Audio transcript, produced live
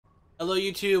Hello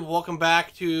YouTube, welcome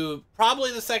back to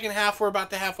probably the second half. We're about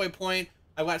the halfway point.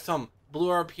 I've got some blue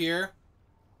up here.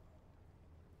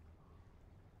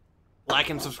 Like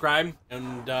and subscribe,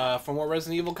 and for more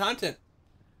Resident Evil content.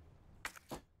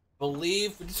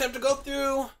 Believe we just have to go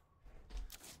through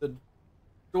the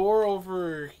door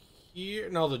over here.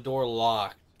 No, the door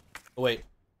locked. Oh wait,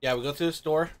 yeah, we go through this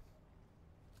door.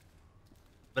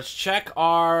 Let's check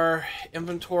our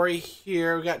inventory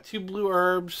here. We got 2 blue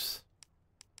herbs.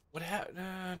 What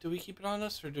happened? Do we keep it on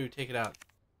us or do we take it out?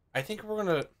 I think we're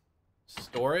gonna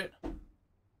store it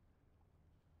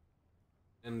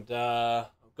and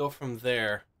go from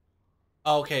there.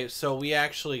 Okay, so we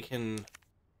actually can.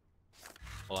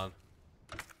 Hold on.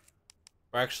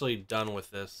 We're actually done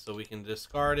with this, so we can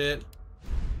discard it.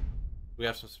 We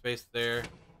have some space there.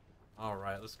 All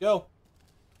right, let's go.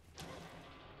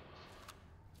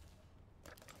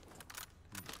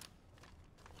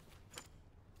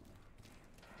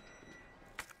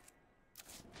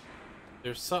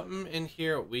 There's something in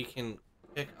here we can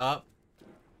pick up.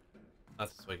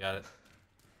 That's this way, got it.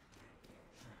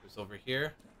 It's over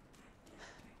here.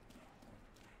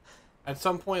 At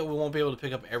some point, we won't be able to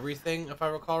pick up everything, if I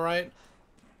recall right.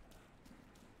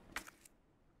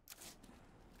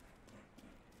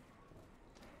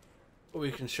 But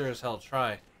we can sure as hell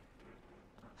try.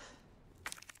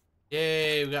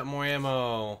 Yay, we got more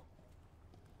ammo.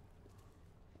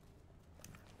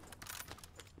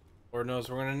 Lord knows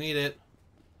we're gonna need it.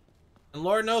 And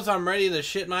Lord knows I'm ready to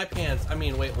shit my pants. I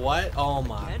mean, wait, what? Oh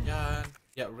my god.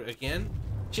 Yeah, again?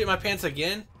 Shit my pants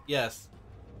again? Yes.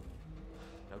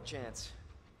 No chance.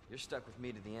 You're stuck with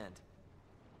me to the end.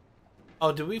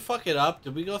 Oh, did we fuck it up?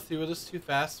 Did we go through this too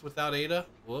fast without Ada?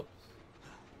 Whoops.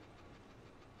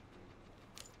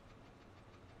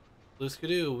 Blue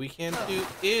Skidoo, we can't do.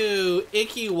 Ew,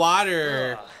 icky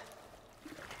water.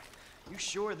 You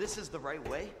sure this is the right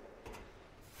way?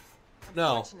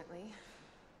 No. Unfortunately.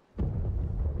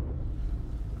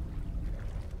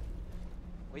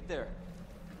 Wait there.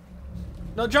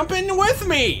 No, jump in with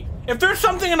me! If there's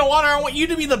something in the water, I want you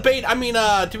to be the bait. I mean,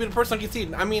 to be the person I can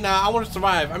see. I mean, I want to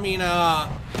survive. I mean,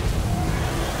 Ah!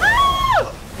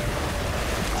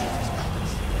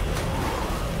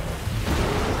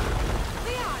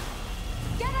 Leon,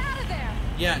 get out of there!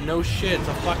 Yeah, no shit. It's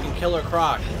a fucking killer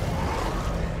croc.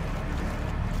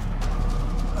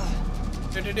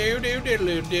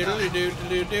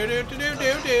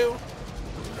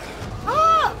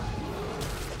 Ah!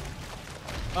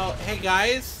 Oh, hey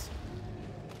guys.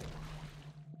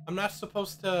 I'm not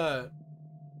supposed to.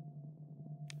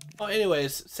 Oh,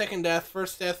 anyways, second death,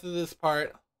 first death of this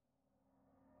part.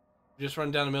 You just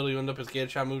run down the middle, you end up as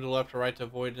gated shot, move to the left or right to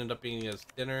avoid, end up being as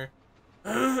dinner.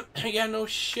 Yeah, no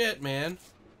shit, man.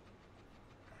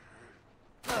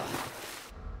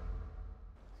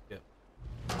 Skip.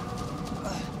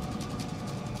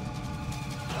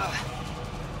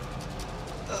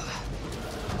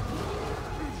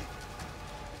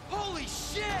 Holy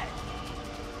shit!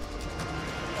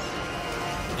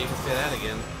 You can say that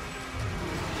again.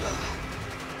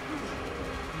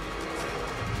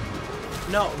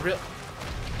 No, real.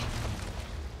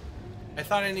 I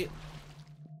thought I need.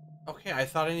 Okay, I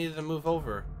thought I needed to move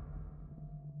over.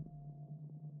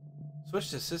 Switch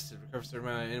to assisted. Recovers a certain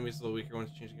amount of enemies a little weaker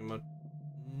once changing in mode.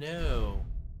 No.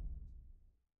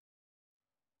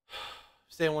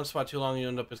 Stay in one spot too long, you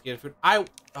end up as gated food.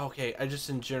 Okay, I just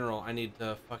in general, I need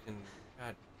to fucking.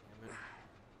 God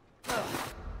damn it.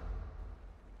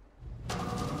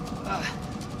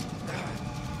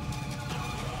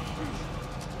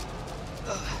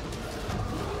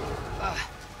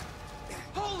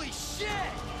 Holy shit!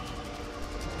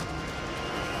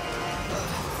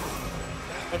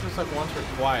 That just like once or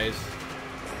twice.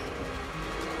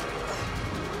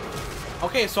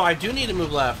 Okay, so I do need to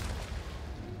move left.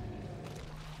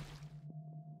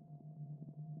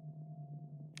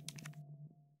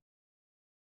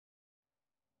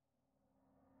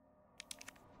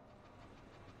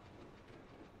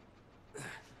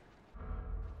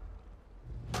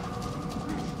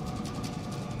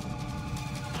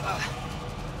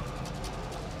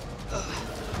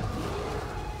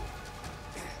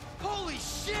 Holy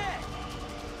shit!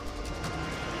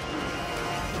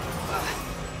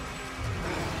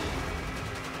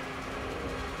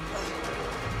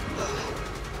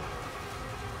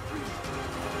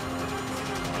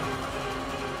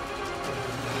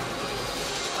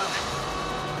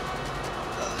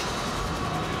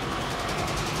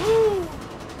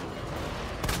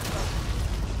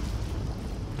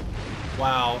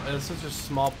 Wow, it's such a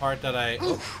small part that I...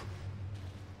 Oh.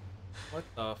 What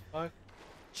the fuck?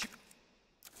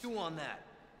 Chew on that,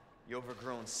 you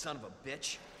overgrown son of a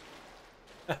bitch.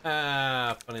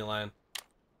 Funny line.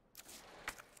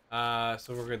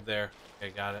 So we're good there.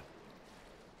 Okay, got it.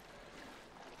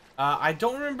 I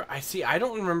don't remember. I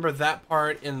don't remember that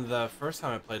part in the first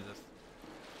time I played this.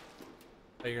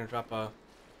 Oh, you're gonna drop a...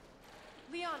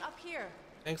 Leon, up here.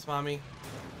 Thanks, mommy.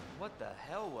 What the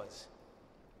hell was...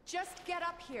 Just get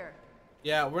up here.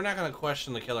 Yeah, we're not gonna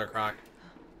question the Killer Croc.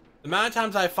 The amount of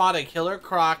times I fought a Killer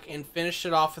Croc and finished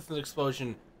it off with an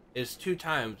explosion is 2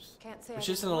 times. Can't say Which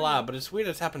I isn't didn't allowed, warn but it's weird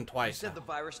it's happened You twice said now. the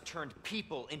virus turned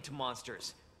people into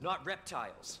monsters, not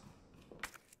reptiles. you.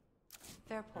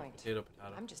 Fair point. Potato,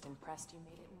 potato. I'm just impressed you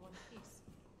made it in one piece.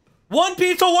 One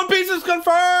Piece! So One Piece is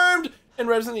confirmed in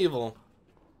Resident Evil.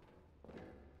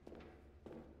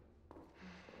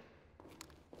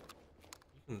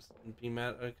 You can be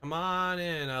mad. Come on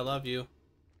in. I love you.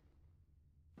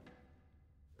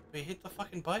 Wait, hit the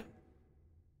fucking button.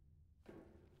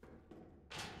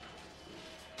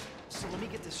 So let me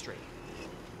get this straight.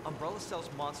 Umbrella sells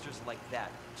monsters like that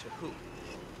to who?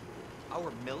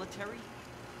 Our military?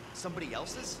 Somebody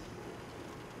else's?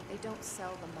 They don't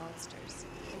sell the monsters.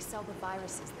 They sell the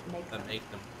viruses that make That them.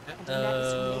 make them. And Annette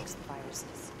is who makes the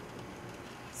viruses.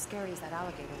 Scary as that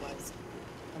alligator was,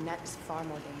 Annette is far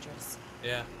more dangerous.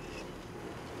 Yeah.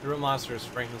 The real monster is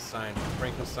Frankenstein.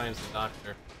 Frankenstein's the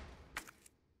doctor.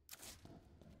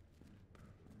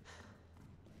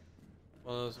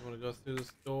 Well, I'm gonna go through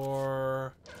this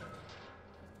door.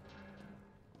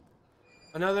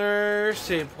 Another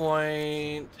save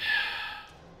point.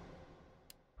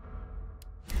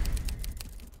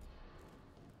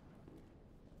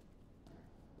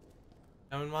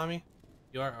 Coming, mommy?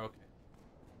 You are? Okay.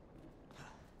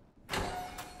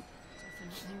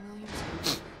 Definitely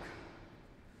Williams.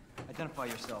 Identify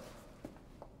yourself.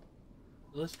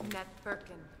 Listen. Annette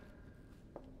Birkin.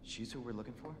 She's who we're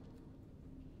looking for?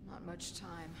 Not much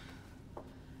time.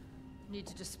 Need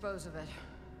to dispose of it.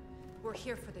 We're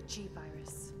here for the G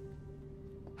virus.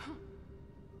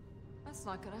 That's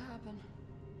not gonna happen.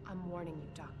 I'm warning you,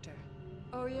 Doctor.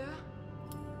 Oh yeah?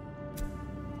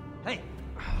 Hey!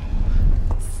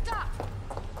 Stop!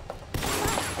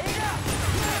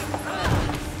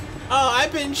 Oh,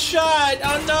 I've been shot!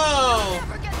 Oh no!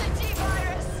 Never get the G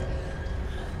virus!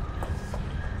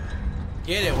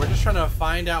 Get it? We're just trying to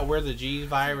find out where the G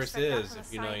virus Expect that is. from a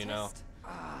If you know, you know. scientist?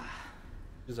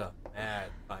 This is a mad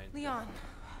find. Leon,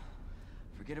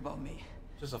 Forget about me.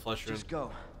 Just a flesh room. Just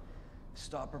go.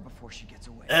 Stop her before she gets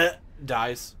away.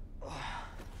 Dies.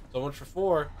 So much for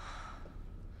 4.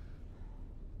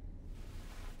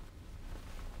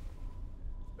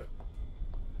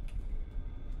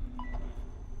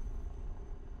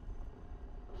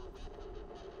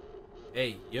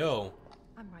 Hey, yo.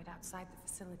 I'm right outside the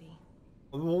facility.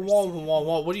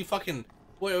 What do you fucking...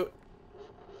 What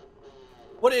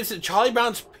is it? Charlie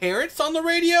Brown's parents on the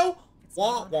radio? It's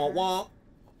Wah, not wah, hers. wah.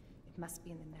 It must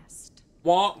be in the nest.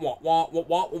 Wah, wah, wah, wah,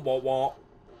 wah, wah, wah.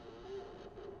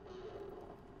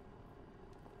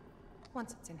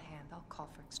 Once it's in hand, I'll call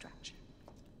for extraction.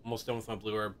 Almost done with my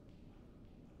blue herb.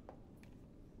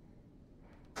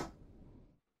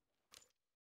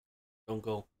 Don't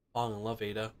go falling in love,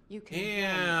 Ada. You can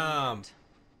Damn. run,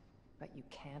 but you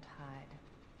can't hide.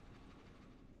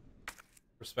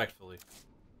 Respectfully.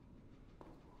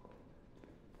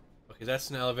 Okay, that's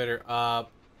an elevator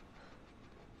up.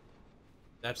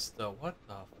 That's the... What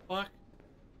the fuck?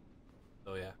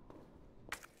 Oh, yeah.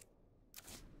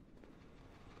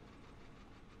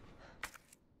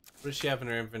 What does she have in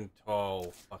her inventory? Oh,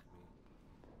 fuck me.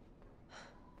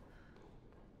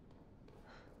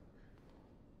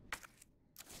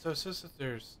 So it says that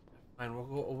there's... Fine,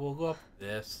 we'll go up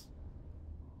this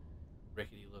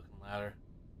rickety looking ladder.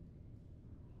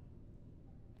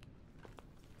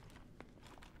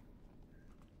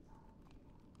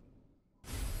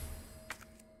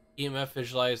 EMF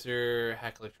visualizer,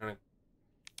 hack electronic.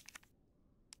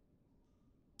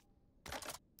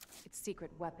 It's secret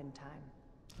weapon time.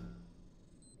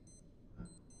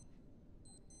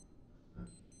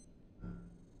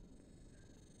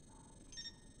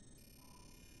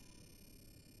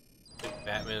 Like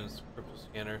Batman's crypto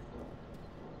scanner.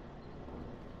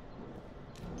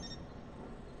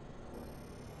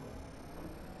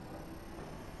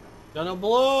 Gonna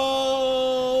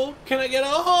blow! Can I get a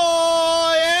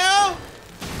oh yeah?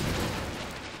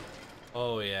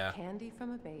 Oh yeah. Candy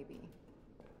from a baby.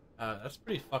 That's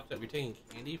pretty fucked up. You're taking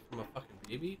candy from a fucking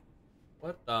baby?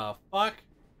 What the fuck?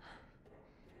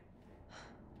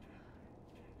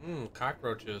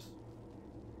 Cockroaches.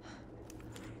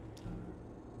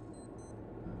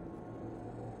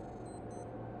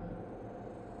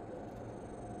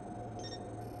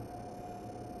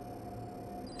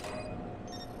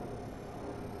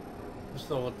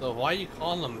 though. What the? Why are you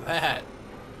calling them that?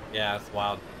 Yeah, it's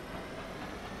wild.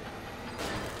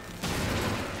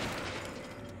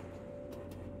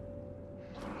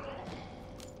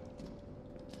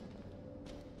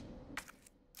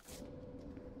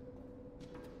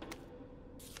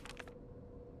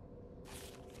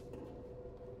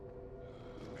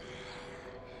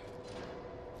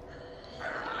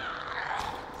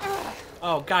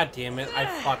 Oh, god damn it, I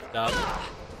fucked up.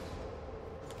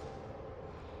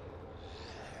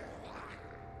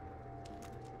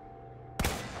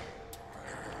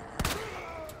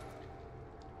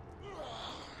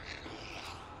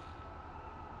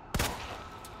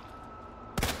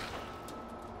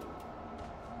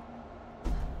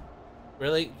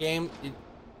 Really, game?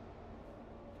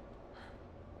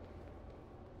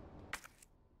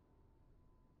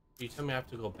 You tell me I have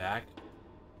to go back?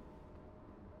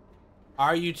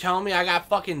 Are you telling me I got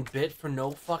fucking bit for no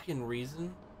fucking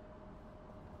reason?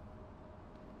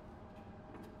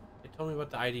 They told me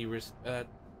about the ID risk.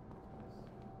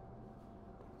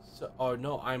 So, oh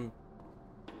no, I'm.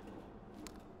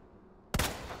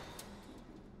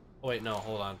 Oh wait, no,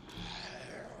 hold on.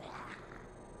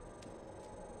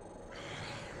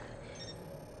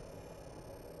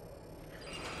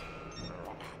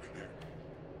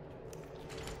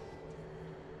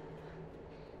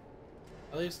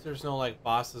 At least there's no like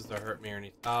bosses that hurt me or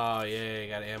anything. Oh yeah, I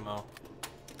got ammo.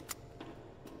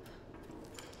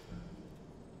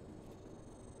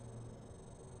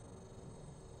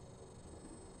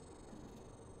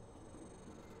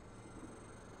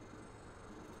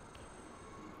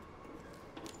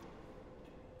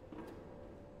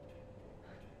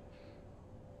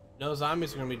 No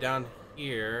zombies are gonna be down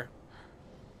here.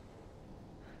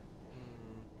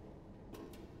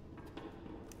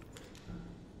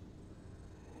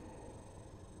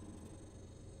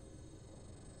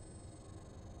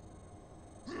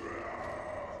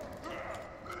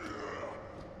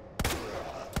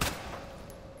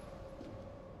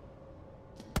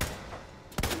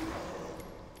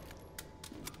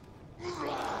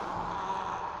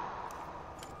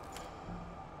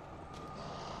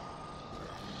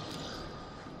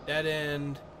 Dead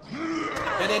end.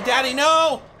 Dead end, Daddy,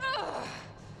 no!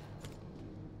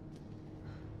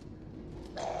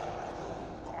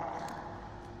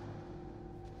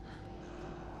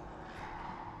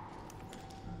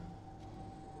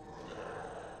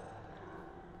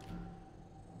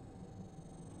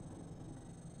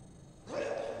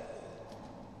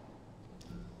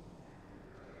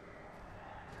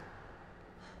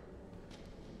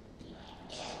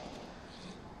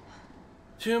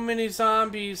 Too many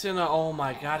zombies in a... Oh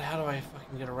my god, how do I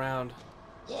fucking get around?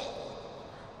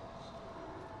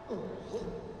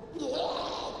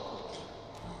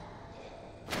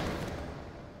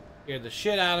 Scared the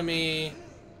shit out of me.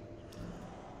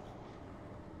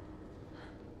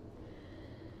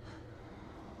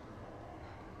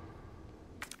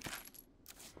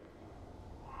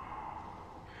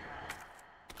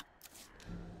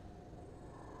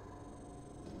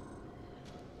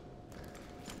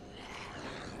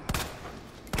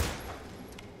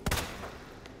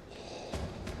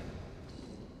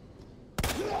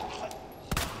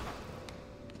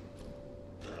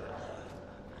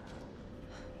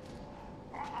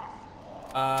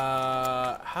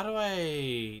 How do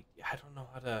I don't know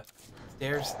how to...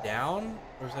 Stairs down?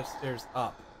 Or is that stairs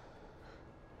up?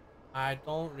 I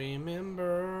don't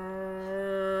remember.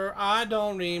 I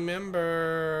don't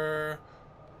remember.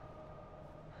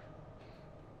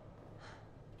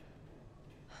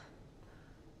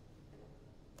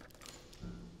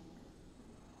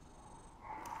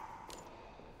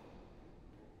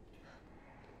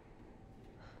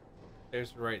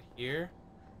 Stairs right here?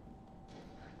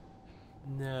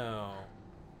 No.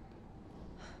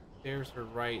 Stairs are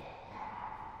right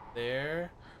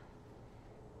there.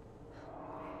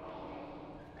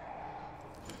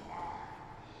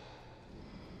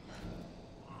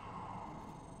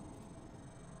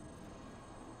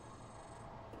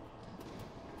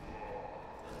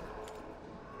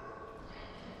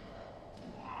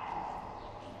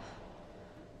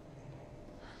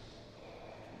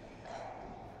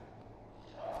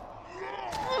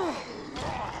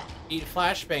 Eat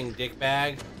flashbang,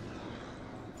 dickbag.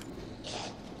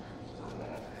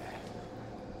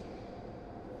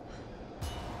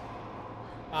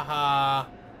 Haha.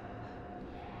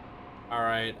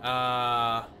 Alright,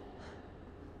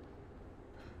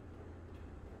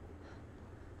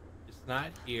 it's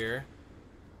not here.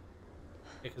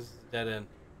 Because it's dead end.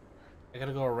 I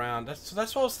gotta go around. That's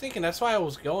what I was thinking. That's why I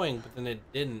was going, but then it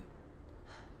didn't.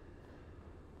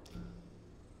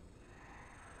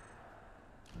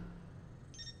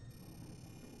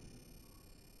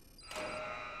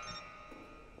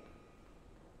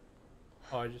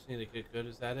 I just need to get good.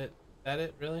 Is that it? Is that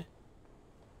it? Really?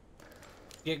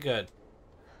 Get good.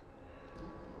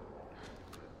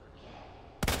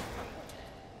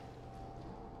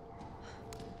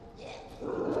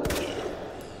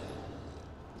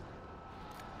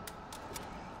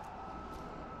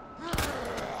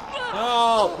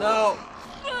 No, no,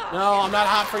 no, I'm not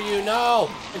hot for you,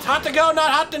 no. It's hot to go, not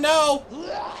hot to know.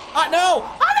 Hot, no,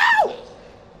 hot, no!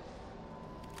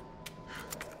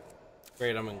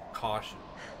 Great, I'm in caution.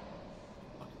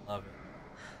 Fucking love it.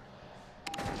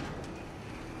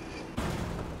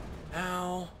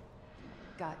 Ow.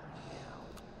 Got you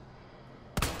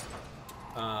now.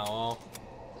 Oh, well.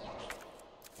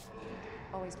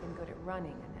 Always been good at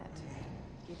running, Annette.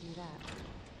 Give you that.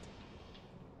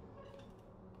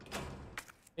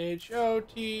 H-O-T-T-O-G-O.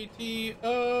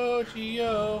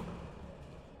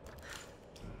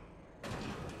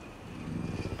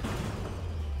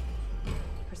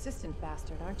 Persistent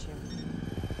bastard, aren't you?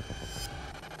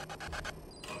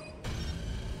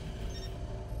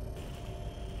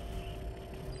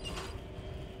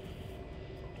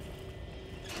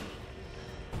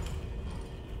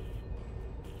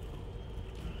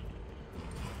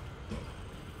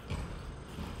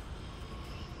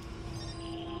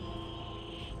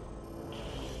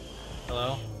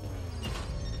 Hello?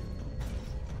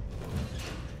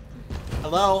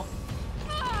 Hello?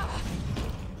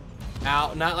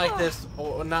 Ow, not like this.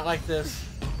 Oh, not like this.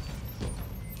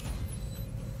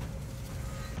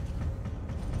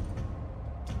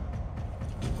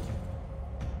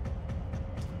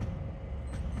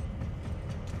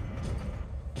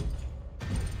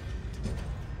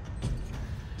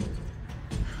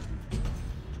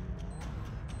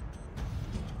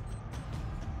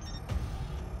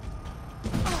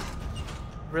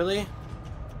 Really?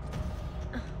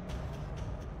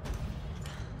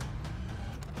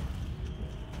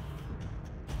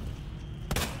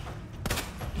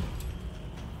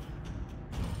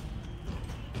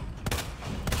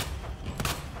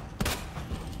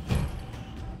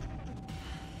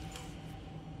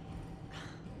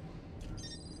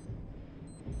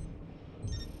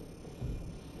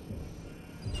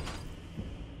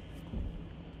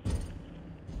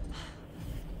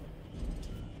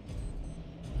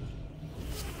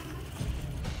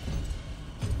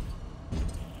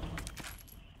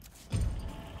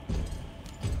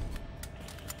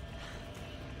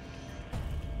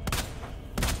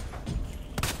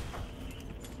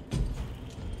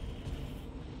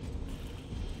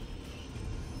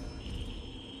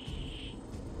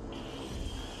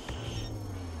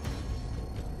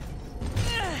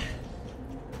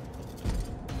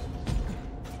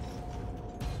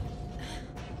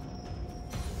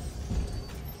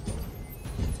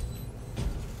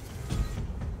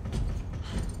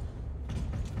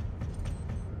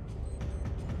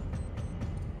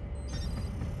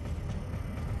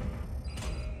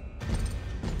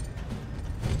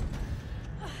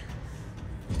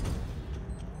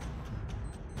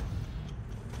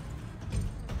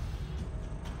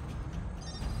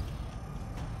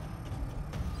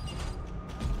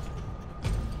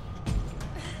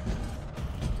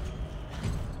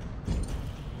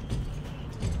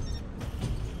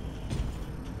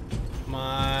 Come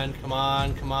on, come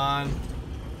on, come on.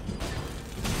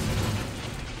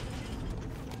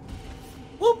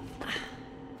 Whoop!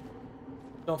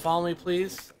 Don't follow me,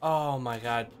 please. Oh my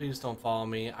god, please don't follow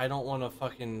me. I don't want to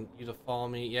fucking you to follow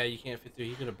me. Yeah, you can't fit through.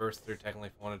 He could have burst through technically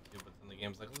if he wanted to, but then the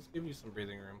game's like, let's give you some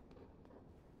breathing room.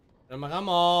 And I'm like, I'm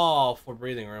all for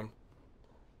breathing room.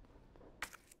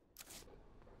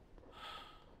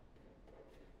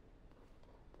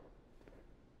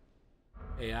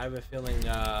 Hey, I have a feeling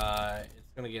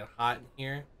it's gonna get hot in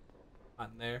here,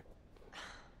 hot in there.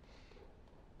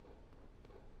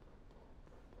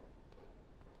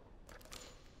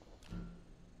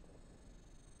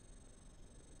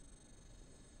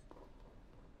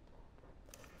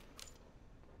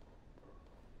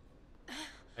 I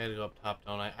gotta go up top,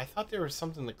 don't I? I thought there was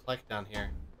something to collect down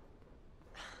here.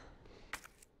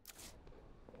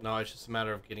 No, it's just a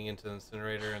matter of getting into the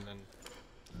incinerator and then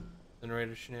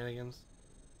incinerator shenanigans.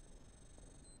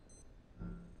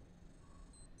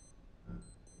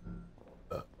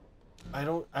 I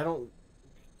don't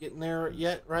get in there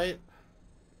yet, right?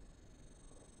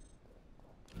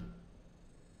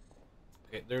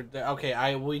 Okay,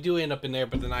 okay, we do end up in there,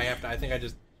 but then I have to,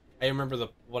 I remember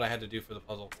what I had to do for the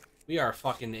puzzle. We are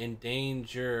fucking in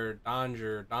danger,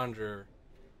 danger.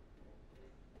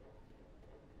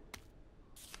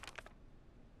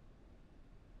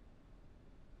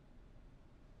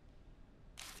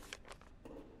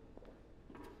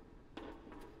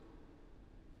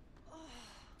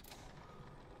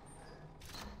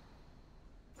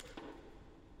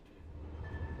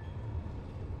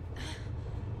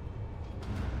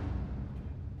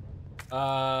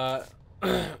 Yeah,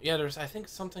 there's, I think,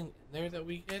 something in there that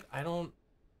we get. I don't...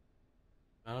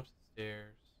 Not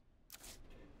upstairs.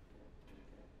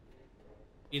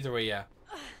 Either way, yeah.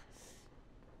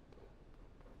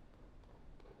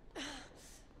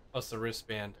 Oh, it's the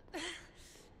wristband.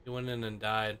 He went in and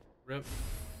died. Rip.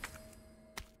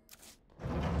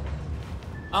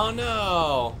 Oh,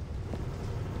 no!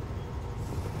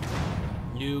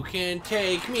 You can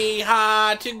take me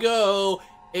high to go.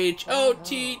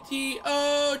 H-O-T-T-O-G-O.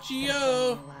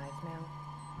 Alive now.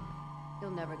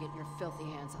 You'll never get your filthy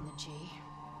hands on the G.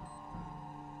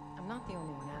 I'm not the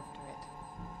only one after it.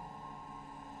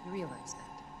 You realize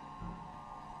that?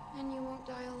 And you won't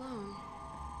die alone.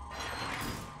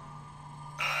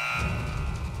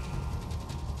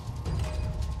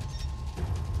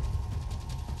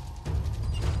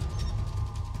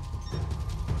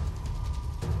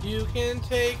 You can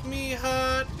take me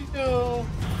high to go.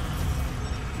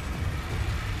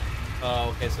 Oh,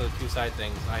 okay, so the two side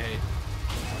things. I hate.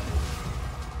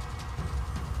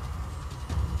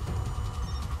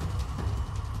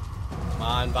 Come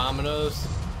on, Vominos.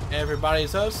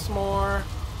 Everybody's a s'more.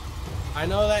 I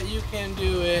know that you can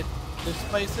do it. This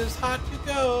place is hot to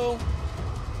go.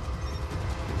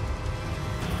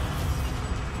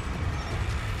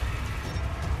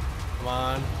 Come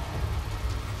on.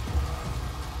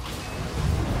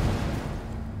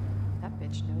 That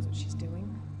bitch knows what she's doing.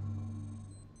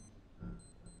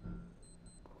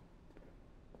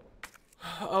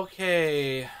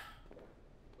 Okay.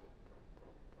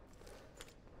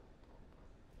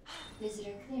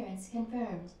 Visitor clearance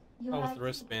confirmed. Your Oh, with the activity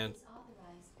wristband. is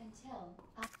authorized until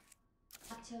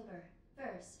October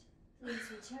 1st.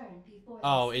 Please return before.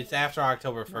 Oh, it's after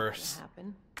October Not gonna 1st.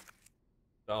 happen.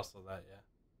 Also that, yeah.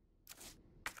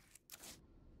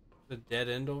 The dead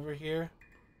end over here.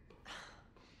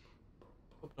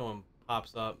 Hope no one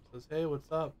pops up. Says, hey,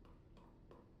 what's up?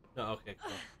 No, okay,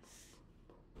 cool.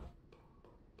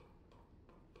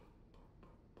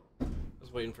 I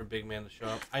was waiting for Big Man to show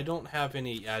up. I don't have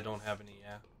any. Yeah, I don't have any.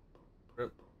 Yeah.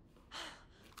 Rip.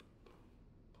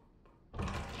 And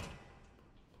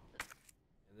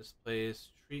this place,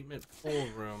 treatment pool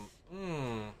room.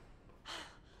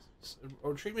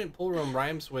 Or treatment pool room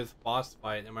rhymes with boss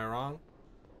fight. Am I wrong?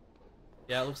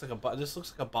 Yeah, it looks like a. This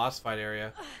looks like a boss fight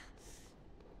area.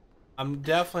 I'm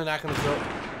definitely not gonna go.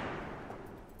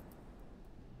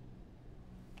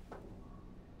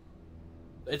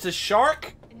 It's a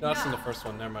shark? No, that's in the first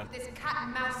one. Never mind. This cat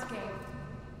and mouse game.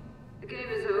 The game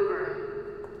is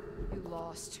over. You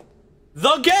lost.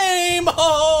 The game!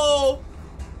 Oh!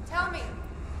 Tell me,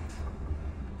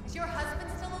 is your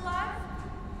husband still alive?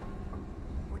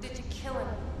 Or did you kill him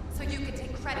so you could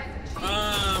take credit for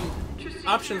cheating?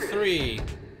 Option 3.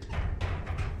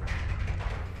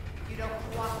 You don't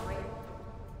cooperate.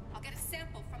 I'll get a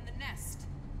sample from the nest.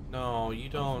 No, you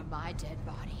don't. My dead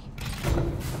body.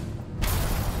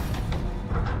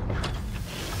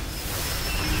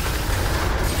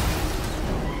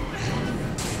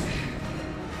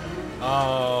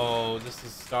 Oh, this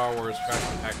is Star Wars Crash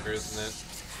Compactor, isn't it?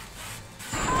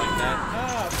 Like that.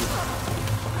 Ah.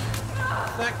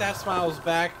 Snack that smile's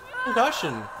back.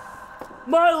 Concussion.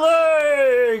 My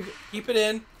leg! Keep it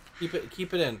in. Keep it in.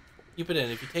 Keep it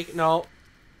in. If you take it, no.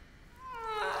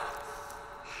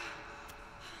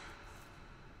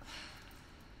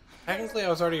 Technically, I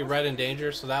was already red in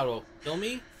danger, so that will kill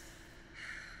me.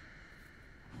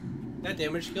 That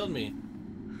damage killed me.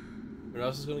 What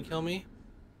else is going to kill me?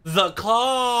 The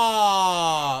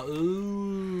claw!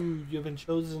 Ooh, you've been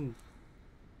chosen.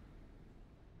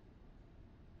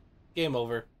 Game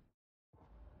over.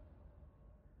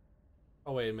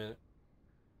 Oh, wait a minute.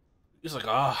 He's like,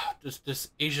 this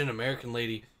Asian American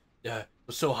lady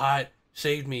was so hot,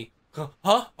 saved me. Huh?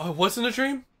 Oh, it wasn't a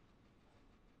dream?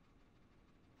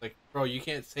 Like, bro, you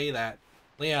can't say that.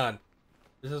 Leon,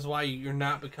 this is why you're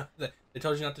not becoming that. They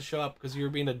told you not to show up because you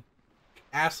were being an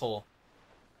asshole.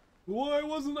 Why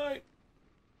wasn't I?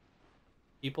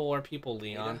 People are people,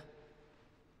 Leon.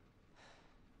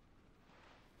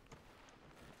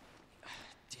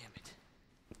 Damn it.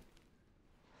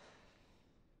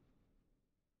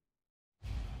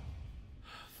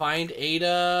 Find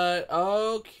Ada.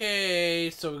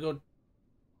 Okay, so we go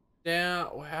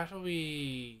down. How do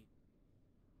we?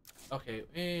 Okay,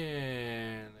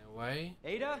 and away.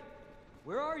 Ada?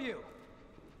 Where are you?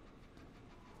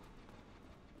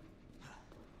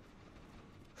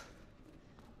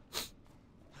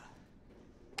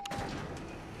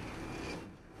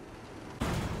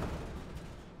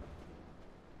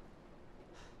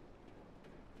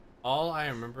 All I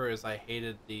remember is I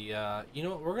hated the, you know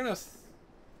what, we're gonna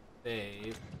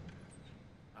save.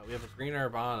 We have a green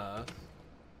Urbana.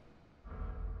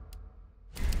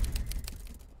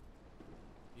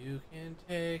 You can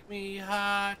take me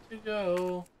high to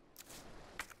go.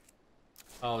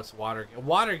 Oh, it's Watergate.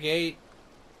 Watergate!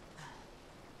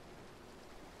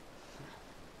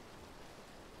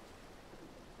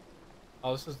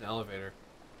 Oh, this is an elevator.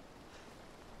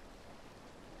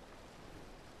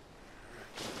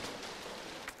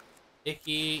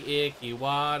 Icky, icky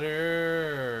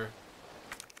water.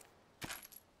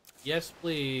 Yes,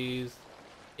 please.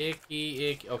 Icky,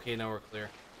 icky. Okay, now we're clear.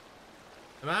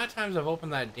 The amount of times I've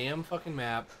opened that damn fucking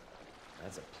map.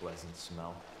 That's a pleasant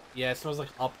smell. Yeah, it smells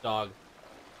like Updog.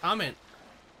 Comment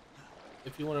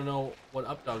if you want to know what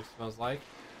Updog smells like.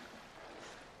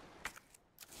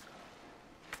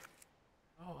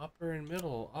 Oh, upper and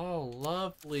middle. Oh,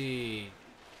 lovely.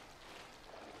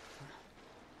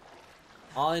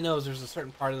 All I know is there's a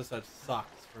certain part of this that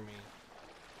sucks for me.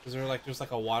 Is there like, there's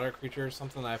like a water creature or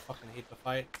something that I fucking hate to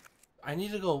fight? I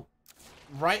need to go...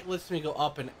 Right lets me go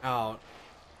up and out.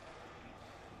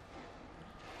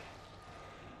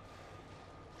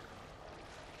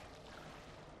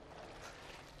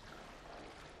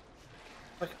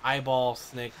 It's like eyeball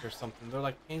snakes or something. They're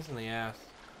like pains in the ass.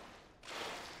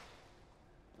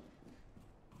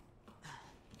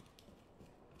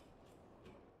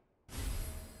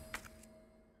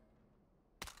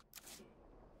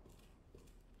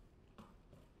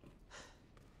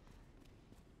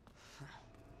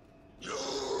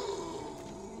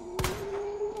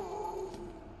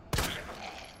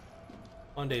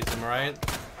 Mondays, am I right?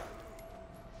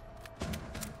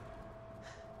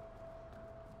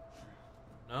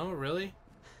 No, really?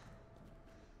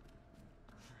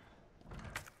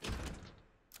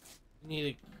 You need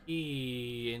a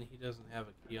key, and he doesn't have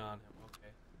a key on him.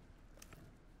 Okay.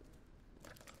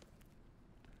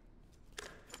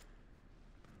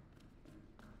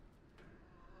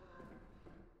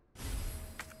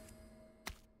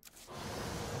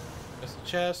 That's the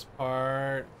chest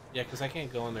part. Yeah, because I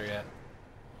can't go in there yet.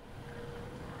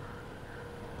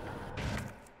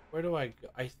 Where do I go?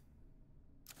 I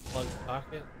plug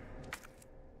socket.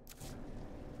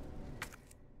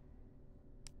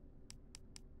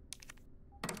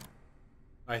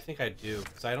 I think I do,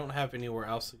 because I don't have anywhere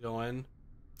else to go in.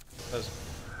 Because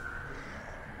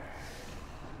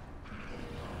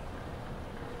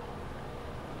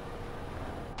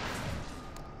I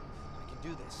can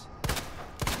do this.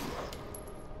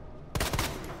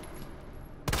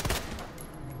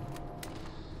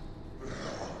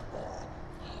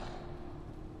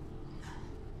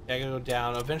 I gotta go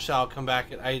down. Eventually I'll come back.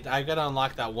 I gotta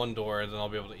unlock that one door and then I'll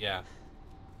be able to, yeah.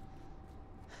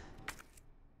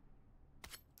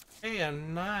 Hey, a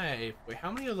knife. Wait,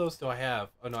 how many of those do I have?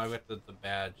 Oh no, I got the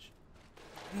badge.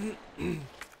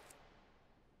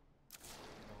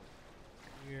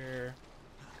 Here.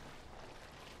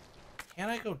 Can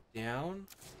I go down?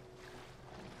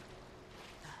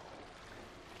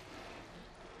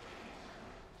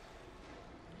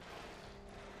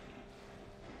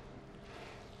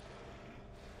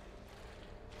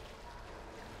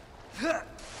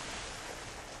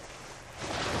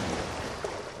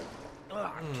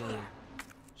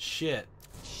 Shit.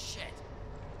 Shit.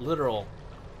 Literal.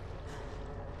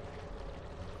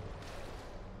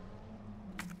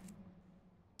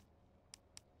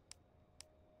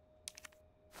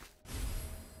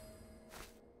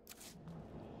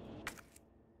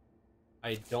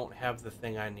 I don't have the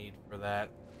thing I need for that.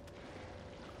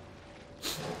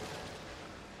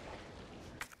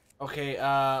 Okay,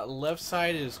 left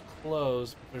side is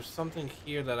closed, but there's something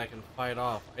here that I can fight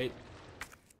off.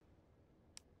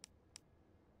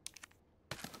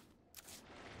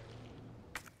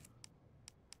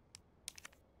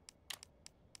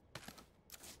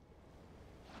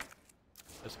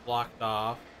 It's blocked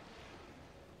off.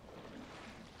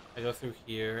 I go through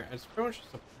here. It's pretty much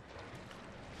just a...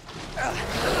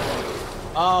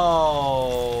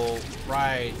 Oh,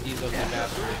 right. These ugly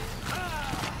bastards.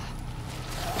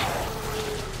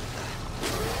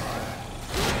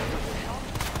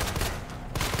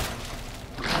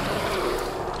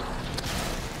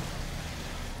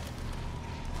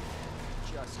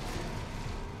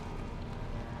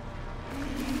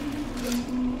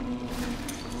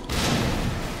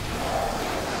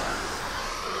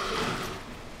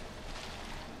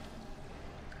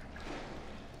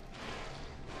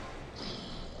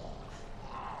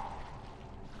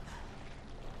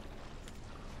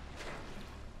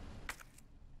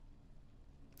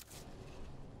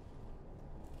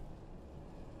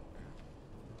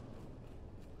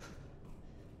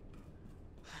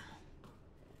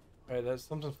 Alright, that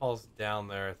something falls down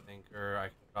there, I think, or I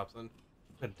can drop something.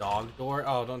 A dog door?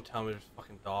 Oh, don't tell me there's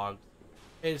fucking dogs.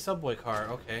 Hey, subway car,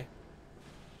 okay.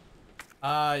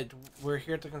 We're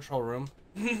here at the control room.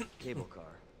 Cable car.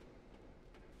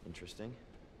 Interesting.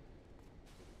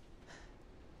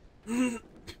 I'm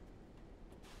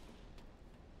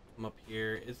up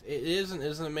here. It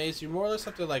isn't a maze. You more or less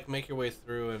have to like make your way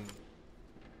through and.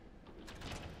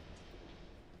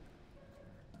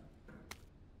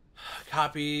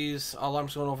 Copies.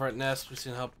 Alarms going over at Nest. We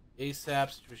seen help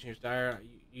ASAP. Situation is dire.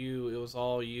 It was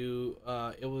all you.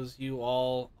 It was you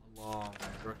all along.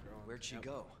 Where'd she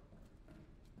go?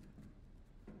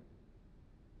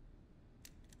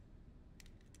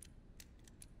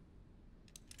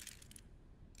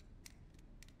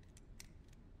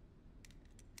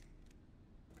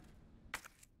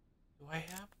 Do I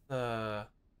have the?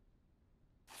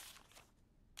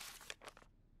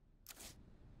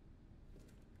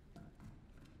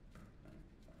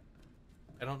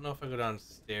 I don't know if I go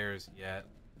downstairs yet.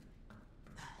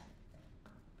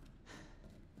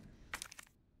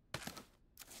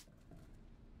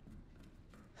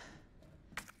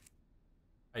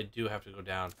 I do have to go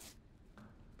down.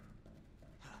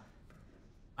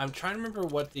 I'm trying to remember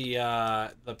what the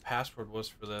password was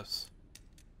for this.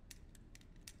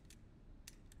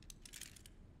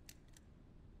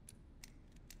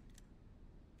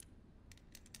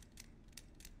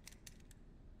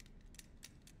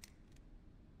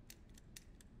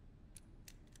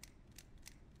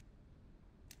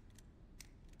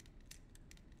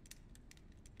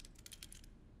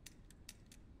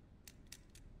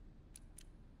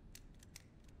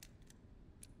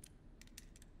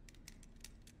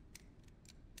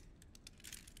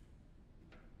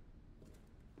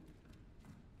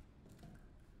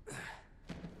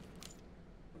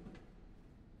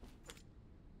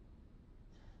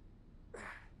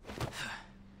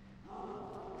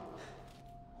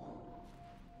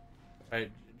 Right,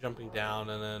 jumping down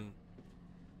and then.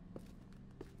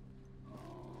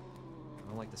 I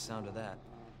don't like the sound of that.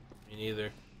 Me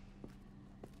neither.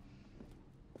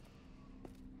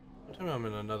 Tell me I'm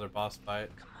in another boss fight.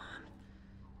 Come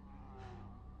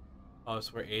on. Oh,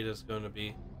 it's where Ada's going to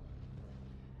be.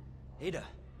 Ada.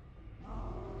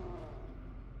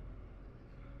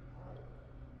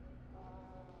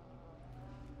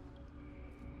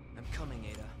 I'm coming,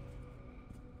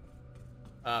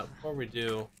 Ada. Before we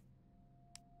do.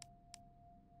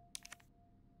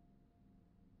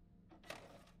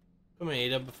 Come on,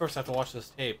 Ada, but first I have to watch this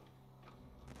tape.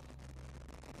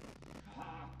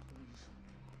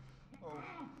 Oh,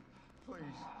 please,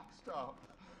 stop.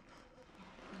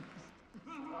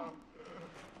 No.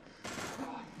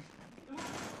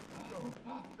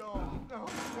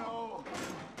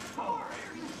 How are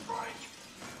you, Frank?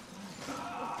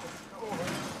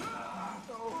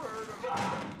 No hurt.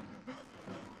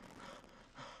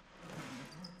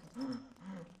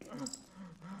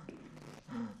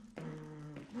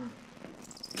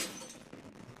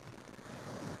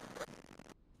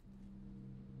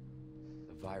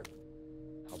 The virus.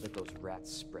 I'll bet those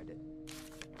rats spread it.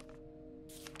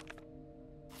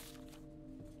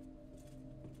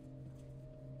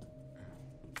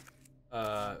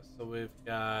 So we've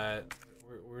got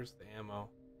where's the ammo?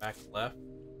 Back left.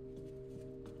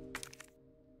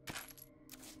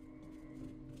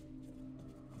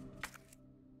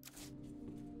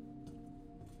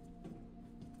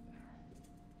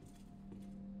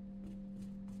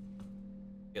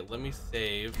 Okay, let me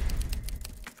save.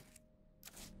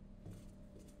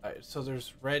 Alright, so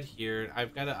there's red here.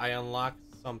 I unlocked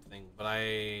something, but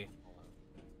I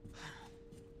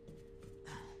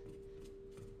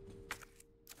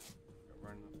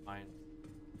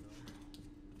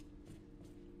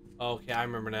okay, I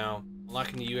remember now.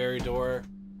 Unlocking the U area door.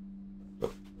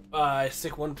 I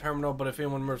stick one terminal, but if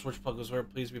anyone remembers which plug goes where,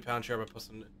 please be pound share by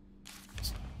posting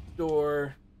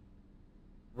door.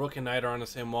 Rook and Knight are on the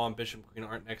same wall, and Bishop and Queen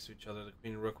aren't next to each other. The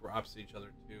Queen and Rook were opposite each other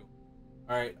too.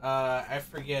 Alright, I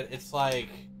forget. It's like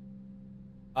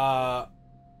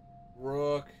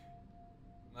Rook,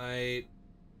 Knight,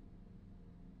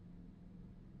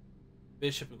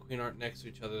 Bishop and Queen aren't next to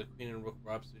each other. The Queen and Rook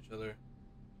were opposite each other.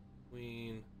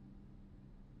 Queen,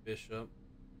 Bishop.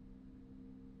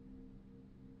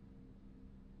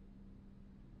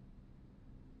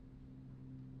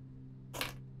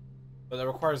 But that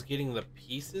requires getting the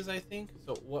pieces, I think.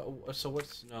 So what? So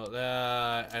what's no?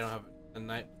 I don't have a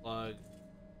night plug.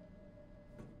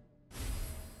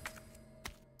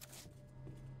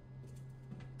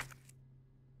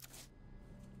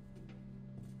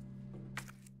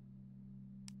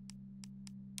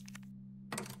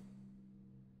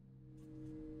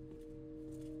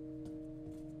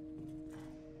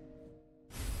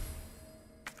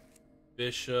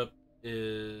 Bishop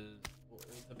is...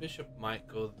 The bishop might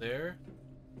go there.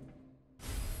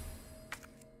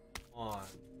 on.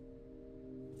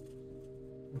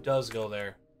 Does go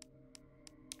there.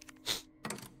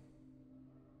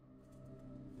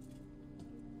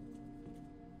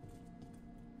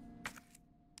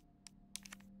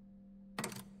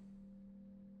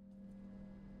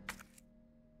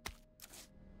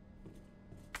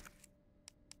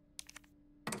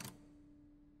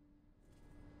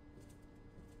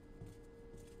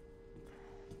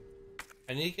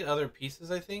 I need to get other pieces,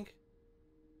 I think.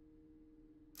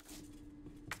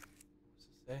 What's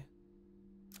it say?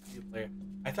 Video player.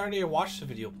 I thought I already watched the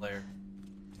video player.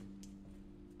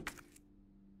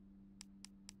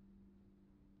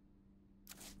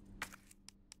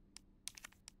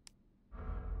 I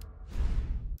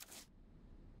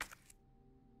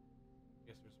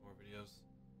guess there's more videos.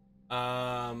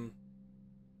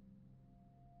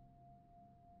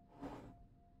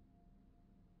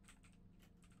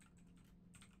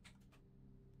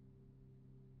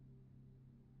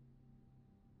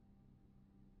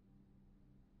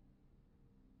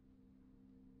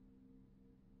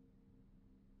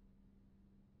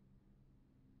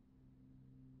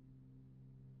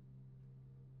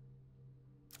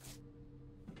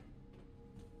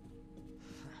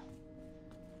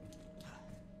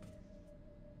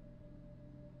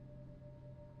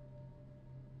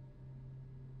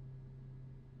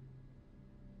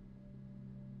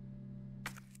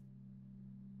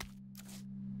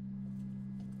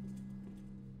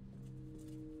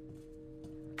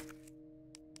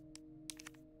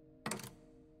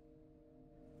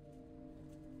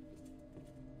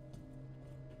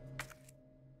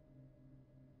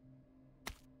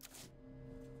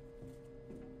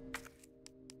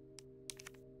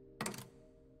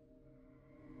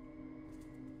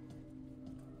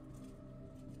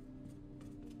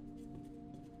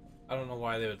 I don't know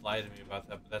why they would lie to me about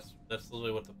that, but that's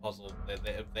literally what the puzzle.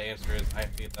 The answer is I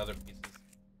have to get the other pieces.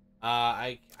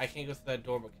 I can't go through that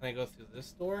door, but can I go through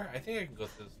this door? I think I can go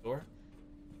through this door.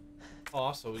 Oh,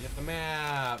 also we get the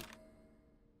map.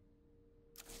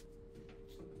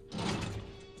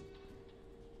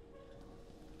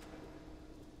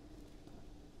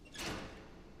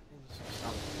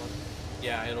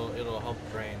 Yeah, it'll help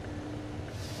drain.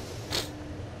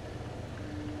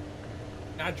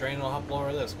 Not drain, it'll help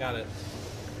lower this. Got it.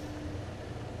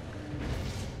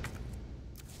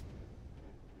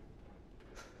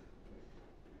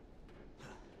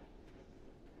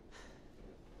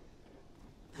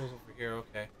 Goes over here,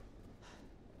 okay.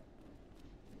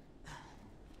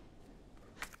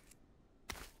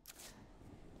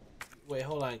 Wait,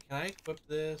 hold on. Can I equip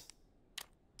this?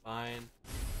 Fine.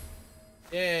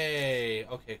 Yay!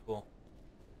 Okay, cool.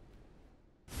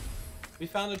 We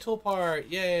found a tool part!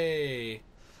 Yay!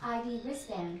 ID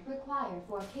wristband required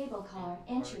for cable car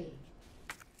entry.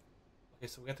 Okay,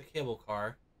 so we got the cable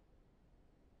car.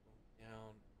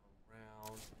 Down,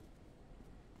 around.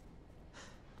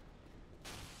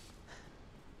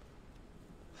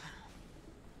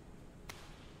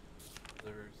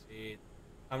 Delivery receipt.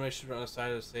 Combination on the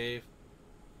side of the safe.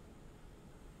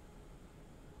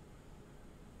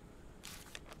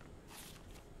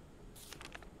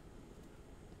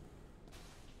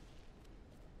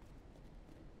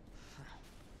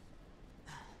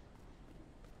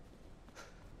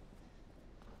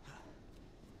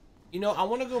 You know, I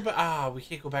want to go back. Ah, we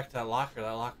can't go back to that locker.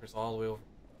 That locker's all the way over.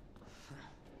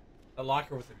 That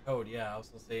locker with the code. Yeah, I was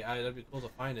gonna say that'd be cool to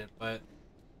find it, but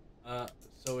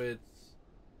so it's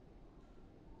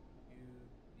UDA and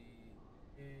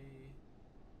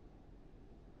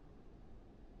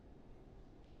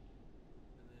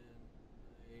then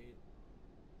 8.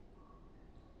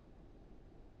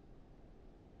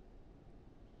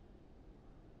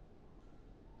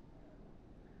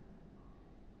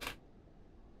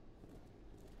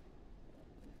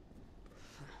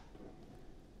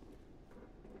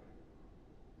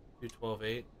 Two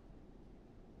 12-8.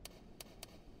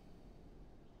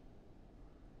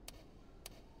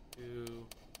 Two.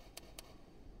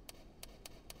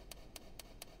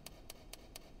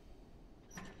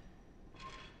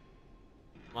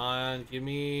 Come on, give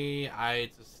me to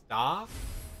stop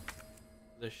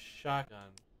the shotgun.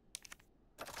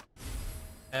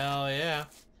 Hell yeah.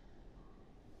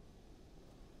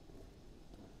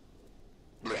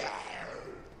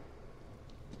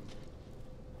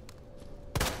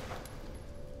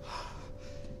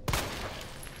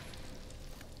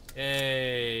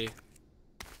 Yay. If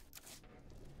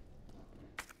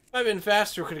I'd been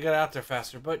faster, could have got out there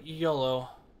faster, but YOLO.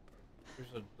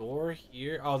 There's a door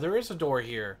here. Oh, there is a door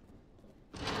here.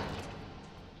 Sorry,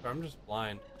 I'm just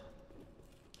blind.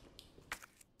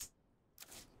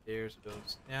 Stairs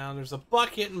goes down. There's a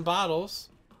bucket and bottles.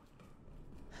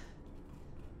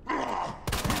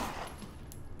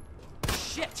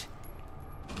 Shit!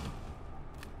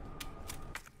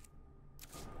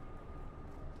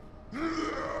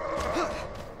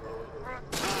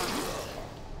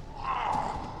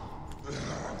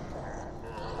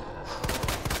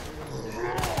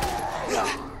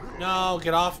 No,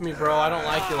 get off me, bro. I don't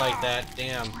like you like that.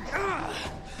 Damn.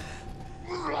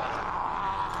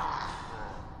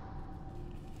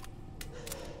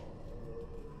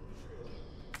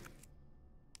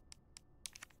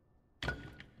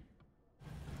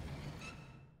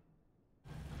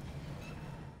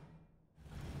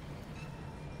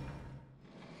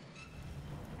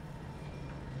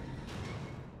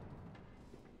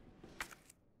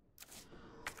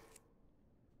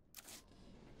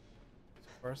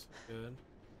 So good.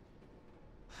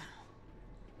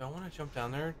 Do I want to jump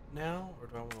down there now, or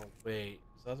do I want to wait?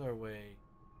 This other way,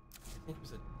 I think it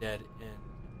was a dead end.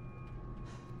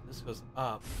 This goes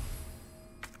up.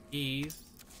 Ease.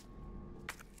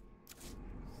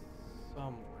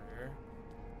 Somewhere.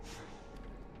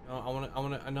 No,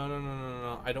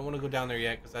 no. I don't want to go down there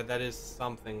yet, because that is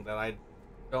something that I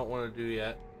don't want to do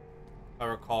yet, if I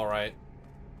recall right.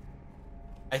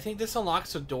 I think this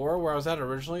unlocks a door where I was at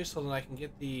originally, so that I can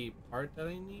get the part that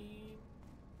I need.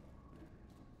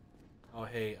 Oh,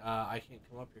 hey, I can't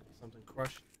come up here because something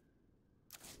crushed.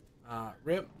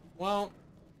 Rip. Well.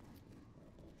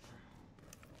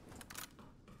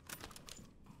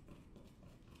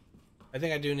 I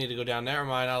think I do need to go down. Never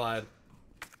mind, I lied.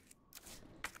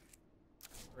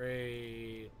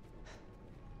 Great.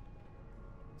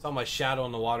 Saw my shadow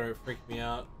in the water, it freaked me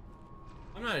out.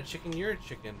 I'm not a chicken, you're a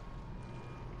chicken.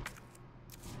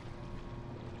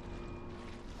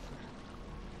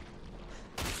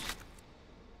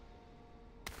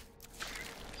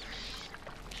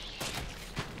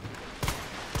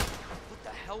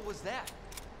 What was that?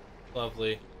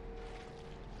 Lovely.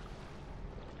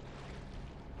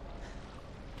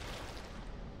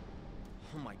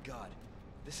 Oh my god,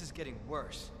 this is getting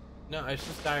worse. No, it's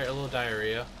just a little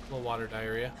diarrhea, a little water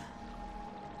diarrhea.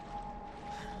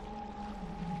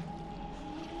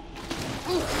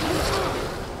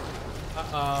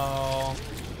 Uh-oh.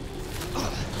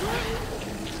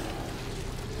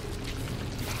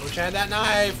 I wish I had that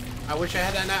knife. I wish I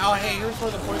had that knife. Oh, hey, here's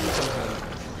where the poison comes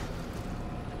in.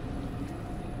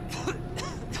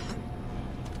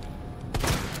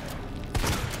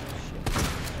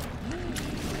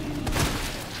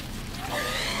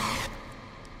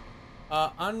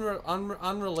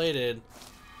 Unrelated.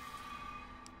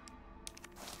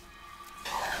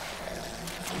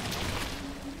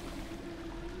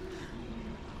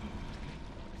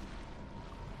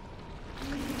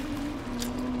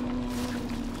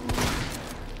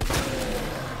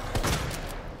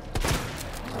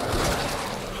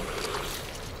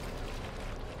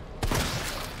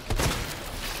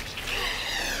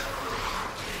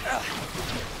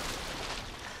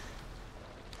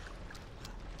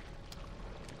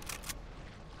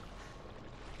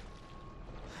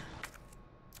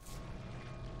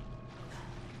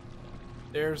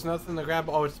 There's nothing to grab.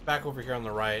 Oh, it's back over here on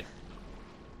the right.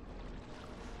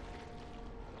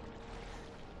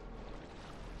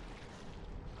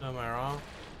 Am I wrong?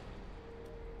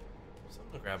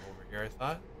 Something to grab over here, I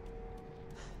thought.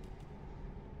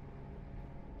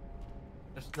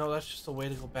 No, that's just a way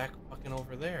to go back fucking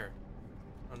over there.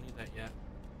 I don't need that yet.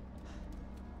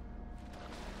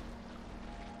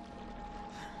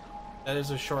 That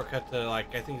is a shortcut to,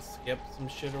 like, I think skip some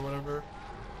shit or whatever.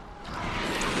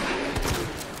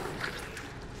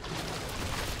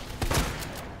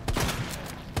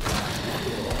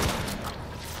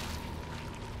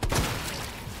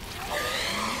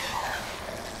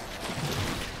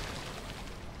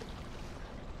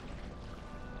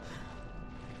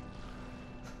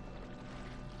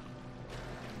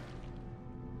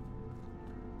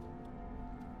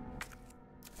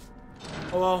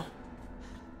 Oh well,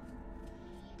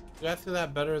 got through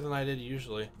that better than I did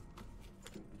usually.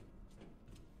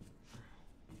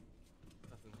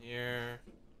 Nothing here.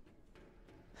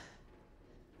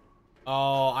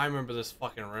 Oh, I remember this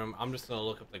fucking room. I'm just gonna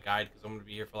look up the guide because I'm gonna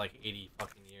be here for like 80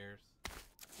 fucking years.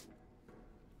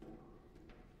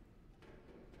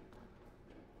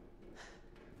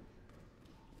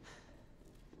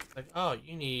 Like, oh,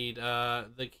 you need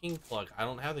the king plug. I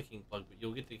don't have the king plug, but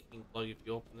you'll get the king plug if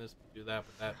you open this, do that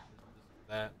with that, this with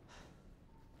that.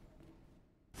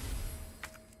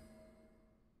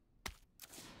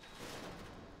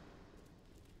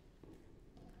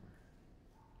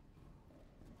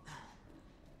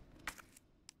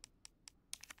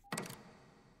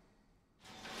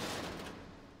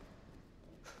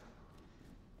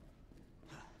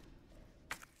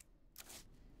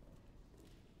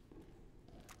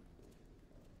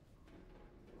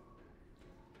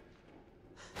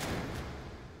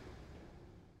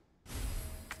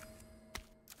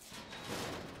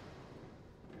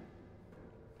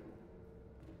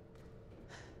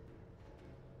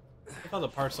 like how the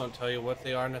parts don't tell you what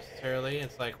they are necessarily.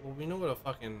 It's like, well, we know what a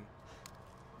fucking...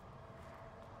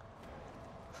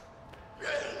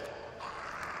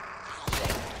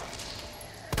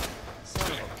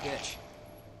 Son of a bitch.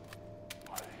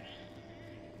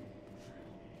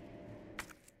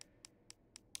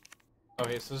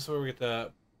 Okay, so this is where we get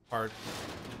the parts.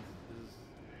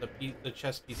 The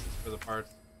chest pieces for the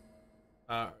parts.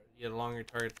 Yeah, the longer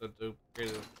target, the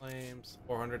greater the flames.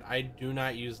 400. I do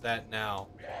not use that now.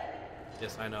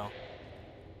 Yes, I know.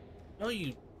 No,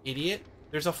 you idiot.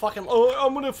 There's a fucking... Oh,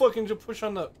 I'm gonna fucking just push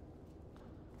on the...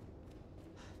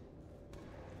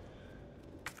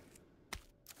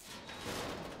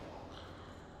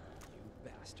 You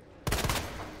bastard.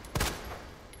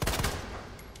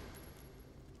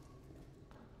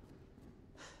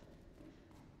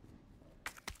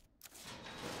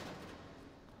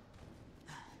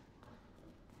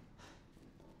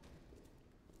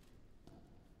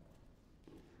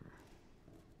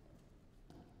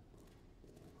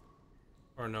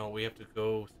 Or no, we have to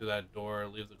go through that door,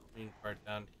 leave the queen part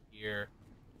down here.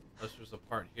 Unless there's a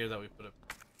part here that we put a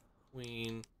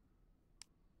queen.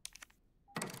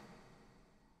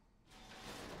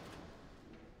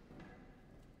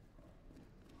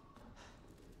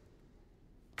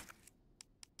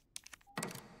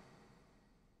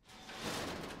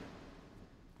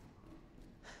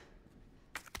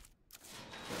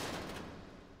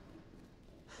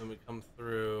 Then we come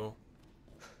through.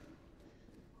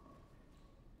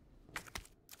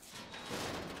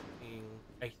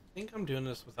 I think I'm doing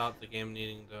this without the game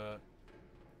needing to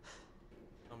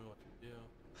tell me what to do.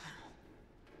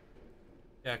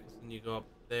 Yeah, because then you go up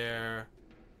there.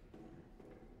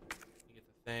 You get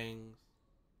the things.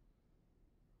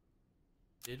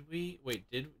 Did we? Wait,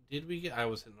 did we get... I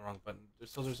was hitting the wrong button.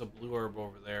 So there's a blue herb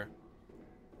over there.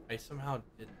 I somehow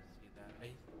didn't see that.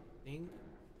 I think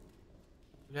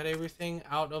we got everything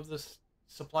out of the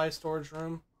supply storage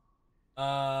room.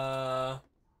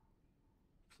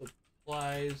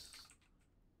 Supplies,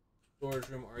 storage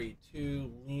room, RE2,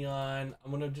 Leon.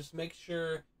 I'm gonna just make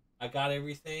sure I got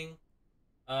everything.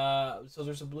 So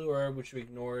there's a blue herb which we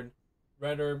ignored.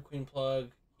 Red herb, queen plug,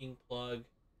 king plug.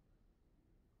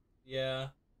 Yeah.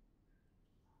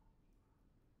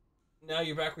 Now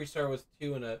you're back where you started with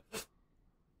 2 and a...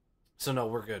 So no,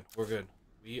 we're good. We're good.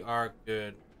 We are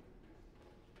good.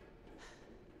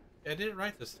 Yeah, I did it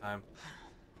right this time.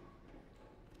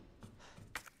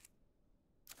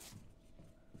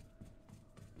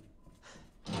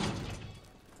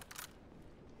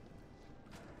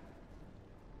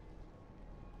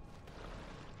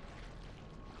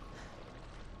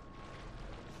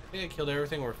 I think I killed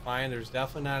everything. We're fine. There's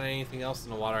definitely not anything else in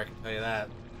the water, I can tell you that.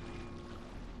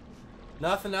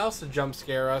 Nothing else to jump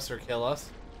scare us or kill us.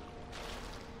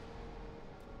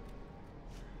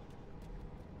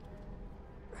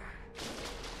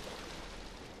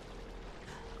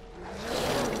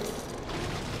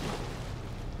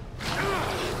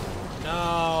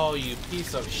 No, you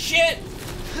piece of shit!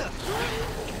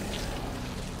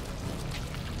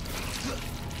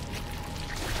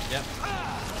 Yep.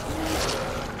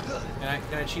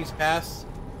 Can I cheese pass?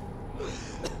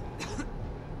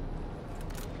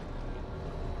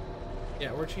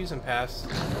 Yeah, we're cheesing pass.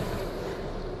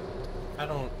 I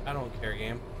don't care,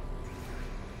 game.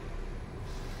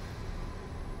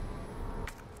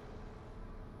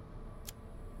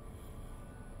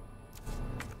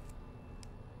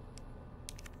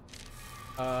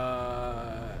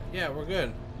 Yeah, we're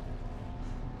good.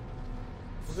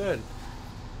 We're good.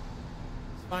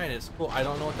 It's fine, it's cool. I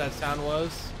don't know what that sound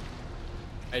was.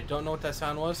 I don't know what that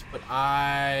sound was, but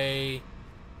I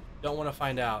don't want to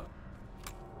find out.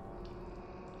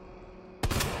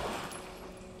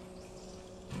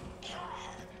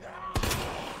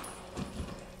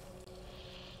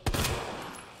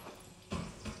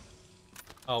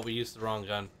 Oh, we used the wrong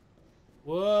gun.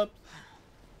 Whoops.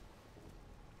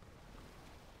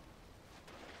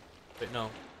 Wait, no.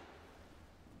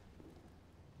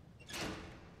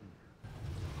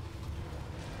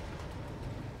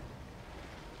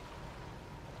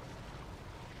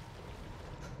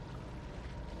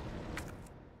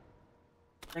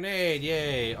 Grenade,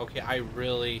 yay. Okay, I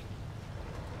really...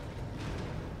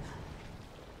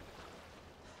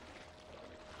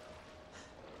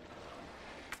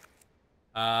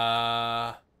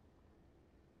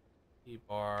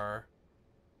 E-bar.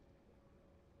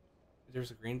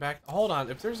 There's a green back... Hold on,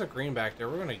 if there's a green back there,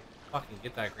 we're gonna fucking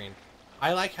get that green.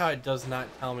 I like how it does not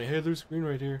tell me, hey, there's green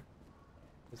right here.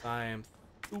 Because I am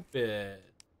stupid.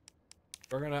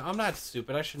 We're gonna... I'm not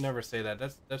stupid, I should never say that.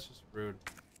 That's just rude.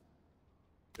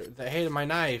 They hated my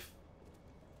knife.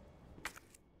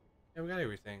 Yeah, we got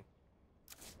everything.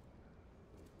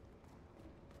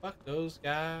 Fuck those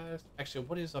guys. Actually,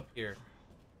 what is up here?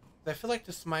 I feel like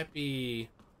this might be...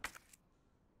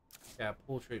 Yeah,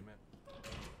 pool treatment.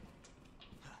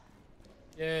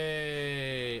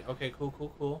 Yay! Okay, cool,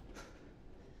 cool, cool.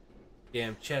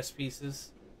 Damn chess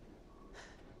pieces.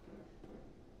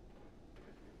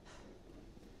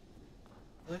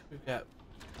 I feel like we've got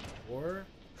 4.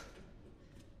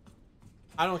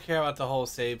 I don't care about the whole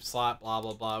save slot, blah,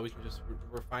 blah, blah. We can just...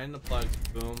 We're finding the plugs.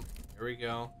 Boom. Here we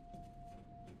go.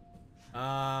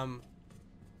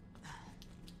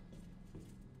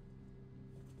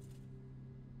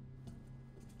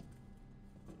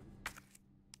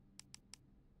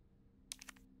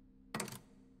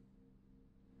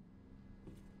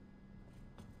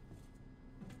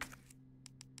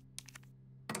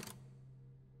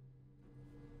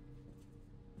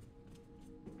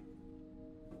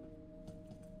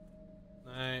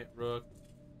 Night, rook,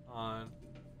 on.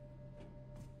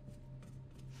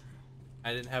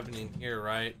 I didn't have any in here,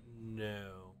 right?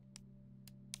 No.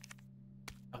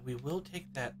 We will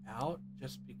take that out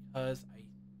just because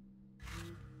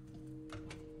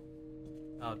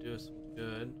I'll do us some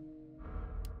good.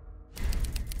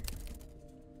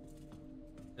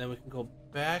 And then we can go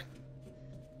back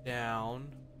down,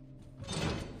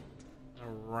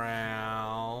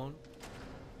 around.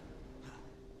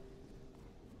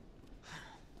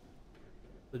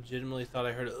 Legitimately thought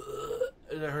I heard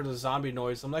a zombie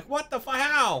noise. I'm like, what the fuck?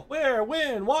 How? Where?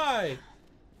 When? Why?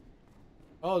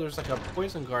 Oh, there's like a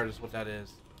poison guard is what that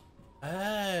is.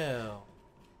 Oh.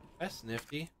 That's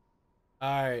nifty.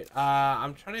 Alright,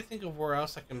 I'm trying to think of where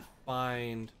else I can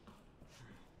find...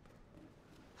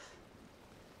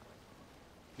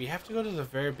 We have to go to the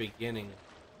very beginning.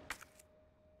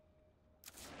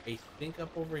 I think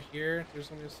up over here, there's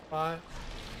a new spot.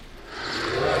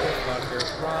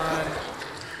 Motherfucker, run!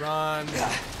 Run,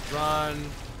 run,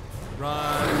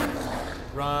 run,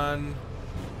 run,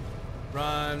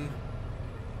 run.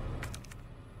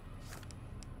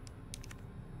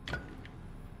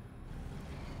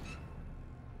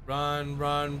 Run,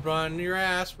 run, run your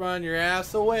ass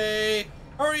away.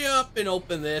 Hurry up and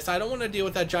open this. I don't want to deal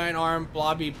with that giant arm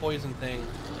blobby poison thing.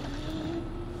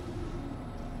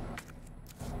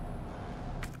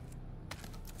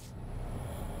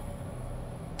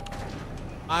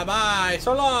 Bye bye.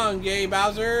 So long, gay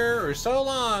Bowser. Or so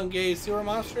long, gay sewer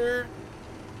monster.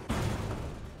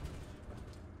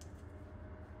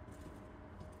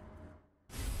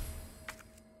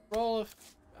 Roll if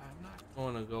I'm not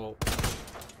going to go.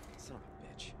 Son of a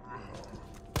bitch.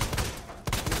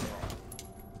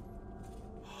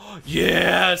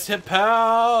 Yes, hip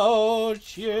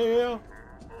pouch. Yeah.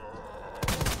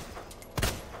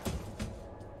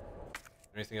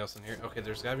 Anything else in here? Okay,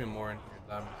 there's gotta be more in here.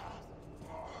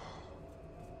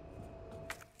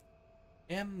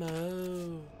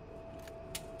 Ammo.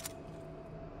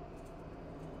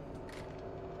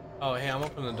 Oh, hey, I'm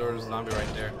opening the door to the zombie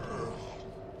right there.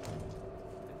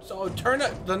 So turn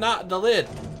it, the lid,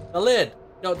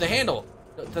 no, the handle,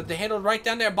 the handle right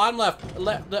down there, bottom left,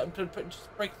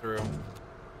 just break through.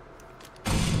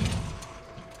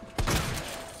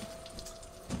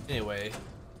 Anyway.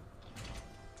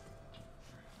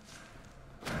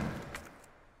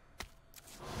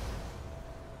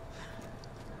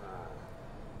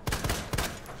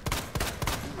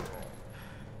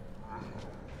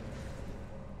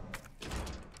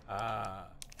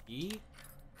 E?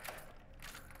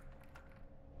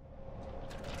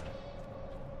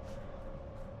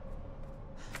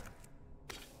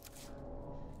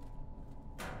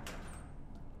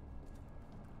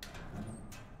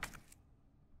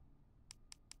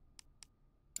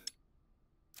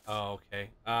 Oh, okay.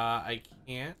 I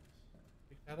can't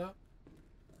pick that up.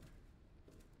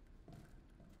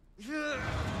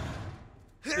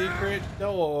 Secret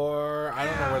door. I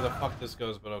don't know where the fuck this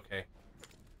goes, but okay.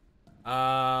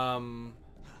 Hold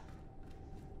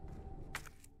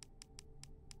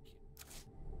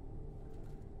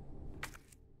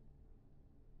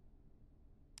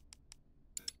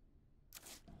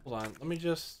on. Let me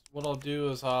just. What I'll do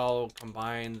is I'll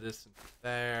combine this into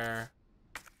there.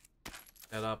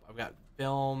 That up. I've got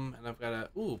film, and I've got a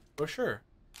brochure.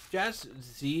 Just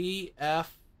ZF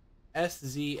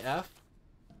SZF.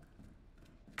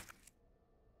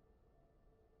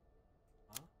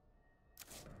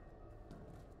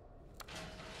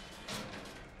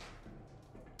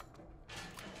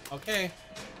 Okay.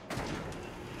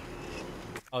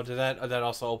 Oh, did that? That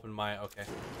also opened my. Okay.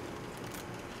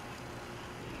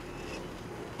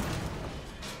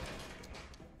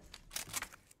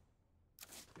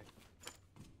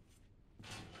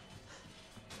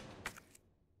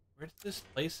 Where did this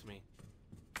place me?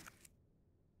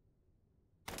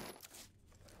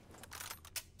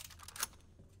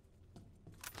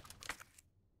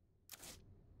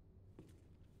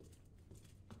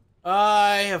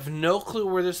 I have no clue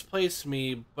where this placed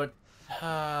me, but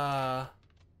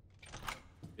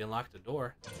we unlocked the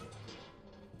door.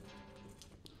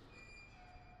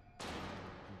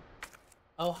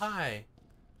 Oh, hi.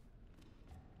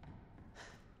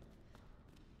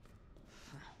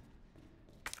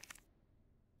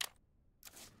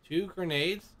 Two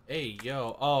grenades? Hey,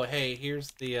 yo. Oh, hey, here's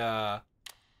the, Huh?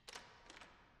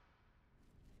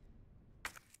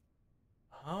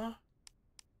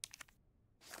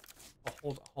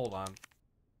 Oh, hold on.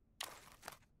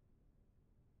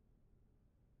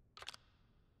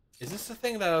 Is this the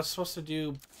thing that I was supposed to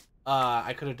do,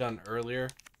 I could have done earlier?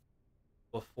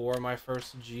 Before my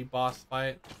first G boss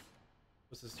fight?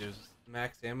 What's this do? Is this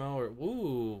max ammo or...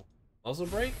 Ooh! Muzzle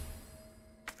brake?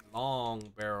 Long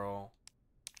barrel.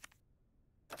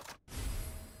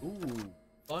 Ooh,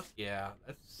 fuck yeah.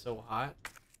 That's so hot.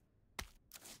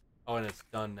 Oh, and it's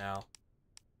done now.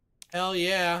 Hell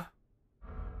yeah.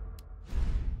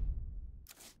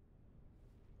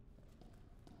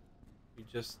 We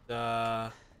just, I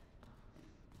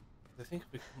think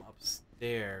if we come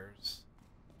upstairs...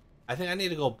 I think I need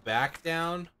to go back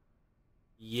down.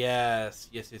 Yes.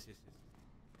 Yes.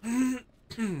 Actually,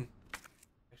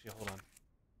 hold on.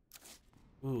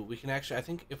 Ooh, we can actually... I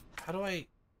think if... How do I...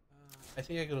 I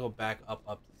think I can go back up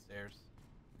the stairs.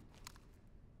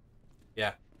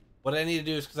 Yeah. What I need to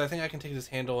do is... Because I think I can take this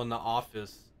handle in the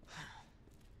office.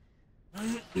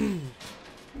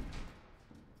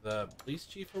 The police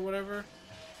chief or whatever.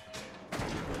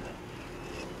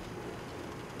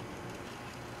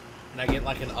 Can I get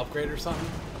like an upgrade or something?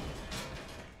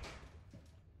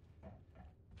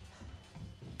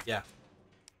 Yeah.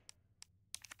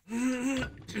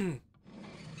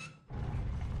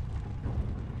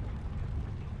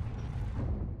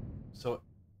 So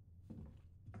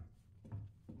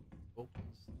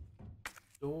opens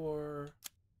door.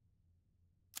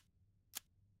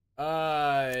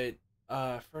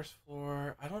 First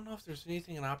floor. I don't know if there's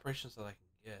anything in operations that I can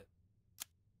get.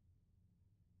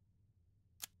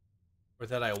 Or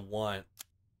that I want.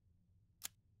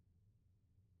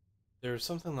 There's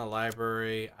something in the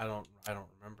library. I don't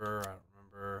remember.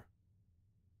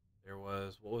 There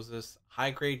was, what was this?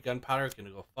 High grade gunpowder can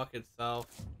go fuck itself.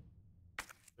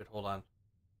 Wait, hold on.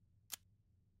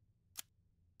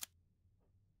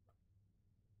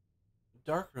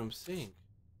 Darkroom sink.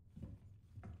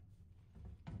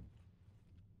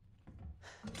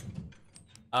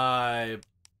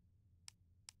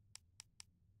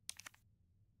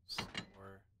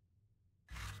 Store.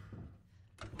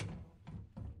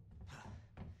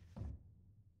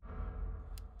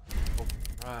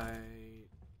 Right.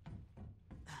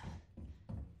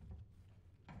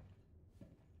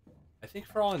 I think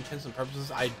for all intents and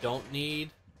purposes, I don't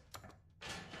need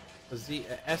a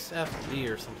SFZ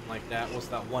or something like that was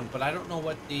that one, but I don't know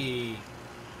what the...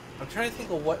 I'm trying to think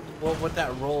of what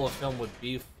that roll of film would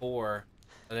be for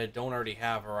that I don't already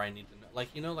have or I need to know. Like,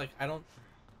 you know, like I don't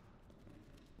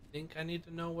think I need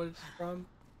to know what it's from.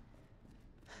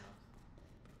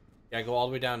 Yeah, I go all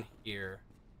the way down here.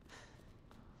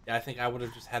 Yeah, I think I would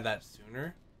have just had that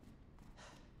sooner.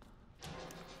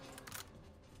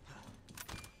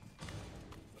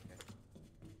 Okay.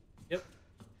 Yep.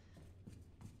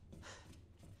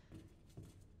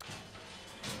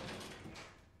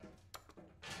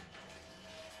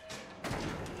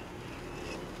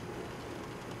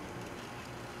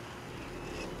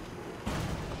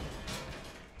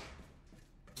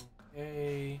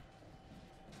 Okay.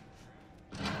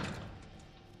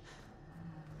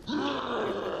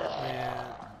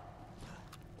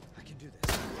 I can do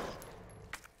this.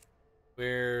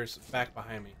 Where's back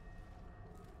behind me?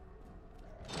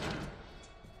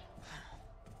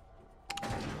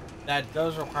 That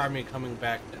does require me coming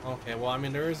back. Okay, well, I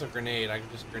mean, there is a grenade. I can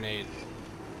just grenade.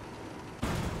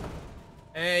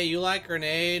 Hey, you like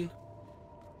grenade?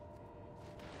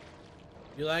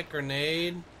 You like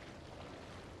grenade?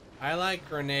 I like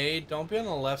grenade. Don't be on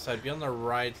the left side. Be on the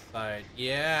right side.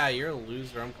 Yeah, you're a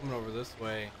loser. I'm coming over this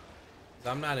way. 'Cause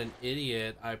I'm not an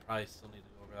idiot. I probably still need to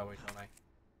go over that way, don't I?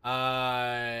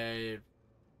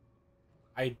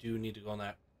 I do need to go on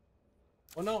that.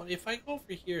 Well, no. If I go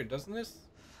over here, doesn't this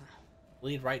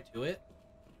lead right to it?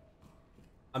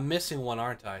 I'm missing one,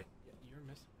 aren't I? Yeah, you're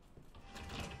missing.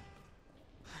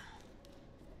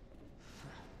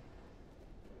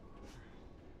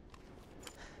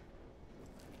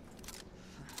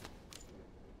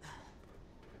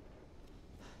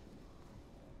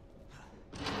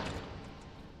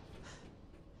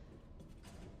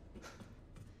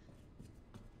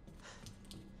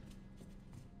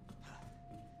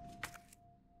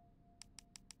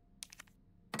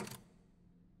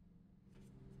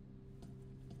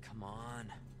 Come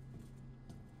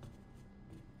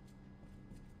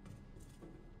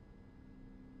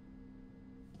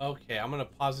Okay, I'm gonna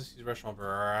pause this restaurant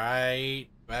right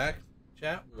back.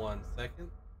 Chat, 1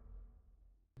 second.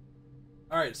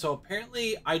 Alright, so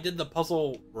apparently I did the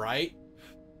puzzle right.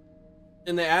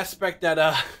 In the aspect that,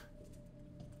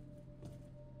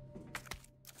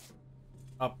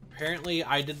 apparently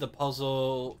I did the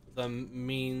puzzle the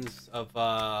means of,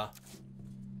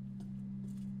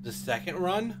 the second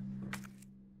run.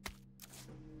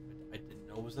 I didn't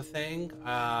know it was a thing.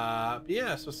 But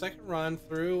yeah, so second run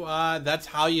through, that's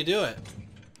how you do it.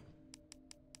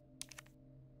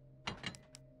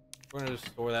 We're gonna just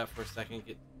store that for a second,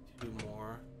 get 2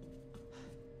 more.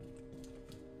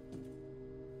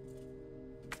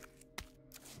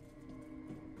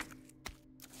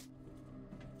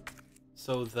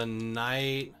 So the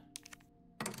night...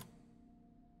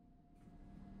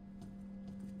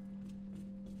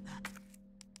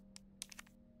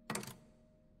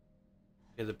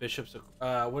 Okay, the bishop's...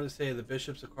 what does it say? The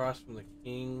bishop's across from the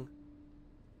king.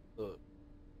 The...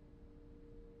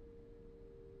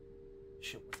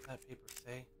 Shit, what does that paper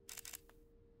say?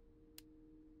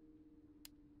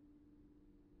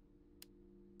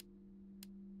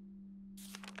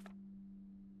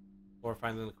 More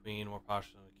fine than the queen, more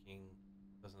posh than the king.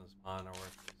 Doesn't his pawn or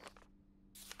worthless.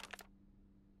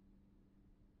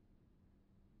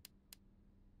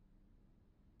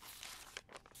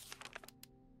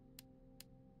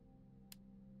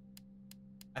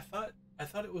 I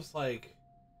thought it was like...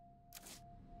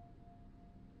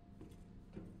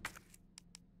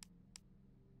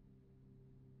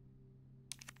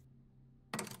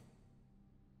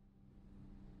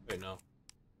 Wait, no.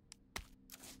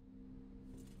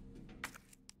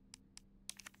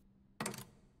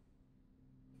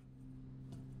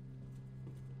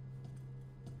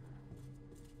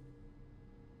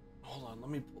 Hold on, let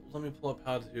me pull up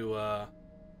how to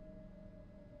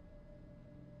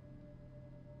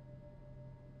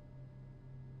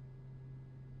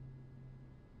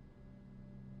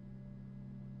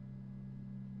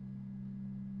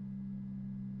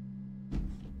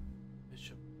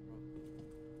bishop.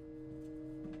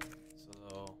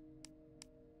 So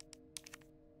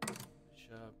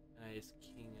bishop and ace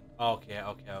king and okay.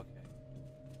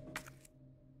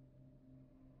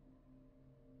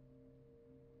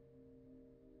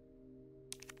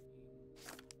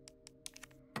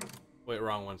 Wait,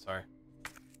 wrong one, sorry.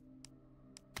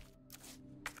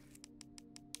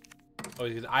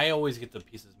 I always get the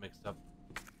pieces mixed up.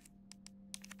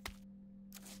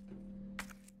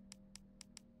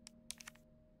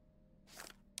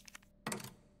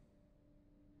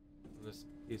 This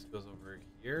piece goes over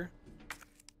here.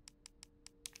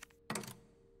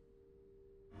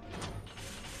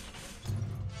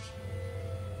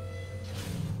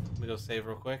 Let me go save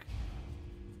real quick.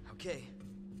 Okay,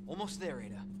 almost there,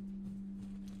 Ada.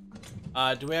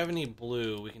 Do we have any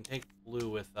blue? We can take blue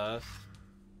with us.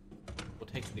 We'll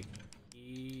take the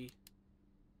key.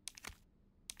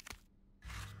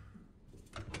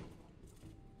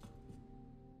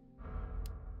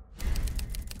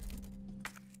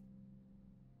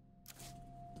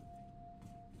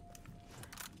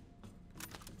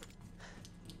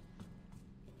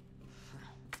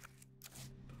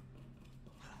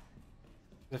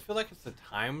 I feel like it's a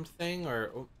timed thing,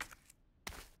 or... Oh.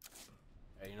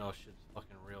 Yeah, you know shit's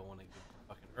fucking real when I get the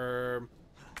fucking herb.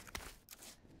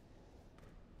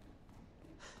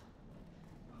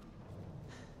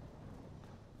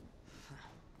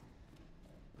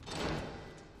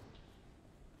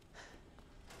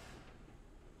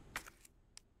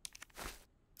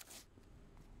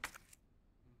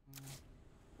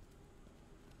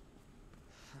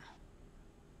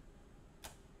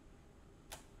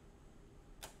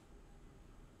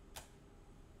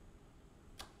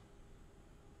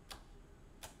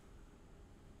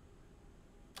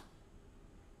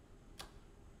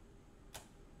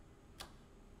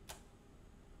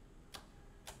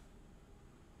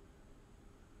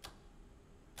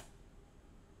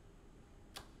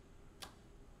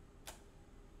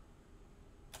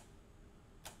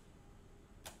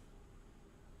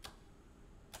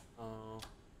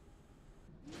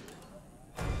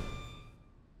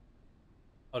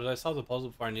 Oh, did I solve the puzzle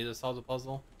before I needed to solve the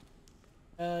puzzle?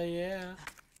 Hell yeah.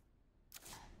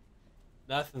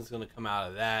 Nothing's gonna come out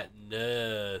of that.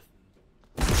 Nothing.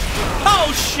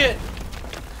 Oh shit!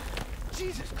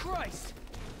 Jesus Christ!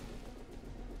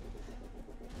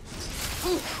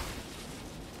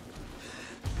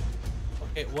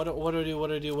 Okay, what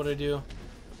do I do?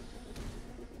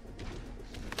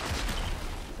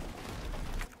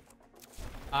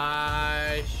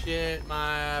 I shit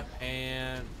my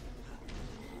pants.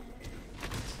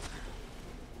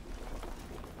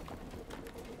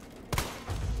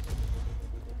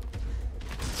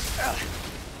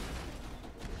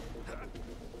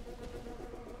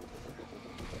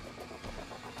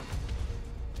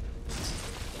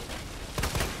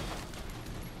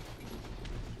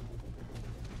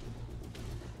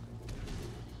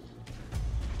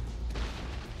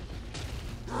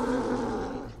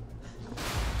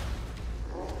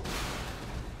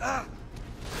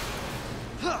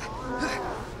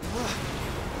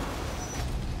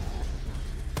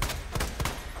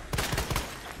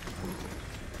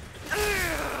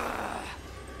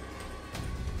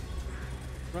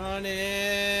 Running.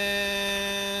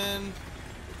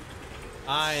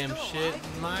 I am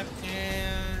shitting my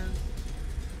pants.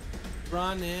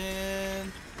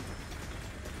 Running.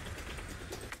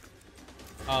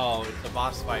 Oh, it's a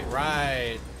boss fight,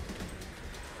 right?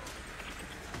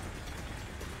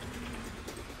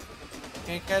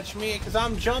 Can't catch me because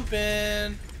I'm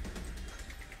jumping.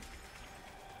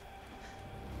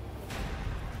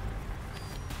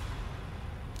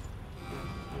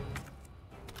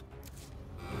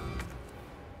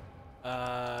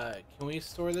 Can we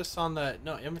store this on the...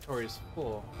 No, inventory is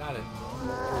full. Got it.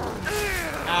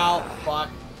 Ow, fuck.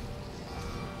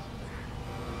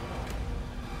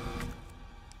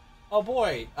 Oh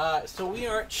boy, so we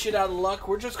aren't shit out of luck.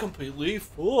 We're just completely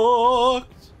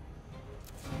fucked.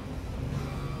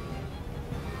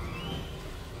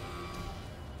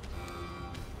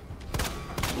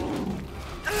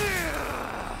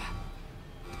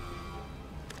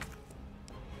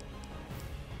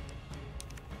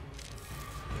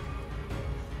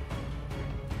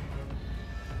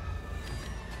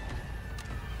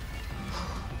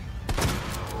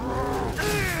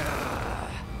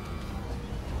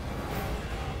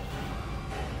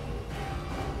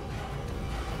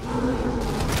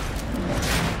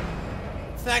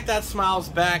 Snack that smiles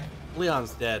back.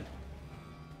 Leon's dead.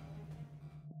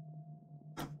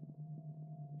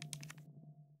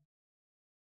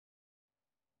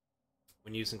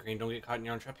 When using green, don't get caught in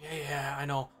your own trap. Yeah, I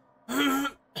know. I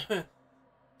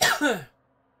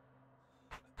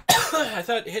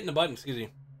thought hitting the button, excuse me,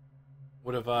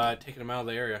 would have taken him out of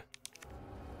the area.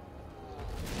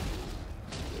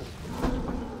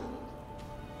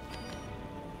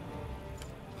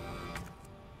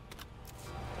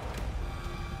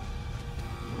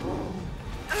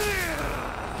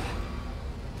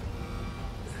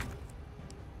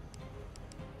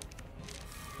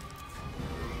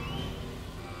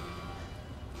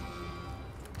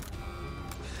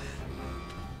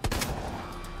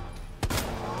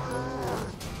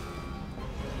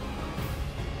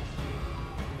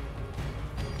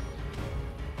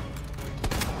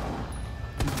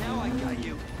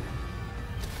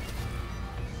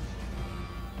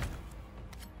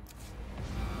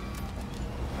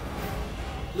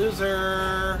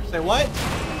 Loser. Say what?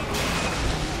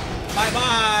 Bye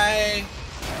bye.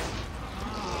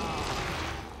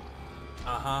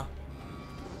 Uh-huh.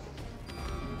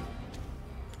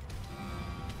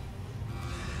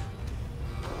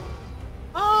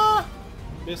 Ah!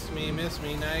 Miss me,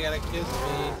 now you gotta kiss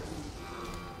me.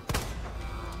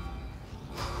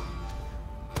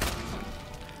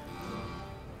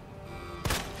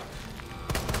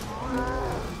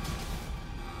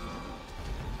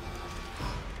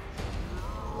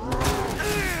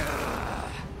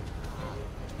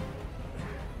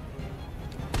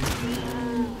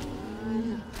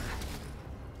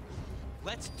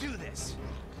 Let's do this.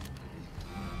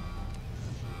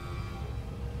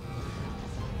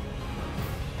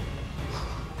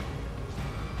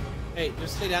 Hey,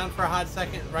 just stay down for a hot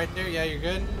second right there. Yeah, you're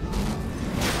good.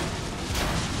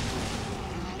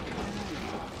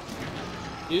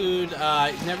 Dude,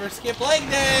 never skip leg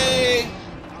day!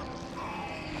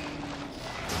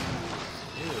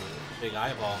 Dude, big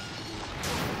eyeball.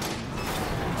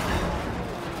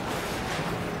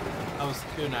 That was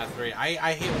 2, not 3.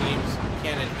 I hate when games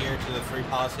can't adhere to the 3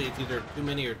 policy. It's either too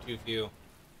many or too few. You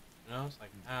know, it's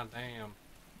like, ah, damn.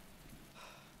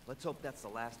 Let's hope that's the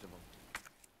last of them.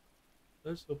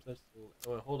 Let's hope that's the...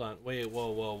 Oh, hold on. Wait,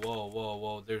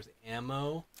 whoa. There's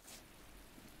ammo?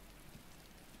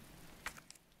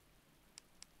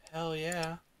 Hell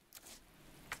yeah.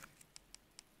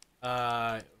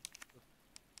 Fuck it.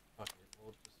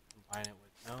 We'll just combine it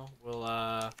with... No? We'll,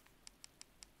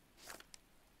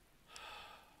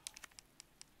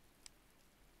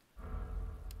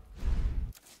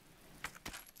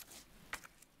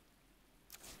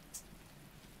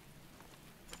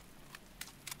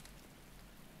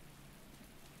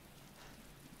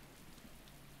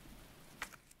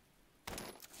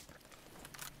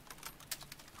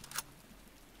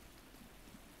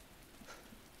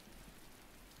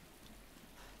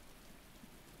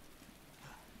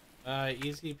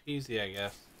 easy peasy, I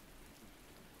guess.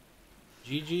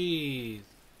 GG's.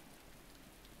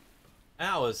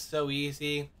 That was so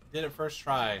easy. Did it first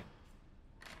try.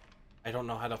 I don't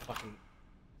know how to fucking...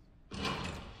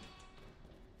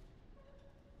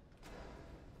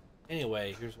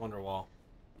 Anyway, here's Wonderwall.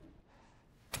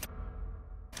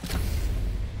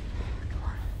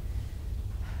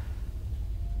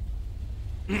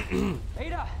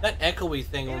 That echoey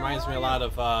thing reminds me a lot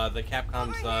of the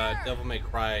Capcom's Devil May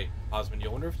Cry Cosmin. I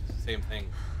wonder if it's the same thing.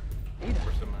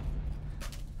 Or similar. I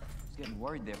was getting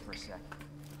worried there for a sec.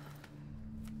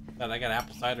 God, I got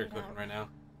apple cider cooking right now.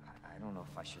 I don't know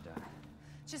if I should,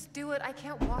 Just do it. I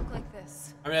can't walk like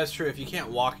this. I mean, that's true. If you can't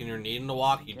walk and you're needing to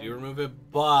walk, you do remove it,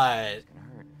 but... It's gonna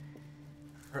hurt.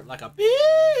 Hurt like a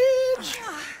bitch!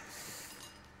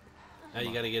 Now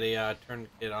you gotta get a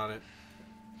tourniquet on it.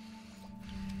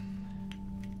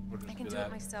 We'll just I can do that.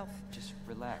 it myself. Just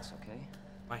relax, okay?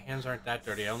 My hands aren't that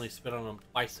dirty. I only spit on them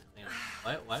twice to clean them.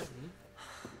 What? What? Hmm?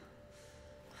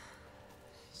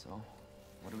 So,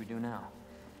 what do we do now?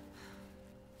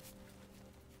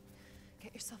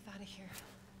 Get yourself out of here.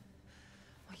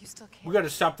 Well, you still can't. We gotta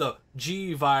stop the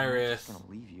G virus. I'm just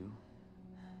gonna leave you.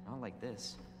 Not like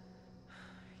this.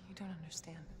 You don't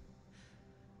understand.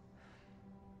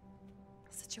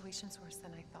 The situation's worse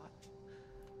than I thought.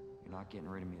 You're not getting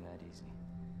rid of me that easy.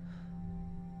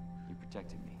 You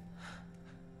protected me.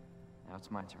 Now it's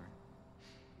my turn.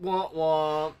 Womp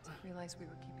womp. I realized we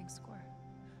were keeping score.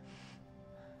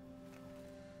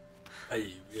 I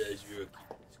didn't realize you were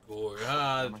keeping score.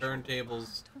 Ah, the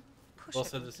turntables. Push Both it.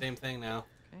 said the same thing now.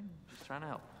 Okay, just trying to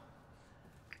help.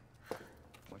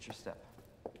 What's your step?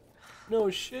 No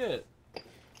shit. You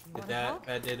Did wanna that help?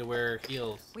 bad day to wear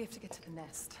heels. We have to get to the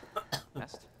nest.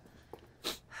 Nest?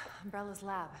 Umbrella's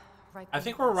lab. Right. I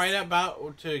think we're right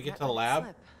about to get to the lab.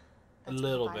 Slip. A That's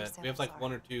where little the bit. virus We have like samples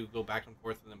one are. or two go back and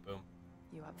forth and then boom.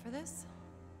 You up for this?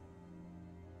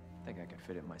 Think I can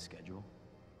fit it in my schedule?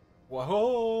 Come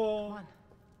Whoa! on.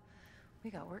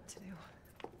 We got work to do.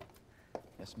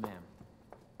 Yes, ma'am.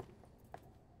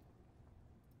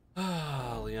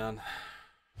 Ah, Leon.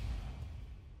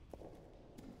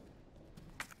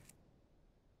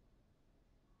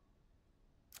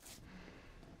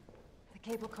 The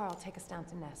cable car will take us down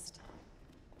to Nest.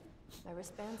 My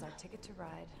wristband's our ticket to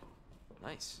ride.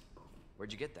 Nice.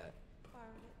 Where'd you get that?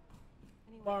 Borrowed it.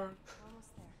 Anyway, Bar. we're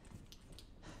almost there.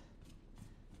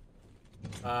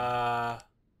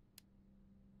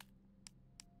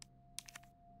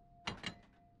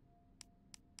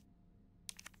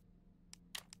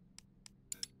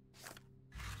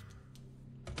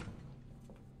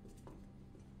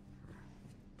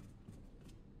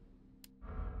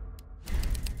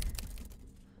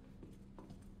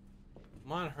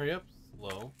 Come on, hurry up,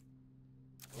 slow.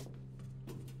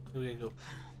 Do we go to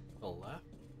the left?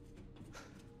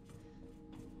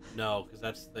 No, because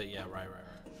that's the right.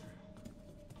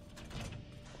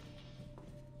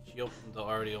 She opened the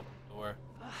already opened door.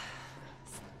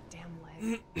 This damn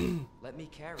leg. Let me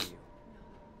carry you.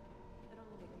 It'll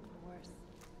only make it worse.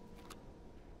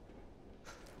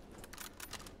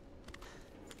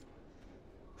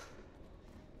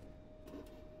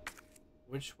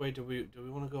 Which way do we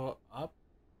want to go up?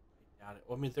 I doubt it.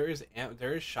 Well, I mean,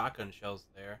 there is shotgun shells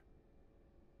there.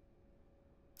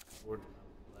 Toward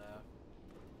the left.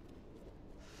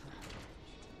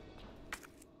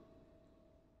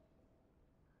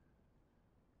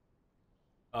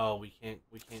 Oh, we can't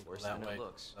go Worse that than it way.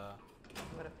 looks.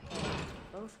 What a pain.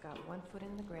 Both got one foot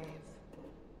in the grave.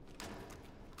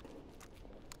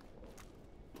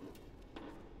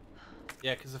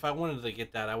 Yeah, because if I wanted to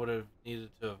get that, I would have needed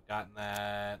to have gotten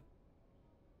that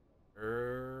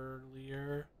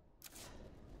earlier.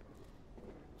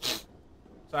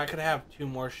 So I could have 2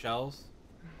 more shells.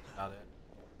 Got it.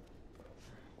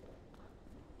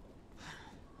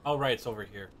 Oh, right, it's over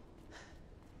here.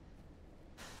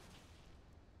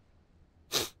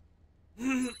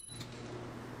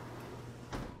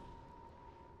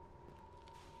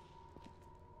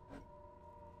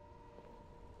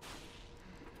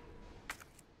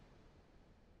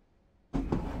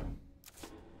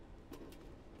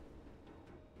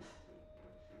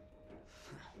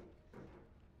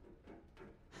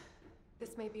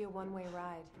 This may be a one-way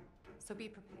ride, so be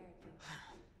prepared.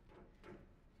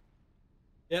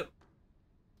 Yep.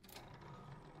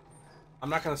 I'm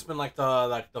not gonna spend like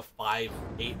the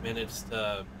 5-8 minutes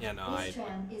to This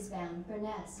tram is bound for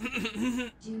Nest.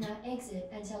 Do not exit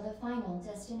until the final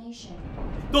destination.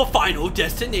 The final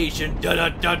destination. Da da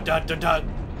da da da da.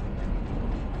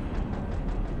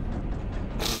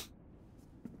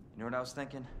 You know what I was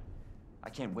thinking? I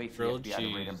can't wait for Grilled the FBI to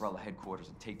raid cheese. Umbrella headquarters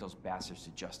and take those bastards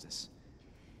to justice.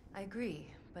 I agree,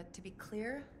 but to be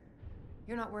clear,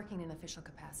 You're not working in official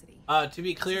capacity. To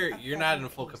be clear, you're not in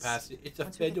full capacity. It's a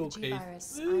federal case.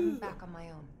 Virus, I'm back on my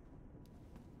own.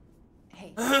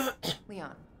 Hey,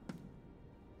 Leon.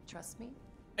 Trust me?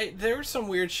 Hey, there was some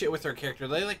weird shit with her character.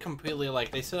 They like completely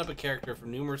like they set up a character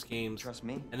from numerous games. Trust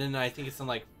me? And then I think it's in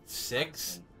like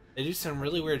 6. They do some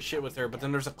really weird shit with her, but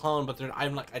then there's a clone, but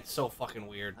I'm like, it's so fucking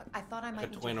weird. I thought I might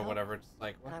like a twin or whatever. It's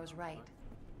like, and I was right.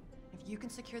 If you can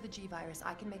secure the G-Virus,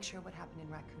 I can make sure what happened in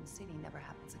Raccoon City never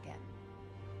happens again.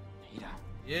 Ada.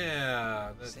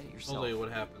 Yeah, that's Say it yourself. totally what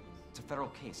happens. It's a federal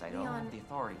case. I don't Leon, have the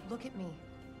authority. Look at me.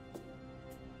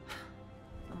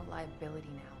 I'm a liability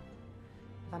now.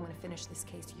 If I'm gonna finish this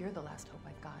case, you're the last hope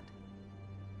I've got.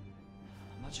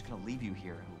 I'm not just gonna leave you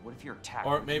here. What if you're attacked?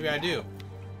 Or maybe I do.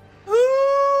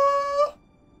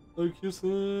 Like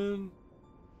kissing.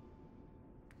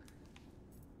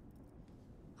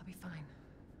 I'll be fine.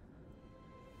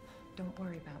 Don't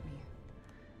worry about me.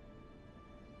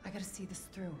 I gotta see this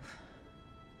through.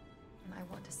 And I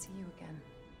want to see you again.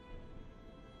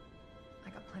 I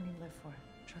got plenty to live for.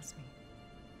 Trust me.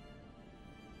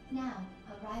 Now,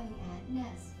 arriving at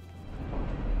Nest.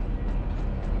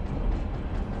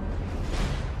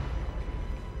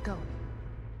 Go.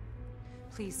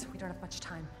 Please, we don't have much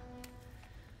time.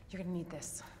 You're gonna need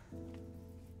this.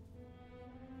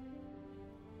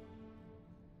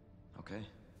 Okay.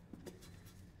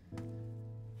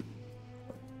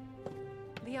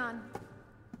 Leon.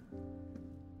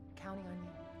 Counting on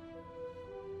you.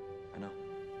 I know.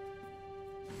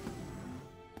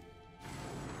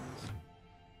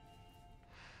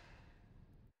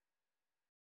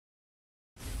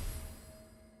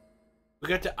 We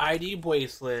got the ID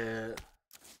bracelet.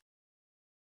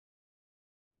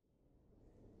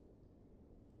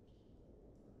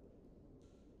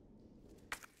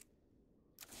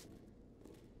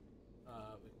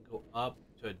 We can go up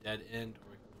to a dead end,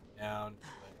 or we can go down to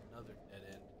another dead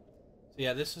end. So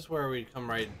yeah, this is where we come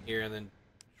right in here and then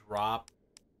drop.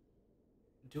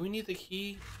 Do we need the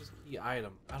key? Just key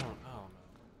item. I don't know.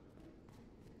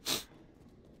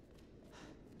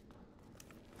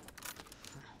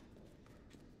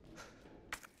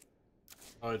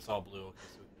 Oh, it's all blue. Okay,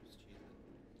 so we can just cheese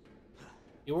it.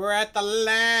 You were at the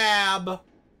lab.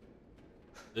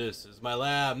 This is my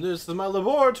lab. This is my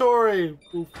laboratory.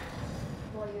 Oof.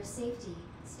 For your safety,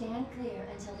 stand clear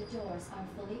until the doors are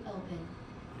fully open.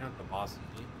 You're not the boss of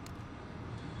me.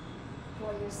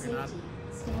 For your safety,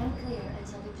 stand clear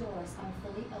until the doors are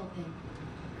fully open.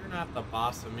 You're not the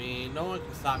boss of me. No one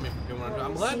can stop me from doing what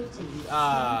I'm For doing. your I'm safety,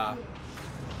 glad. stand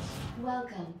clear.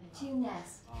 Welcome to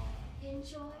Nest.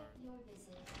 Enjoy your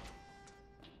visit.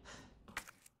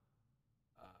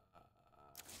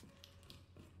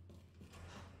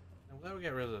 I'm glad we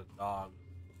got rid of the dog.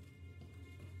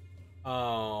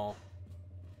 Oh.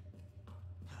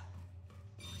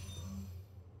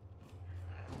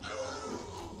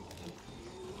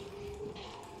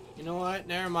 You know what?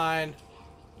 Never mind.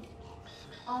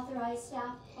 Authorized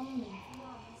staff only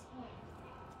throughout this point.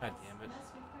 God damn it.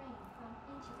 Must refrain from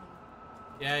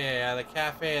entering. Yeah. The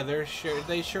cafe.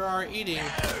 They sure are eating.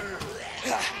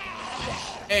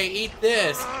 Hey, eat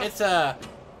this. It's a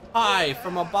pie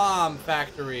from a bomb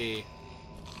factory.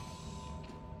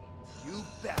 You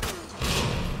bet.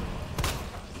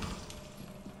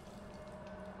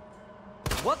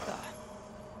 What the?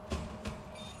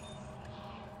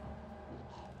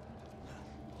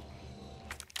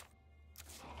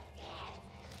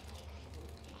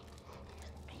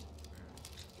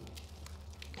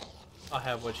 I'll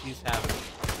have what she's having.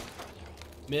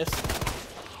 Miss. Designed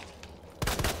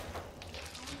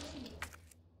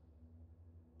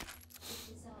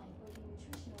for your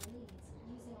nutritional needs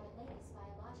using our latest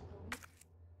biological research.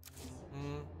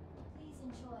 Please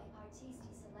enjoy our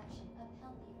tasty selection of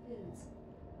healthy foods.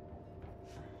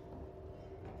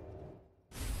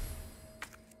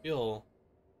 Fuel.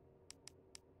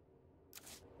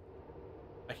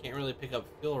 I can't really pick up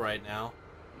fuel right now.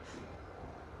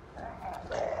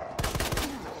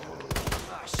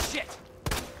 Ah, shit!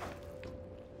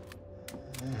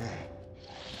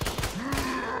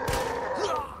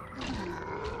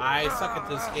 I suck at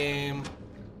this game.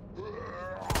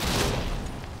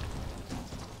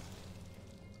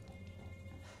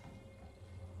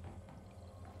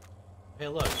 Hey,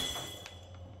 look.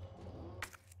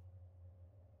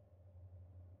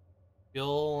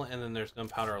 Fuel, and then there's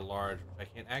gunpowder large, which I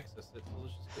can't access it, so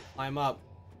let's just climb up.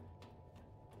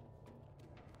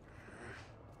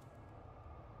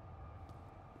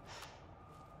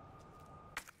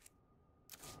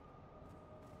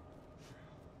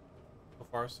 So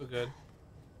far, so good.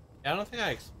 Yeah, I don't think I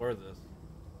explored this.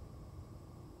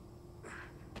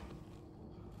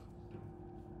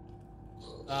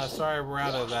 Sorry, we're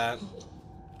out of that.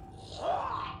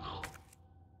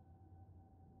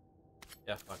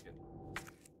 Yeah, fuck it.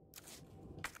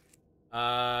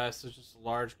 So just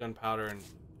large gunpowder and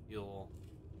fuel.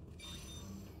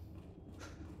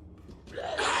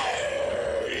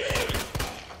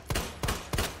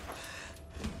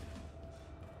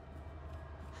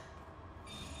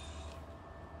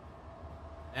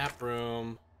 Nap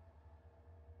room.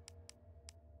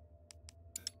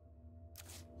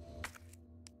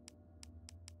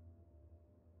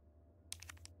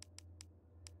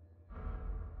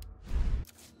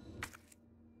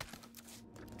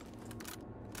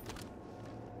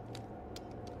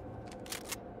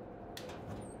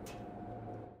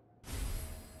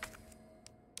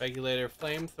 Regulator,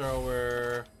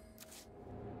 flamethrower.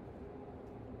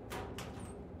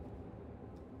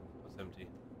 What's empty?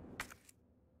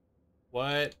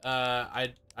 What? Huh?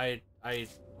 I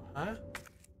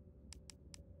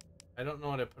don't know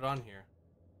what I put on here.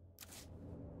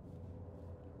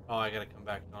 Oh, I gotta come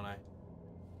back, don't I?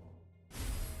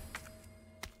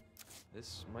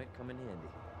 This might come in handy.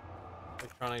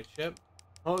 Electronic chip.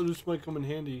 Oh, this might come in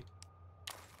handy.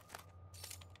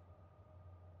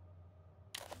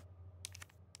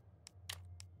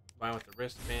 Combine with the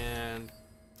wristband.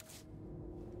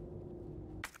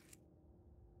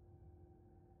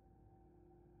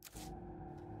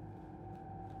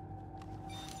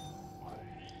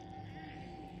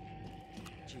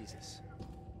 Jesus.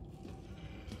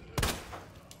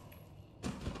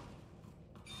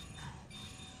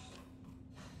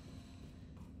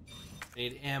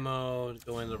 Need ammo to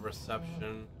go into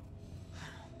reception.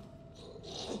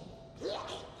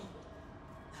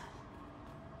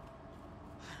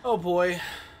 Oh boy.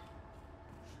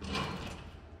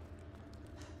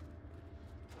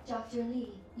 Dr.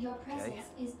 Lee, your presence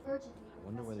is urgently. I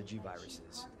wonder where the G-virus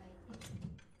is.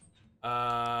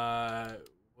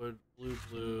 Wood,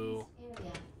 blue.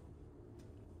 Area.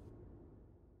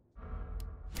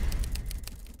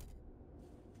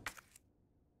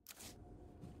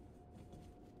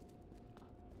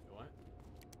 What?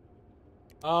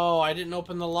 Oh, I didn't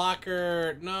open the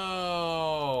locker.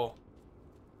 No.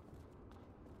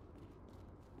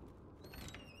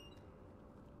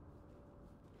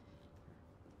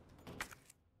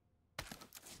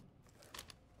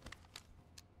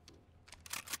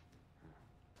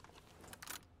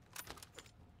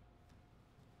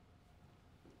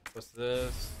 What's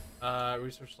this?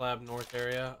 Research lab north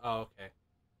area. Oh, okay.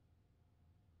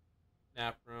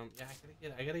 Nap room. Yeah,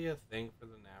 I gotta get a thing for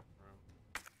the nap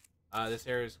room. This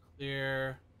area is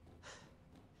clear.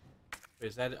 Wait,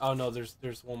 is that? Oh no,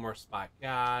 there's one more spot.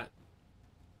 Got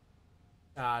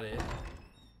it.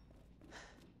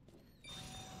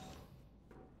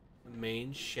 The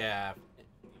main shaft.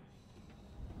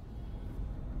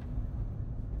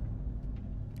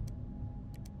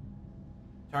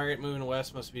 Target moving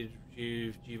west must be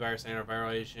G-virus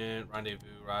antiviral agent.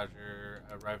 Rendezvous, Roger.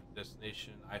 Arrive at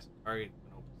destination. Ice target.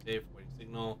 Open safe. Waiting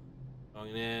signal.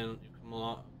 Going in. You come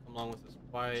along with us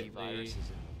quietly. G-virus is in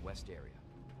the west area.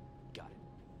 Got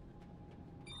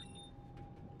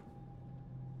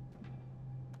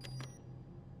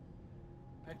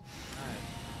it.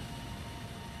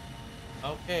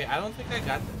 Okay, I don't think I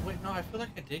got that. Wait, no, I feel like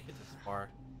I did get this far.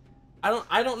 I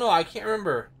don't know. I can't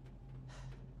remember.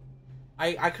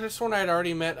 I could have sworn I had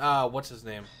already met, what's his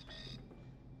name?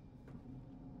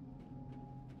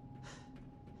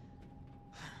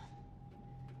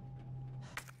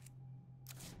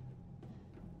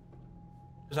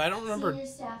 Because I don't remember. Senior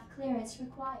staff clearance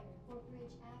required for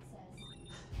bridge access.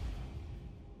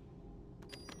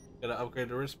 Gotta upgrade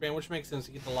the wristband, which makes sense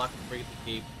to get the lock before you get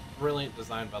the key. Brilliant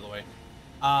design, by the way.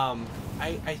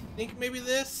 I think maybe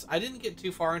this. I didn't get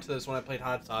too far into this when I played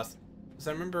Hot Sauce. Because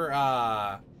I remember,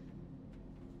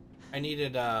 I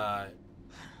needed, but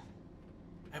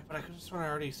I could have sworn I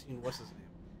already seen what's his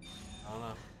name. I don't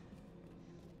know.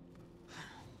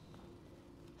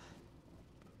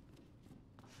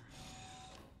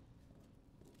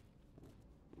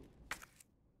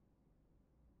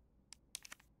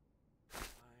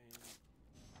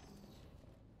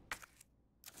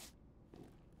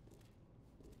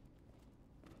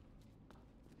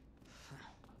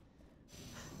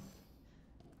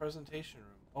 Presentation room.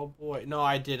 Oh boy. No,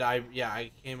 I did.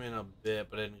 I came in a bit,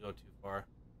 but I didn't go too far.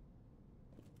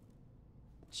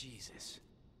 Jesus.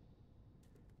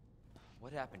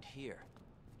 What happened here?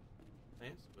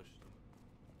 Plant squished.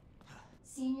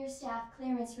 Senior staff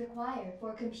clearance required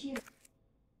for computer.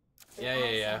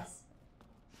 Yeah.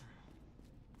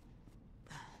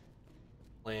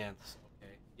 Plants.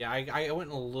 Okay. Yeah, I went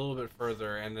a little bit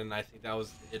further, and then I think that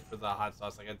was it for the hot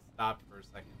sauce. Like, I stopped for a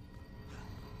second.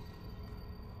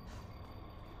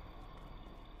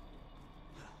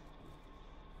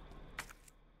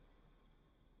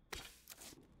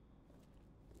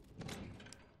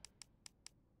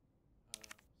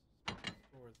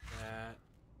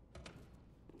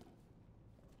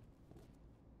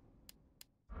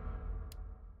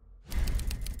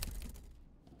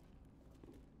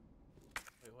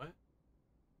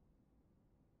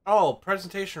 Oh,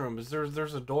 presentation room.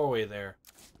 There's a doorway there.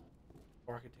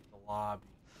 Or I could take the lobby.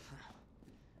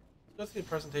 Let's go through the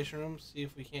presentation room, see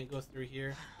if we can't go through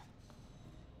here.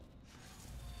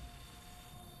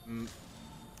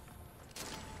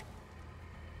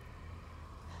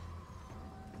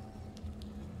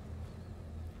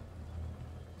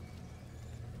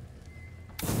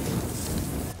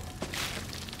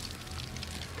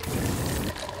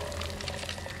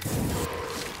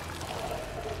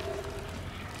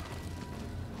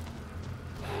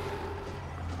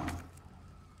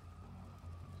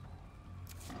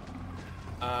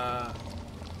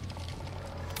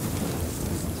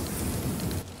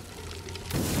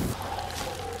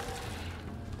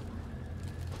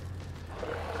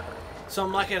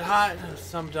 Some like it hot,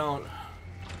 some don't.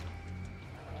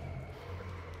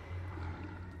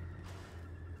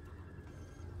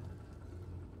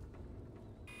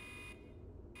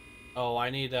 Oh, I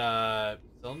need a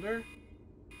cylinder?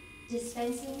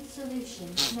 Dispensing solution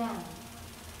now.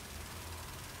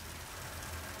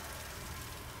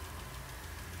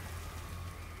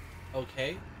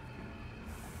 Okay.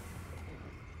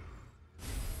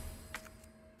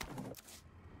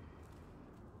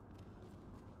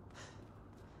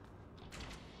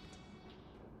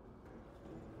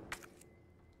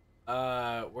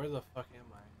 Where the fuck am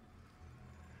I?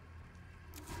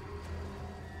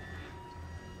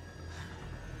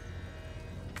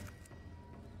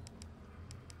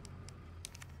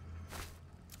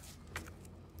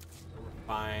 We're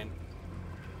fine.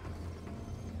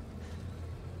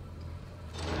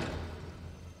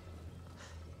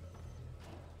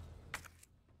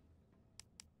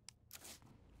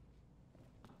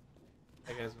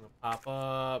 That guy's gonna pop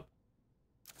up.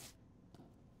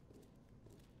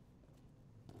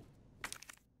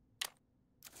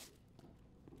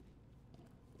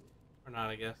 Or not,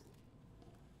 I guess.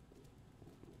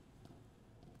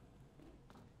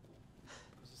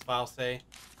 What does this file say?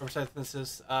 Oversight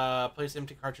synthesis. Place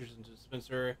empty cartridge into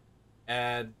dispenser.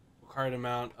 Add required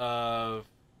amount of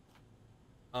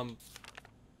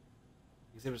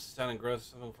exhibits sound and growth.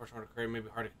 Something unfortunate to create may be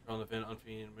hard to control in the event.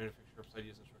 Unconvenient manufacturer upside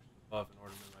use instructions above in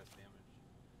order to minimize damage.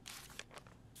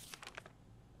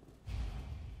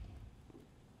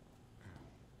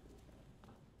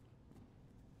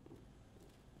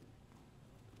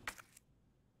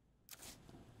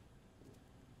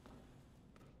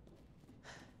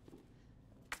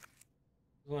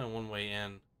 There's only one way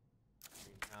in.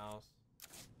 Greenhouse.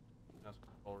 Greenhouse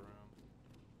control room.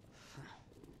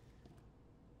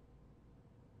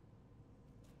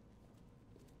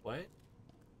 What?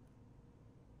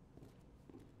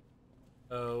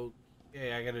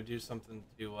 Okay, I gotta do something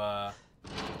to, Hell.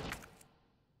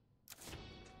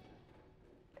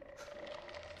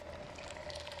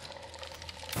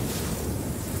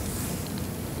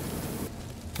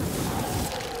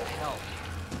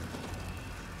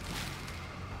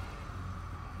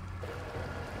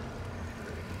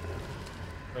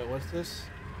 Wait, what's this?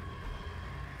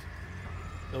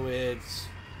 So it's...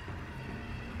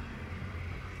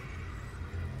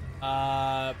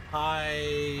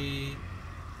 Pi...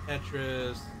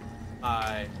 Tetris...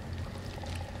 Pi...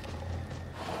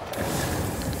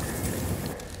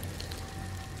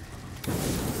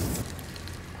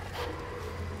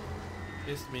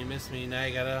 Miss me, now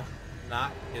you gotta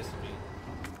not kiss me.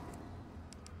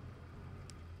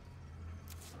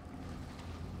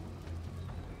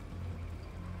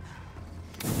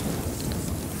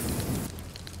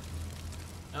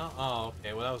 Oh,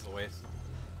 okay, well that was a waste.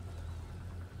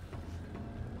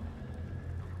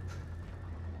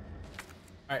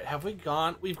 Alright, have we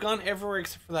gone? We've gone everywhere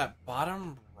except for that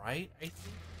bottom right, I think?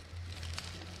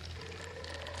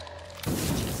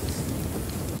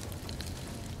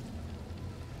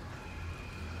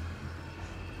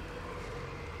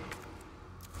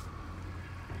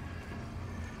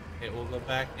 Okay, we'll go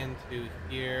back into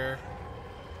here.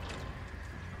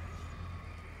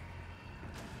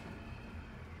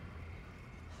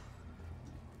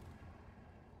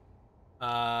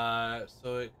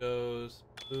 So it goes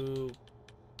boop.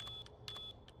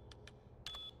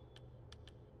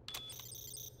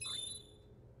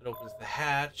 It opens the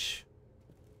hatch.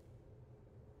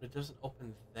 But it doesn't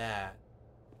open that.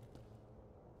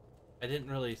 I didn't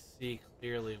really see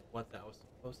clearly what that was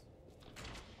supposed to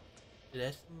be.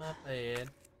 That's my bad.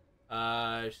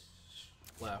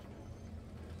 Left.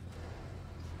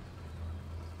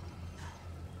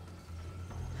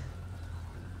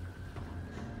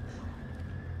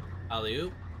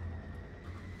 Alley-oop.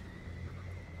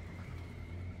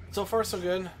 So far, so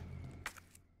good.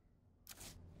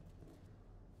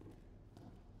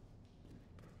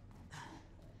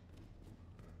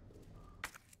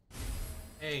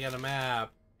 Hey, got a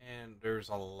map. And there's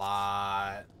a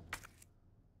lot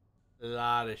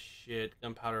of shit.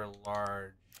 Gunpowder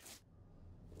large.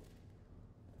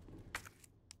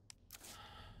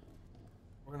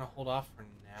 We're gonna hold off for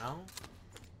now.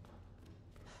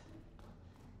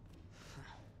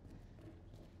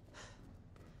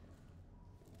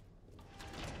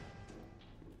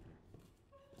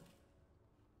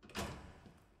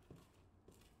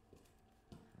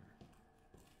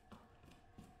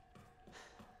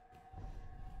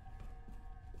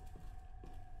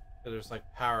 So there's like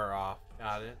power off.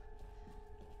 Got it.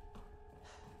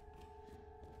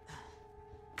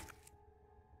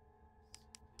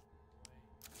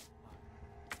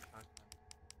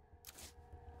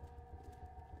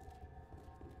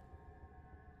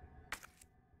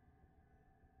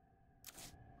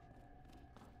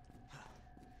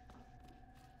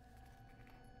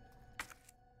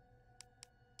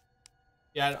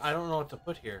 Yeah, I don't know what to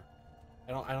put here.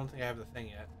 I don't think I have the thing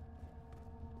yet.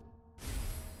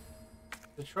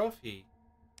 The trophy.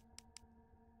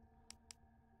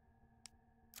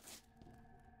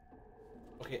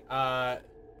 Okay, green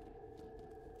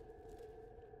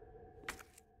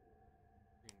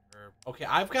herb. Okay,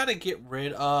 I've got to get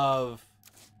rid of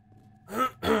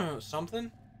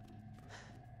something.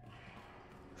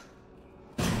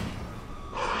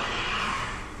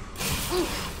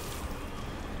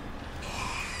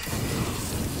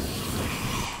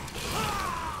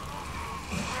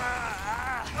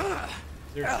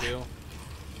 There's two.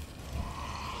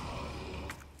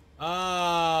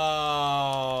 Oh.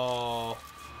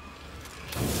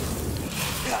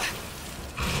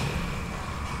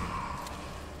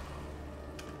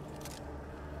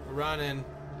 We're running.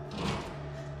 As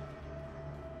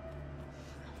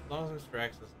long as Mr.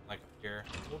 X doesn't like appear.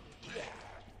 Whoop.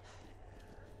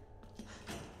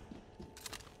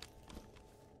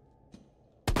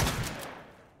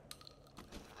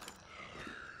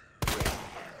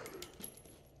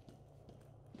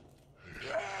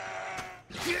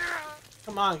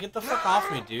 Come on, get the fuck off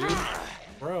me, dude.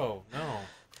 Bro, no.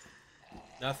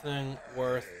 Nothing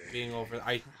worth being over.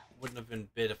 I wouldn't have been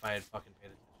bit if I had fucking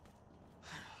paid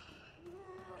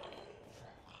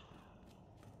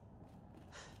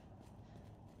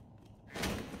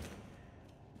attention.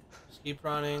 Just keep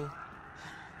running.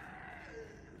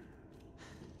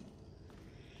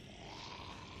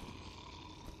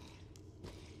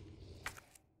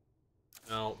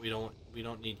 No, we don't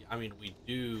need, I mean, we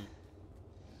do.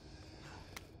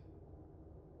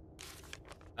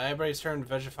 Everybody's turned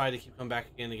vegified to keep coming back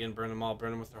again and again. Burn them all.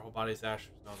 Burn them with their whole bodies. Ash.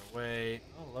 There's no other way.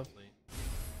 Oh, lovely.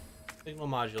 Signal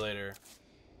modulator.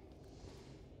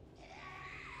 Oh,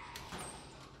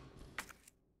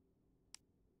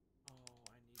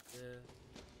 I need this.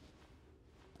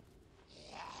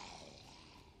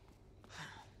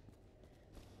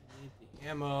 I need the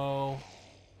ammo.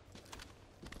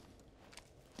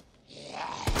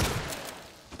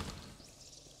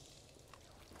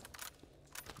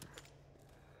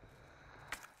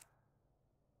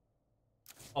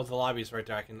 Oh, the lobby's right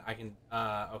there. I can,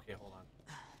 okay, hold on.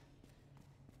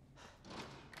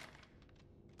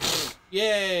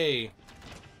 Yay!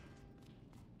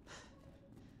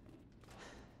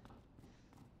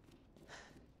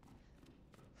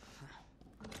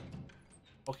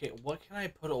 Okay, what can I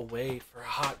put away for a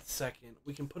hot second?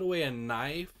 We can put away a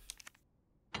knife.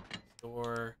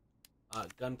 Store,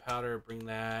 gunpowder, bring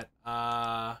that.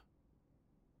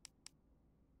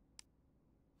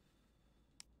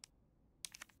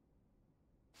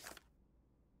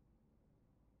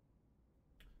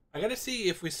 I gotta see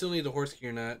if we still need the horse key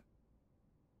or not.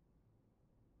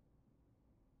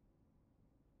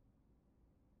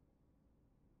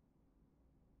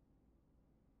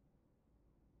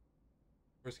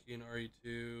 Horse key and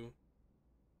RE2.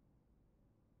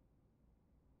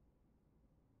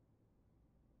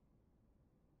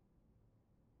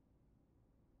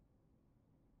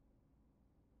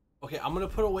 Okay, I'm gonna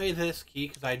put away this key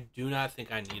because I do not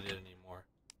think I need it anymore.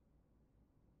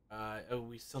 Oh,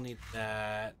 we still need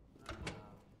that.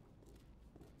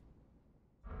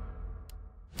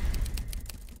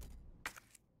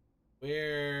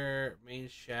 Where main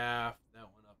shaft? That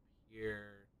one up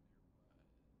here.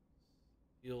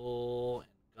 Fuel and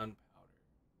gunpowder.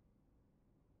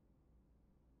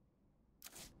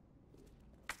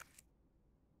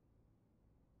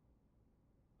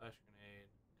 Flash grenade,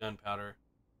 gunpowder.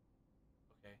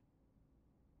 Okay.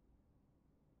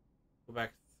 Go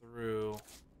back through.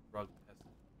 Rug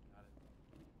testing. Got it.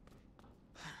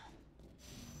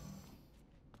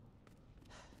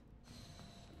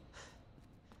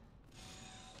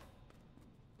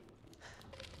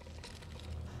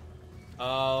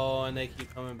 Oh, and they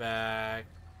keep coming back.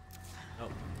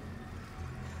 Nope.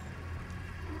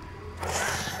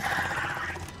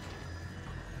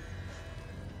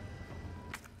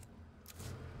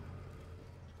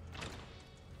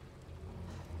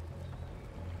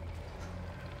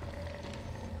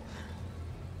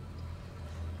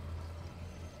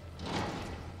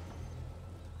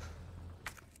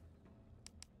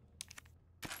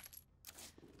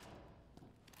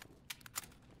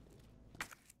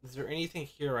 Is there anything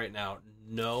here right now?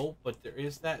 No, but there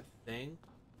is that thing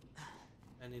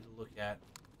I need to look at.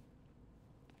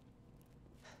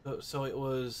 So it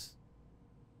was...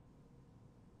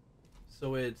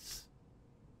 So it's...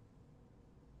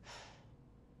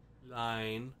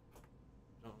 Line.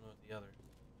 Don't know the other.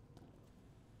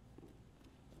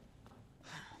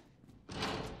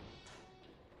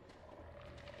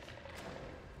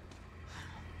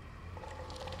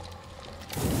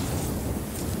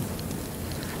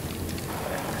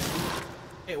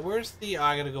 Hey, where's the...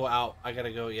 I gotta go out. I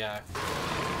gotta go, yeah.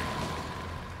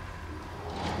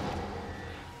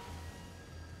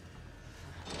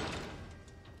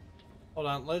 Hold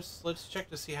on, let's check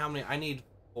to see how many... I need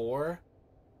 4.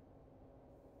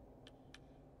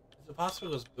 Is it possible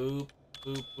it goes boop,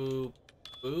 boop, boop,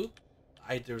 boop?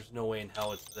 There's no way in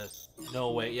hell it's this.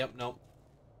 No way. Yep, nope.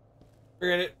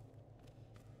 Forget it.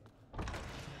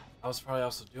 I was probably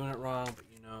also doing it wrong, but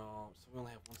you know, so we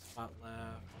only have 1 spot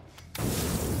left.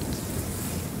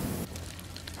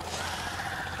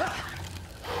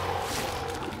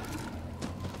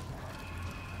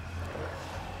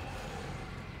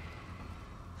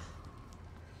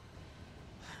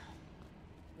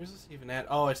 Where's this even at?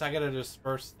 Oh, it's I gotta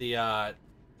disperse the chemical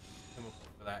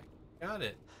for that. Got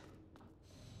it.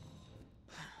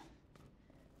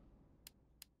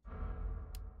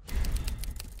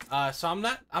 So I'm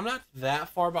not that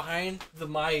far behind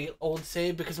my old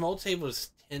save because my old save was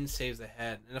 10 saves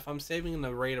ahead, and if I'm saving in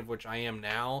the rate of which I am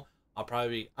now, I'm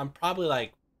probably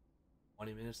like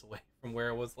 20 minutes away from where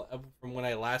it was from when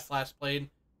I last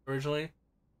played originally.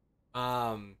 So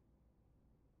ammo,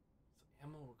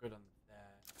 we're good on that.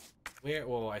 Where?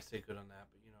 Well, I say good on that,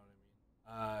 but you know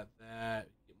what I mean. That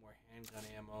get more handgun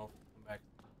ammo. Come back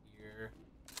here.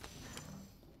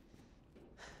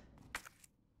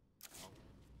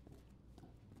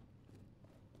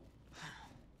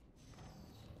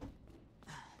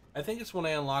 I think it's when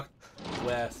I unlock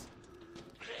West.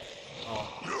 Oh.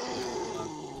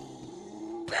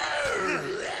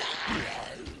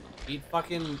 Eat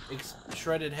fucking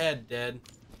shredded head, dead.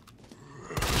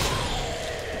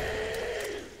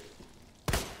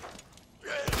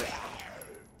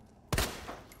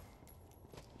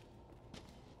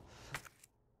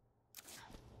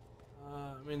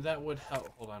 I mean, that would help.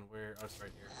 Hold on, where? Oh, it's right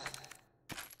here.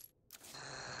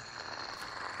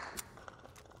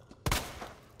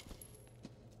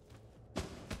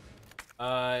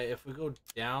 If we go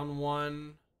down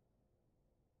 1,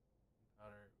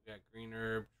 we got green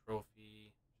herb,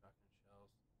 trophy, shotgun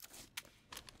shells.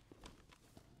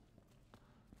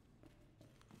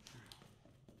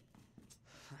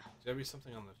 There's gotta be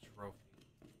something on the trophy.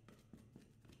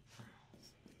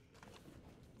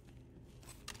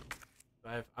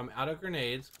 I'm out of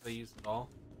grenades because I used it all.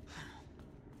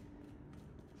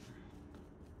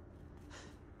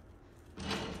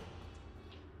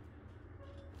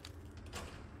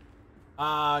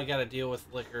 I gotta deal with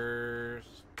liquors.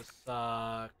 This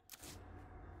sucks.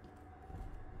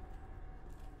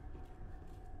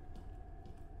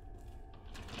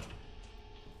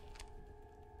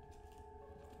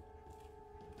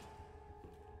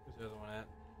 Where's the other one at?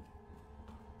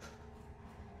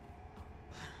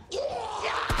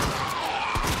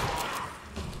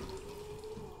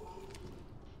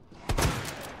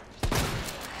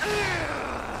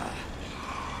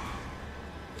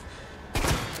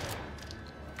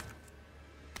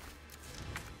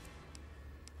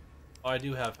 Oh, I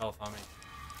do have health on me.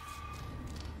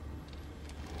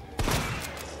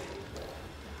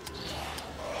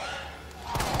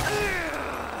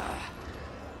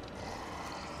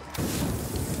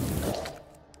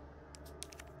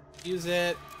 Use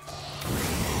it.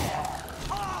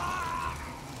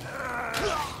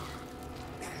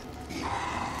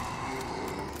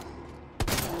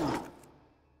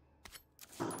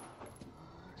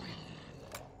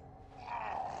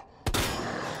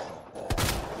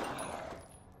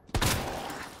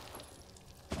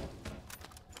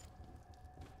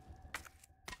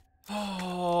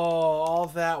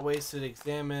 That wasted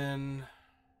examine.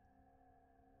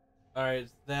 Alright,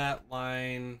 it's that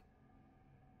line.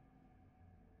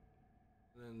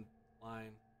 Then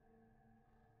line.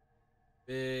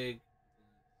 Big.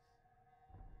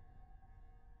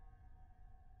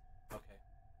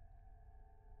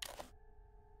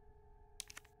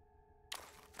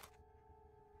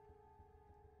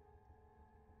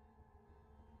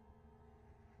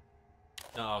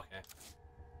 No, okay.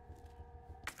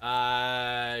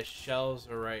 Shells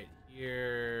are right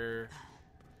here.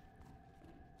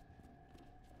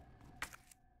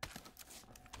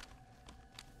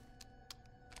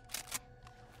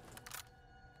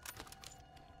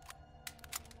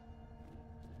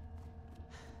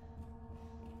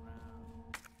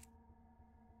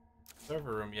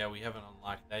 Server room, yeah, we haven't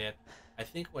unlocked that yet. I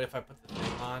think what if I put the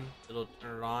thing on, it'll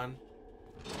turn it on.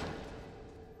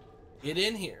 Get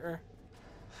in here.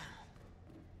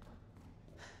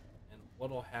 And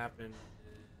what'll happen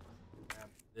is grab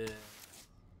this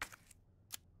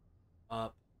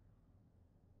up.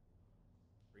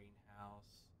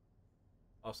 Greenhouse.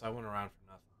 Oh, so I went around for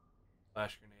nothing.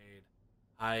 Flash grenade.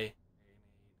 High grenade.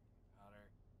 Powder.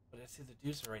 But I see the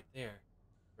dudes are right there.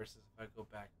 Versus if I go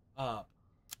back up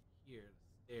here,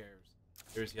 the stairs.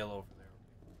 There's yellow over there.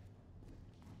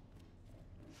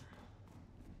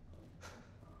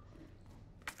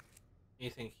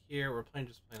 Anything here? We're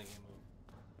just playing a game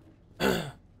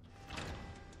mode.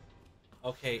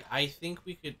 Okay, I think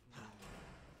we could. I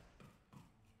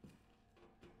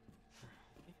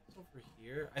think it's over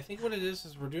here. I think what it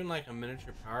is we're doing like a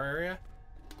miniature power area.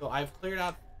 So I've cleared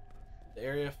out the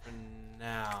area for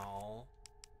now.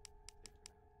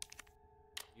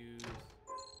 Use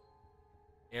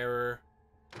error.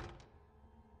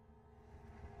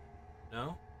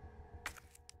 No?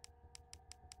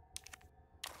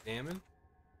 Examine?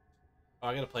 Oh,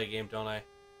 I gotta play a game, don't I?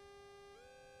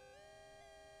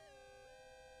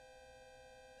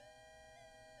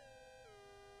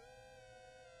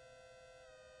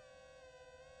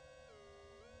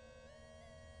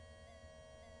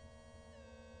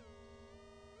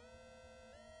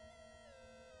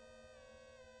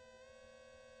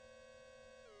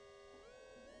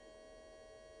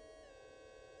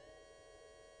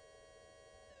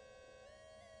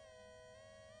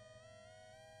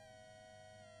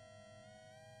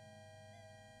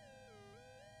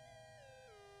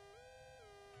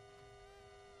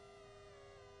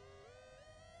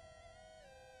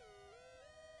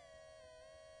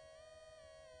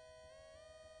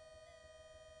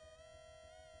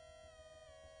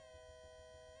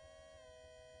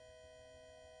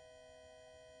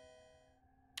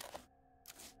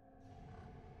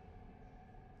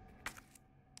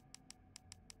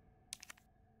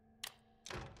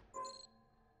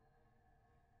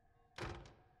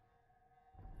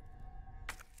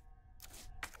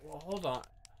 Well, hold on.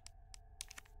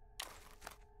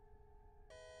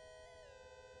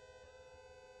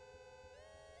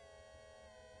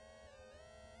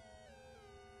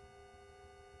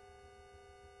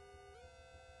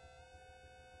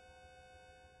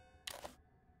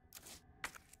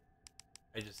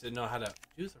 I just didn't know how to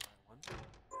do the right one.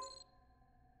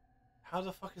 How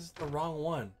the fuck is it the wrong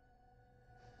one?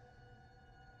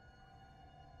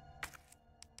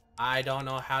 I don't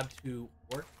know how to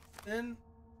work then.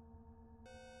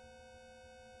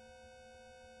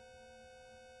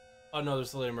 Oh no,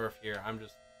 there's Lily Murph here. I'm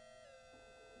just.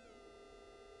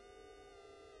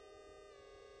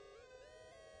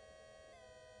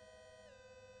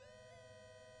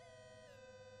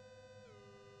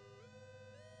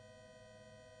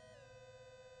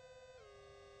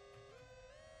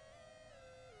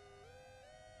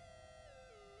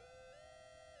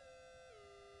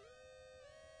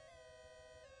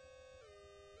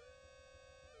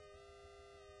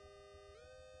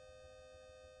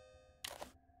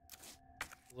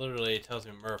 Literally, it tells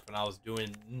me Murph, and I was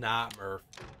doing not Murph.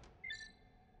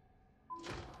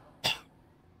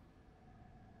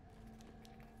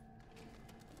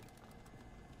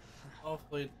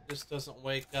 Hopefully, this doesn't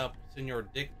wake up. It's in your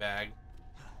dick bag.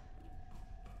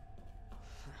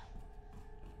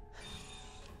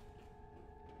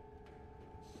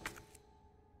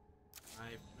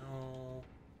 I know.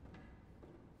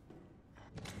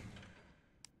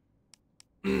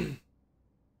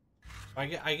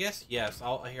 I guess yes.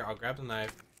 I'll grab the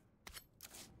knife.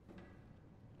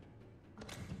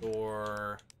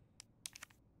 Door.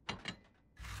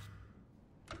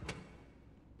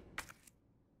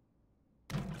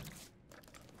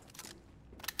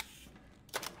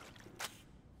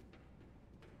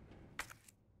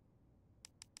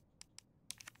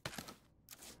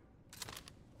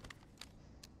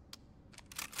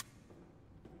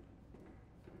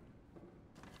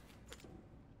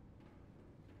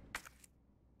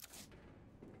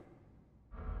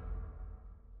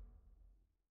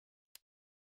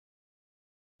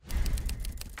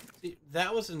 See,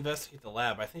 that was investigate the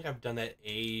lab. I think I've done that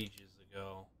ages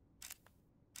ago.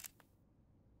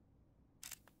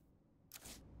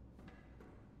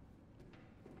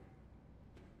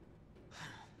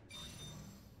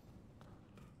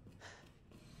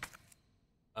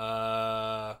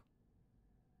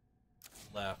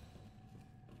 Left.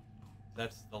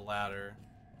 That's the ladder.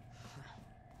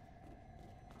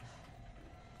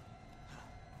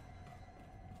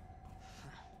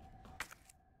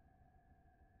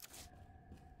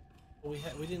 Well,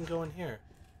 we didn't go in here.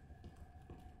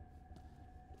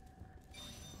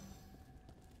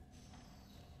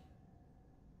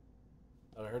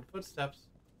 Thought I heard footsteps.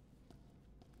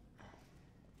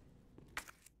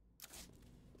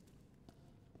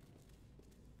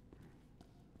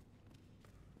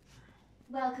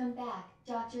 Welcome back,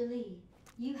 Dr. Lee.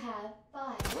 You have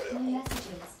 5 new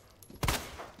messages.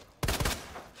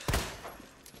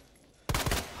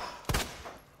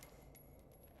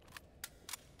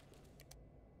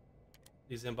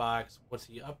 He's inbox. What's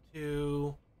he up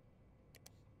to?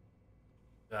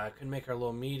 Couldn't make our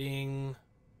little meeting.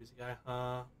 Busy guy,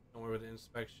 huh? Don't worry with the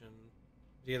inspection.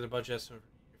 The other budget estimate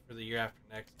for the year after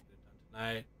next. Get it done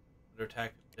tonight. Under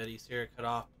attack. Dead East area cut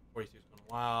off. 46 going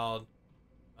wild.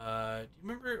 Do you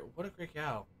remember what a great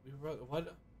gal? We wrote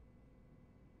what?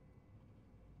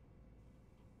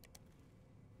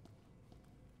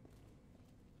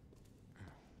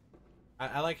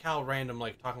 I like how random,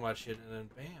 like talking about shit and then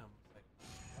bam.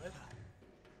 Like,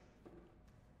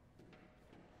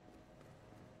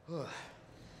 what?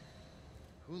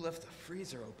 Who left the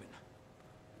freezer open?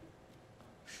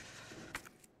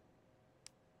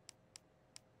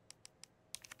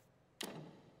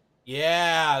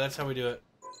 Yeah, that's how we do it.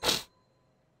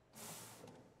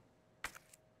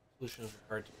 Solution is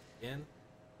required to begin.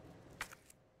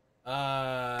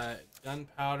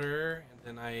 Gunpowder, and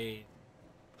then I.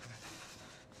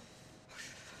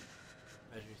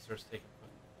 As he starts taking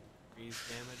freeze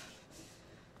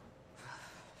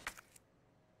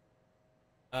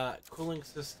damage. Cooling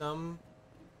system.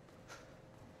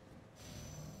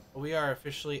 We are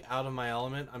officially out of my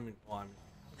element. I mean, well,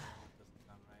 that doesn't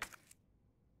sound right.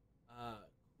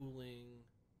 Cooling.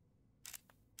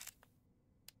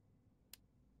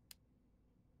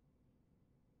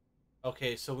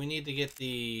 Okay, so we need to get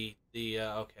the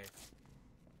okay.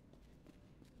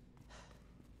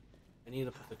 I need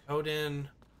to put the code in.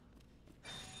 I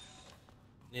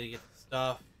need to get the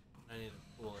stuff. I need to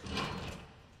cool it.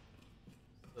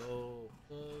 So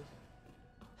close.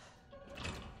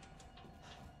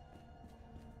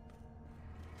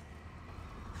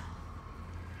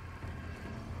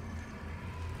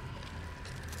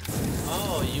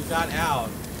 Oh, you got out.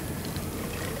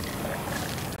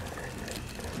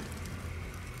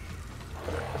 I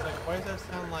was like, why does that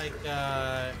sound like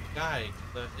guy?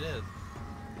 But it is.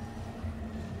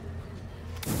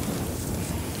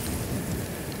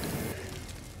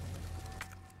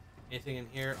 Anything in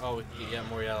here? Oh, we can get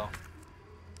more yellow.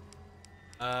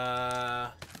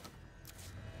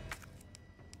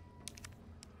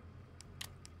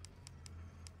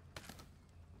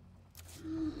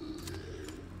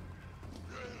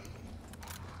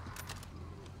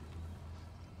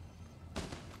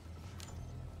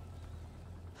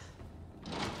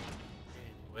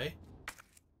 Anyway.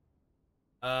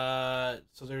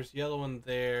 So there's yellow one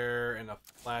there and a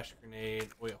flash grenade.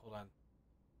 Wait, hold on.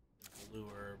 Blue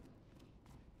herb.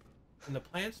 Can the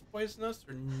plants poison us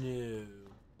or no?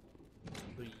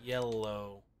 The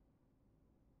yellow.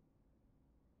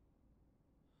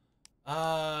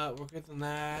 We're good on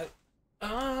that.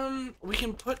 We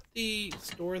can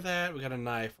store that. We got a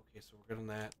knife. Okay, so we're good on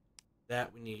that.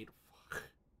 That we need. Fuck.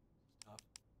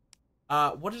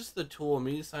 Stop. What is the tool?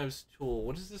 Medium-sized tool.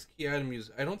 What is this key item use?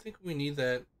 I don't think we need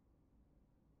that.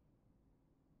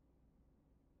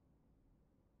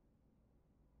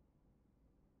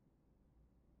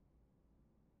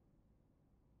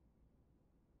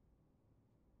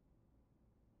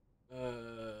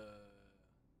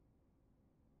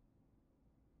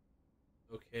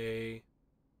 Okay.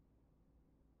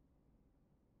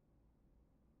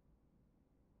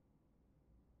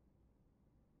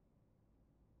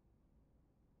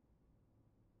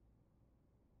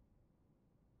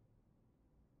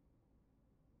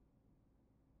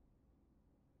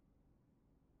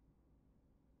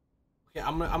 Okay,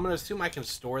 I'm gonna assume I can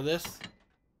store this.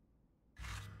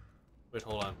 Wait,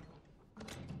 hold on.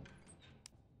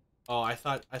 Oh, I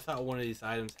thought one of these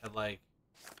items had like.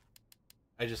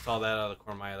 I just saw that out of the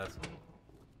corner of my eye. That's.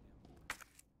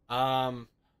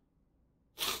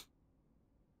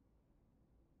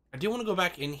 I do want to go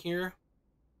back in here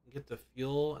and get the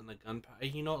fuel and the gunpowder.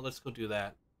 You know what? Let's go do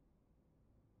that.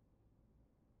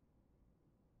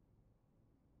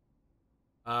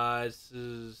 This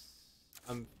is.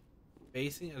 I'm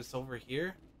facing it. It's over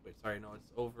here. Wait, sorry, no,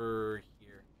 it's over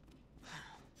here.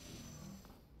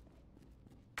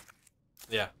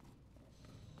 Yeah.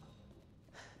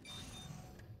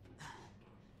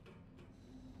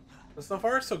 But so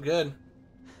far, so good.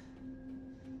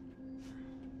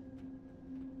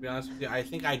 To be honest with you, I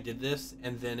think I did this,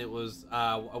 and then it was,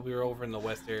 we were over in the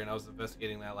west area, and I was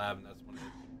investigating that lab, and that's when it...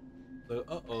 So,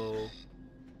 uh-oh. So,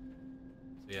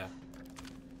 yeah.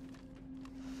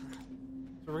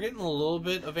 So we're getting a little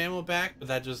bit of ammo back, but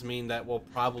that just means that we'll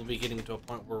probably be getting to a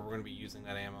point where we're going to be using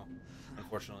that ammo,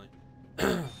 unfortunately.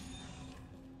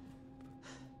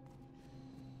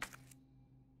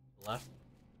 Left.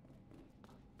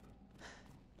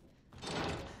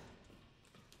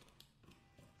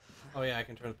 Oh yeah, I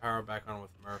can turn the power back on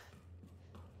with Murph.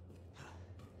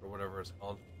 Or whatever it's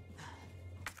called.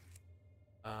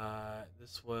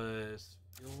 This was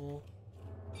fuel.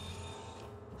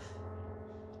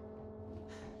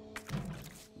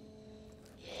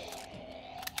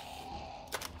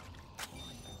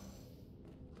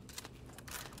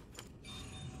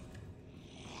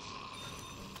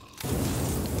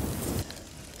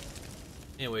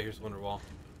 Anyway, here's Wonderwall.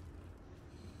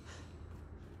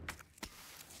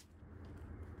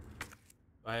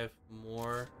 Do I have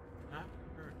more? Not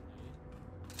currently.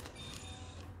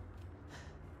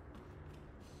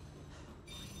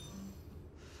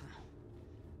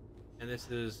 And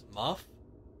this is Muff?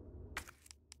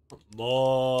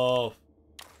 Muff!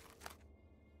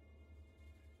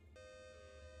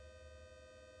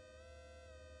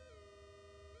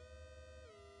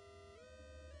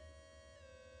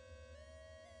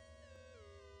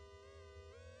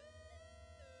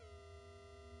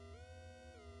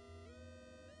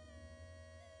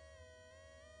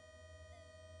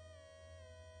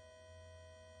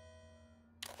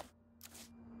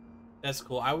 That's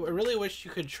cool. I really wish you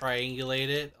could triangulate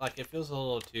it. Like, it feels a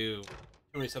little too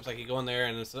many steps. Like, you go in there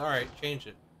and it's alright, change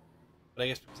it. But I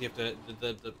guess because you have to,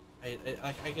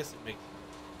 I guess it makes sense.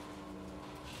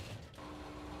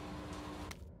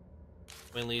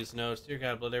 Wayne Lee's notes. Dear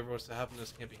God, blood everywhere, what's to happen?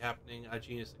 This can't be happening. A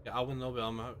genius. I'll win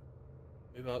Nobel. Maybe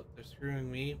they're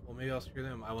screwing me. Well, maybe I'll screw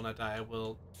them. I will not die. I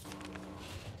will.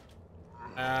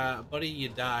 Buddy, you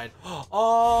died.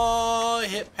 Oh,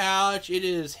 hip pouch. It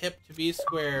is hip to be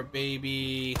square,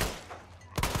 baby.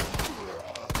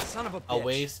 Son of a bitch. A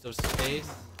waste of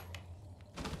space.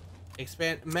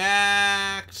 Expand.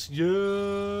 Max.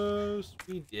 Yes.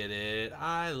 We did it.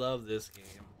 I love this game.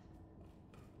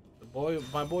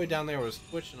 My boy down there was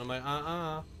twitching. I'm like,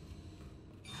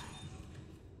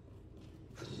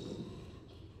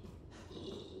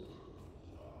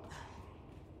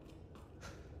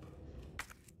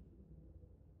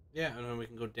 Yeah, and then we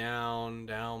can go down,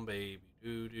 baby.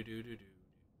 Do.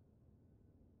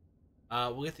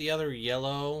 We'll get the other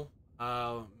yellow.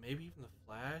 Maybe even the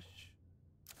flash.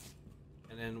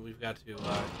 And then we've got to use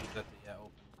that to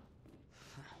open.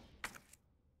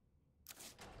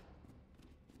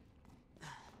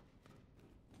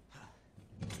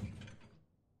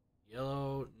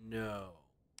 Yellow, no.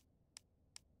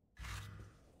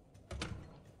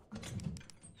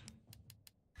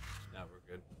 Now we're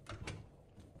good.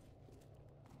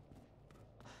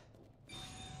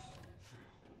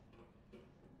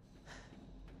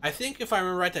 I think if I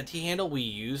remember right, that T-handle, we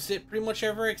used it pretty much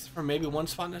ever, except for maybe one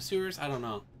spot in the sewers. I don't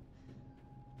know.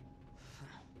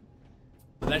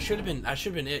 But that should have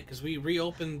been it, because we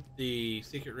reopened the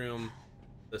secret room,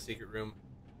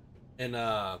 and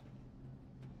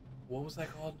what was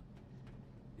that called?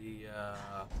 The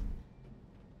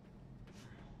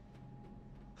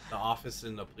office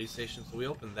in the police station. So we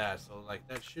opened that, so like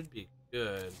that should be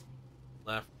good.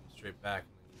 Left, straight back.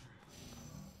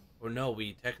 Or no,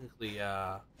 we technically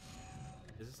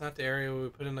is this not the area where we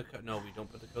put in the code? No, we don't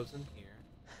put the codes in here.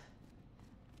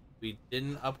 We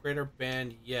didn't upgrade our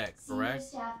band yet, correct?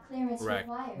 Staff clearance Correct.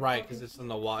 required. Right, because it's on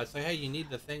the wall. It's like, hey, you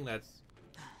need the thing that's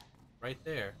right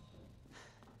there.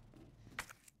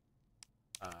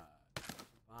 Fine.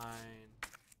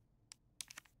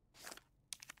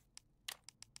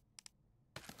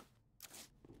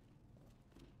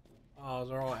 Oh,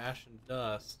 they're all ash and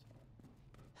dust.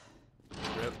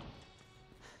 Rip.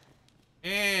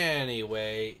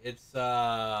 Anyway, it's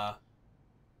bracket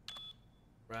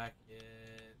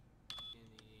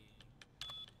skinny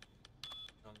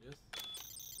fungus.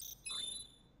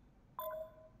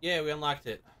 Yeah, we unlocked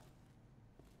it.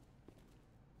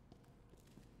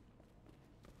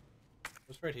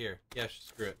 It's right here. Yeah,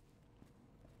 screw it.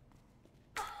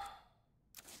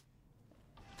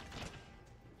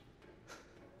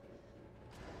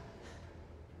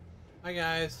 Hi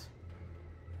guys.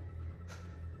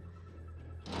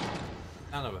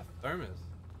 Kind of a thermos.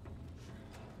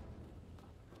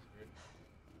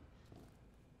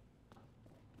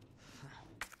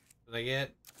 Did I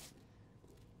get?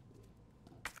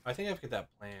 I think if I get that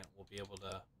plant, we'll be able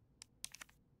to.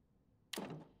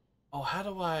 Oh, how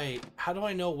do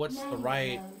I know what's the Manual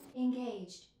right? mode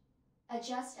engaged.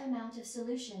 Adjust amount of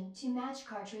solution to match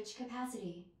cartridge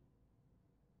capacity.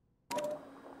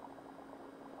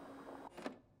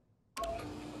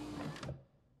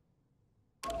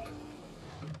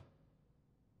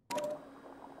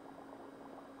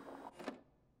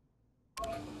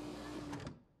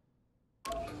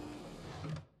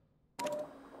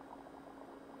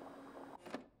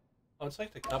 Oh, it's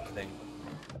like the cup thing.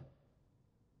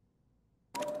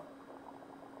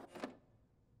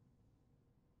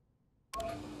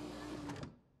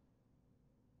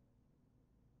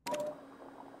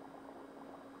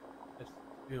 It's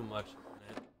too much,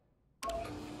 isn't it?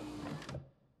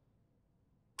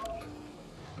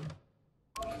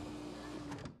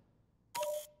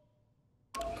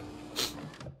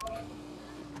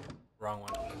 Wrong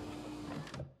one.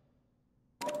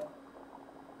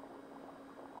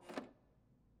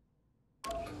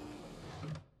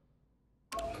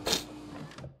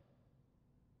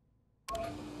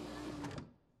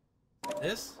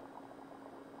 This?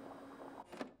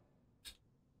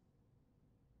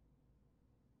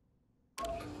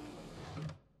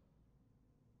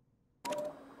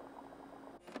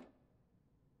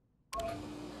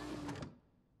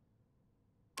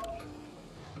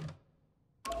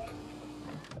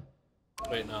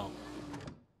 Wait, no.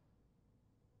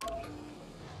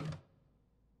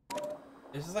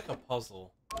 This is like a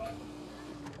puzzle.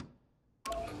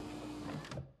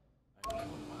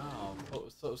 Wow,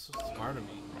 so smart of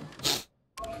me.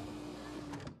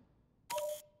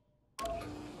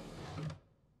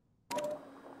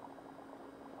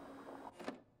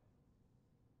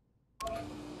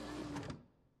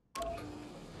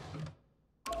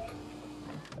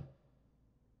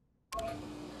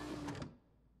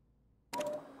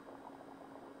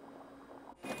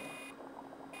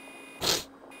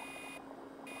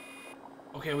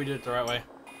 Okay, we did it the right way.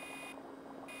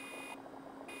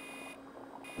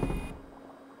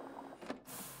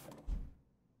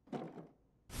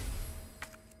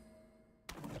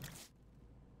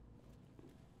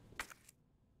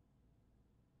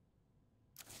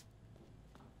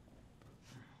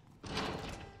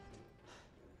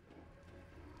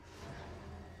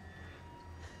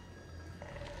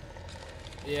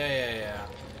 Yeah.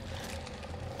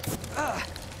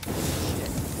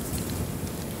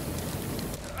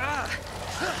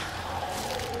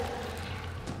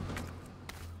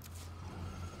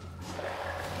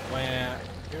 When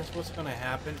here's what's gonna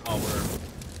happen. Oh,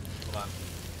 hold on.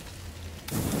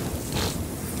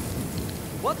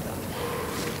 What the?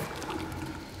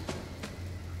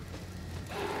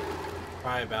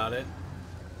 Cry about it.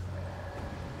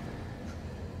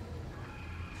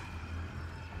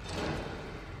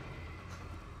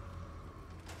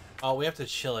 Oh, we have to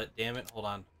chill it. Damn it. Hold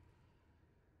on.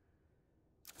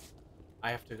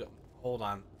 I have to go. Hold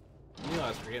on. I knew I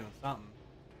was forgetting something.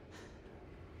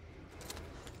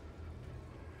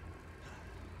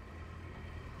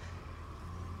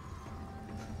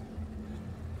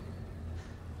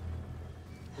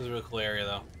 This is a really cool area,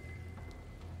 though.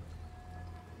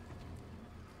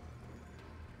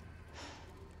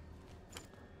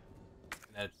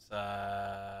 And that's, what's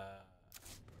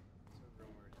the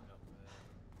room where it's up with?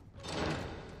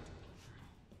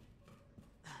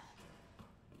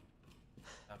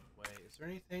 Halfway. Is there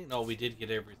anything? No, we did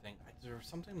get everything. There was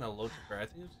something to load to I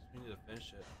think it's just we need to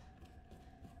finish it.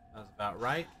 That's about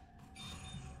right.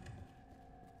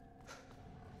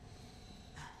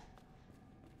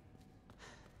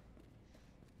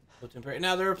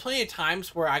 Now, there are plenty of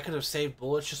times where I could have saved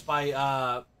bullets just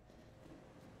by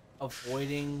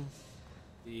avoiding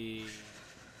the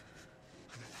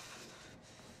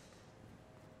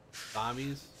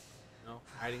zombies, you know,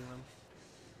 hiding them.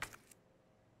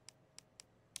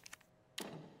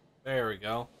 There we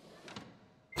go.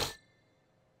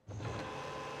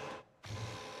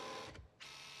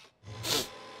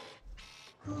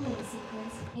 Cooling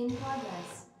sequence in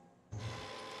progress.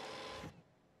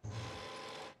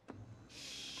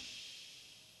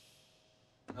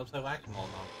 Looks like whack-a-mole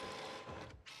now.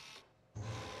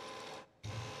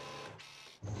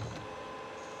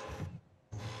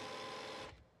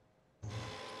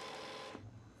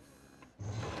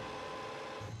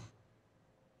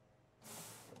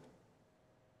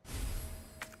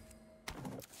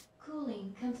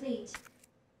 Cooling complete.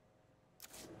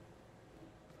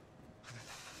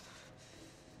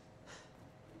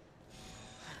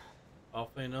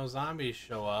 Hopefully no zombies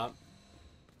show up.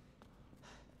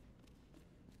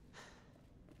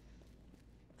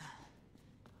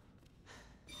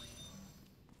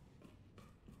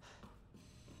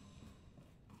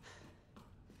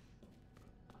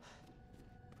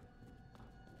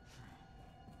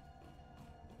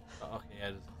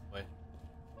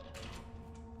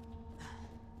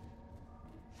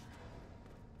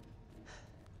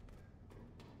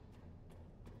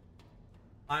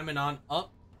 Climbing on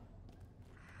up.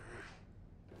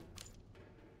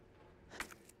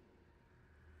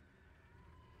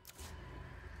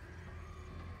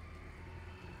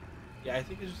 Yeah, I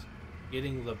think it's just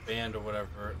getting the band or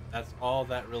whatever. That's all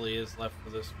that really is left for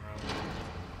this room.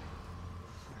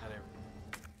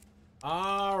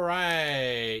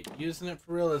 Alright. Using it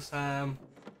for real this time.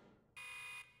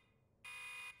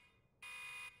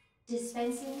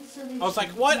 Dispensing solution. I was like,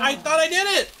 what? I thought I did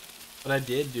it! But I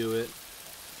did do it.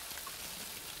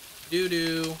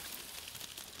 Doo-doo.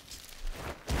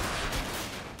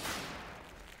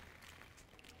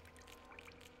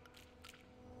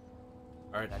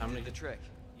 Alright, time to the get... trick.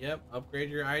 Yep, upgrade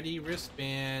your ID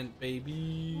wristband,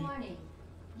 baby. Warning.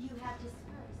 You have dispersed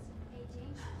a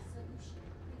dangerous solution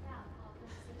without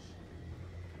authorization.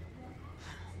 Your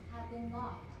actions have been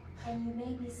logged, and you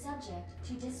may be subject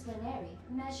to disciplinary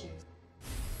measures.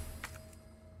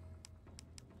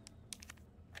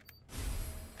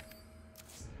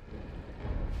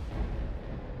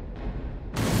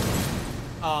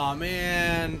 Aw,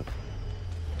 man.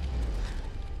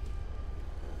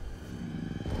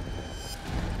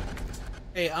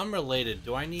 Hey, I'm related.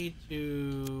 Do I need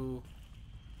to...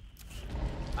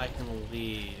 I can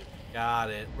leave. Got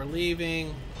it. We're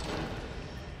leaving.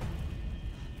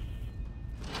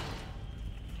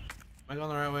 Am I going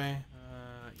the right way?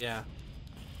 Yeah.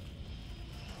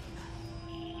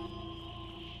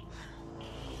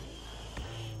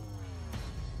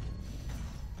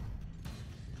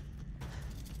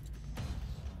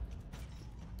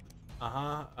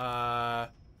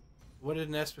 What did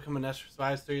Nest become a Nest for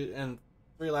survives 3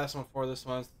 last month for this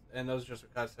month, and those just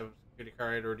because have a security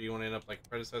card, or do you want to end up like a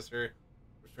predecessor?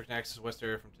 Restricting access to West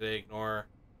area from today. Ignore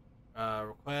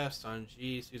request on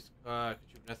G. Contribute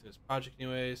nothing to this project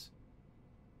anyways.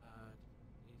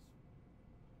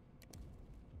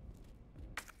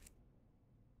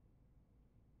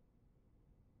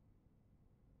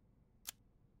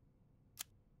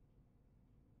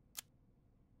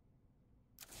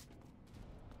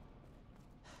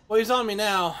 Well, he's on me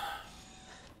now.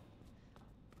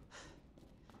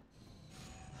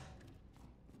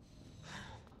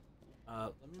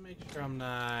 Let me make sure I'm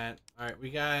not... Alright,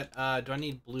 we got... do I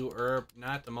need blue herb?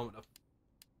 Not at the moment.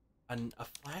 A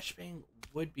flashbang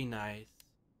would be nice.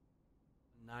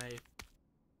 A knife.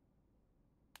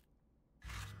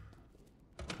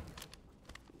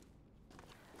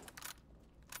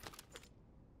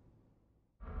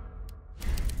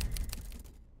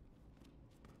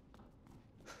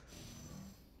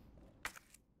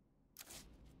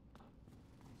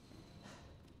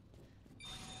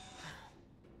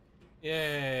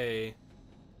 Yay.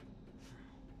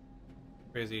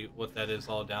 Crazy what that is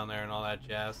all down there and all that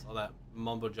jazz, all that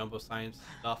mumbo jumbo science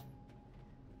stuff.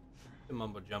 The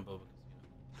mumbo jumbo because,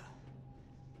 you know,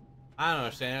 I don't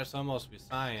understand. It's supposed to be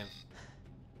science.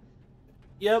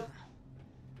 Yep,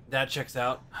 that checks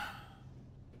out.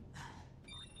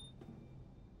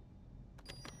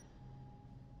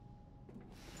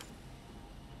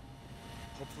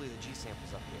 Hopefully the G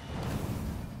sample's up here.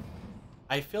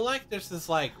 I feel like there's this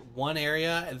like one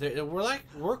area.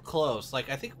 We're close. Like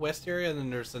I think west area, and then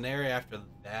there's an area after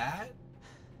that.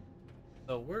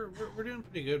 So we're doing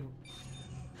pretty good.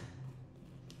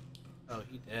 Oh,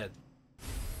 he dead.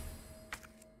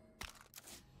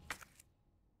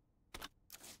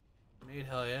 Grenade,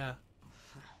 hell yeah.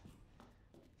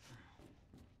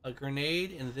 A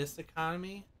grenade in this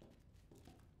economy?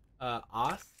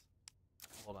 Os?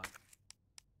 Hold on.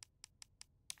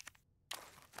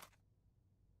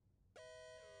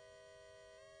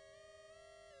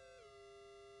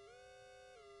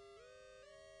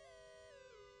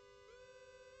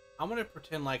 I'm gonna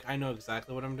pretend like I know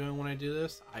exactly what I'm doing when I do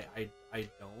this. I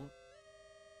don't.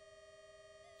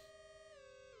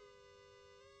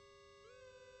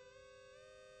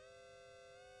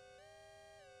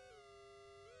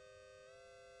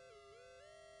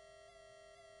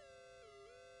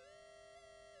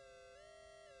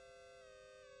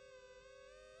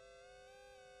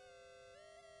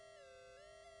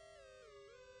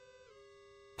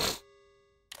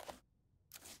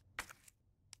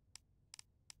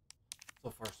 So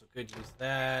far, so good. Use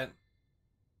that.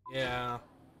 Yeah.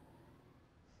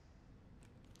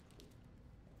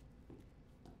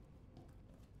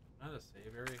 Not a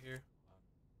save area here.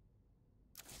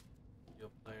 Video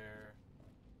player.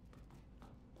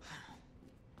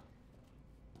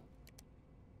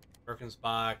 Perkins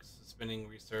box. Spinning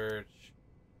research.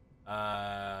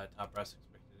 Top brass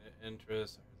expected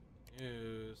interest.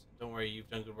 News. Don't worry,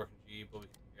 you've done good work in G, but we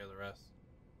can take care of the rest.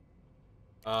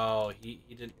 Oh, he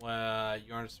didn't. You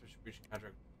aren't a distribution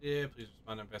contract. Yeah, please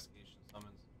respond to investigation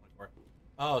summons. 24.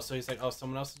 Oh, so he's like, oh,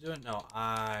 someone else is doing it? No,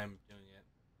 I'm doing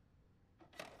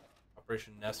it.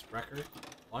 Operation Nest Record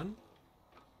 1?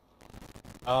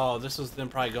 Oh, this was them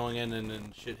probably going in and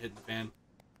then shit hitting the fan.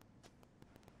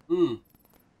 Ooh.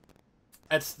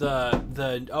 That's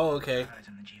the oh, okay.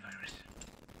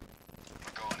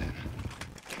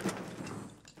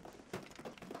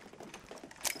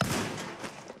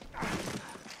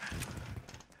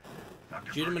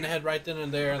 Shoot him in the head right then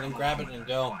and there, and then grab it and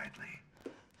go.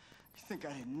 You think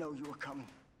I didn't know you were coming?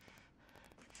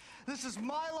 This is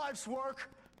my life's work.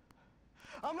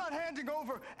 I'm not handing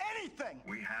over anything.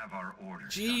 We have our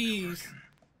orders. Jeez.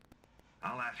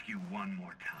 I'll ask you one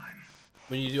more time.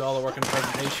 When you do all the work in the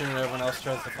presentation and everyone else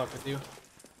tries to fuck with you.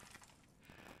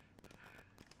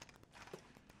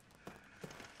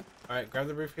 Alright, grab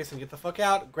the briefcase and get the fuck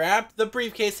out. Grab the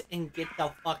briefcase and get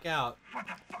the fuck out. What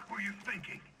the fuck were you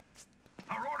thinking?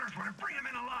 Our orders were to bring him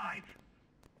in alive.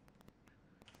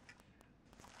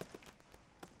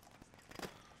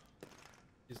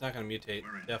 He's not gonna mutate.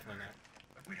 We're in Definitely there, not.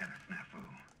 But we had a snafu.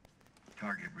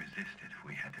 Target resisted.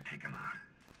 We had to take him out.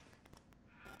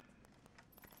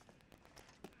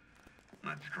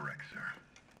 That's correct, sir.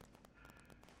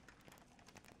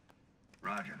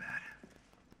 Roger that.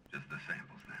 Just the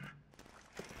samples, then.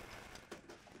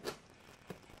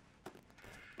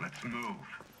 Let's move.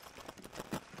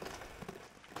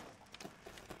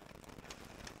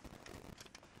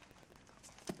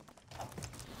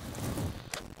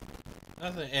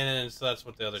 Nothing, and so that's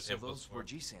what the other So table was those for. were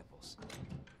G samples.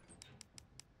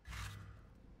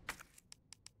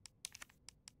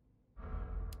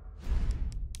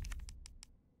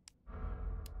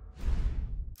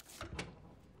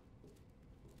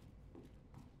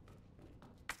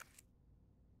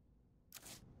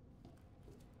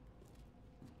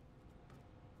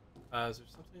 Is there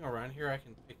something around here I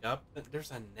can pick up?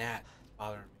 There's a gnat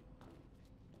bothering me.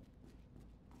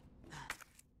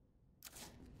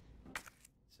 It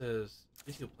says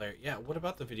video player. Yeah, what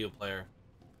about the video player?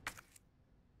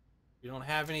 You don't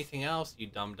have anything else, you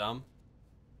dum-dum.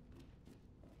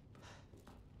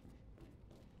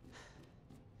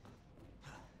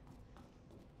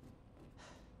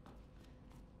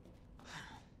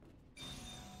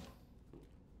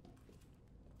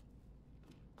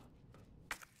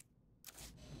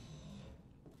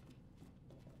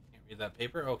 Can't read that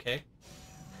paper? Okay.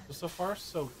 So far,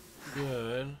 so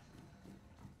good.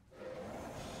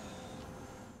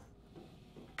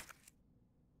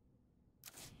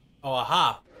 Oh,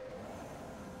 aha!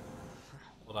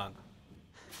 Hold on.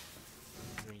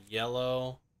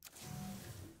 Yellow.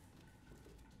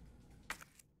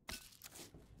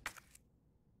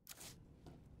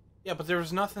 Yeah, but there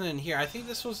was nothing in here. I think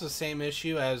this was the same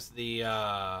issue as the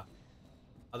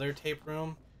other tape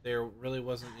room. There really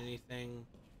wasn't anything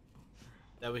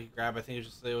that we could grab. I think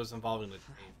it was involving the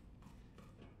tape.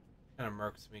 Kind of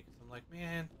murks me because I'm like,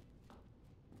 man,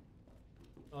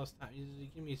 all this time,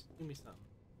 give me something.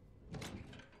 I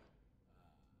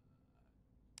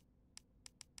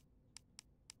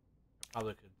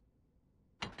probably could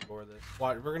score this.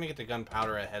 We're gonna get the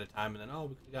gunpowder ahead of time, and then we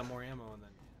could have got more ammo, and then.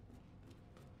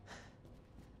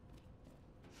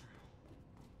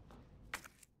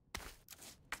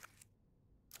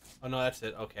 Oh no, that's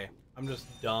it. Okay, I'm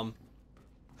just dumb.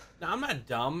 No, I'm not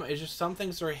dumb. It's just some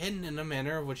things are hidden in a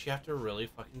manner of which you have to really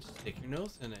fucking stick your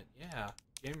nose in it. Yeah,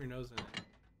 jam your nose in it.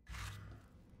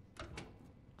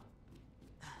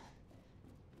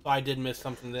 So I did miss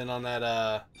something then on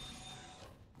that,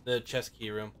 the chest key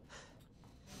room.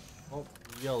 Oh,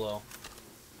 yellow.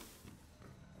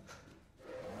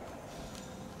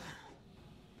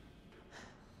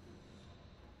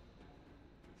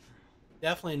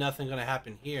 Definitely nothing gonna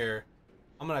happen here.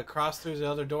 I'm gonna cross through the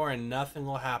other door and nothing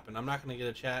will happen. I'm not gonna get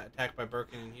attacked by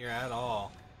Birkin in here at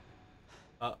all.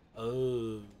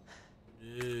 Oh.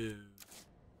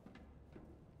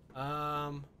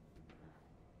 No.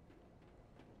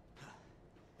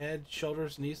 Head,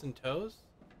 shoulders, knees, and toes?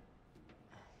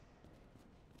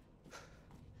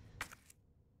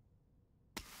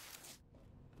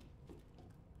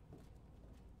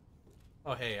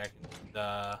 Oh, hey, I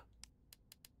can,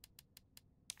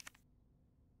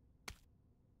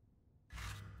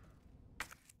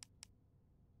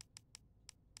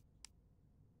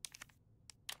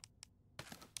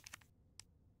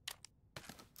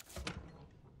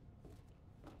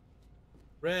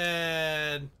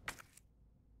 Red!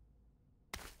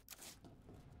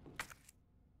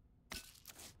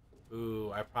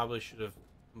 Ooh, I probably should have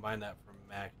combined that from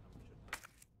Magnum.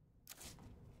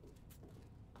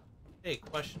 Hey,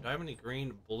 question. Do I have any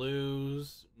green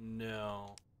blues?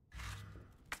 No.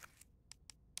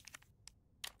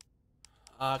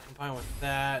 Combine with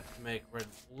that to make red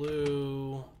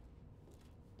blue.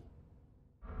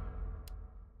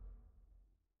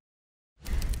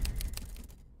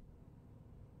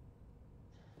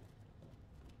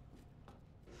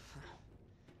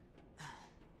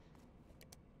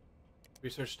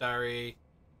 Research diary.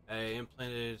 A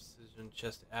implanted incision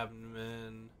chest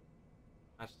abdomen.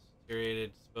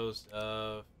 Deteriorated, disposed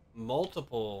of.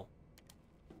 Multiple.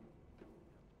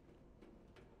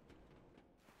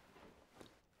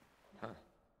 Huh.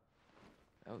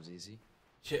 That was easy.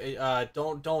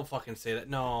 Don't fucking say that.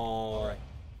 No. All right.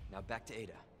 Now back to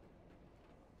Ada.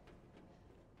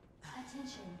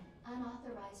 Attention.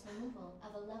 Unauthorized removal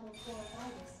of a level 4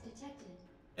 virus detected.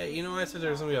 Hey, you know I said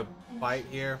there's gonna be a fight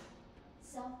here?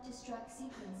 Self-destruct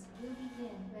sequence will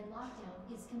begin when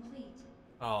lockdown is complete.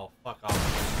 Oh, fuck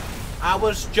off. I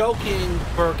was joking,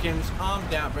 Perkins. Calm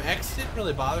down. But X didn't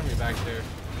really bother me back there.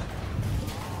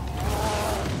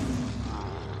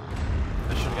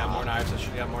 I should've got more knives. I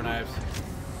should've got more knives.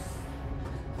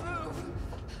 Move.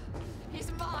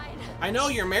 He's mine. I know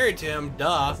you're married to him.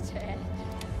 Duh. He's dead.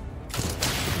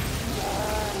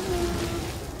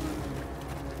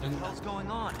 What the hell's going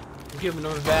on? I'm giving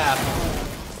him a bath.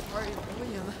 Sorry,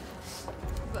 William.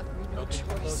 You left me no Okay,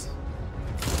 choice.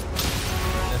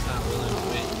 That's not William.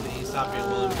 Wait, he stopped being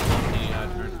William.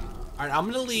 Turn. Alright, I'm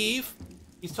gonna leave.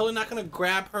 He's totally not gonna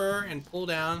grab her and pull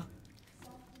down.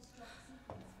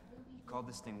 You called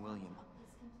this thing William.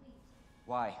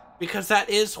 Why? Because that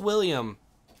is William.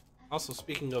 Also,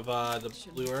 speaking of the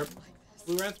blue herb,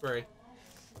 blue raspberry.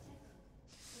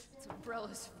 It's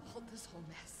Umbrella's fault, this whole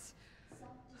mess.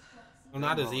 Oh,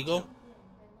 not his eagle.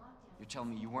 You're telling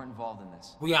me you weren't involved in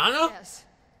this? Rihanna? Yes.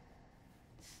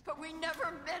 But we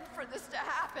never meant for this to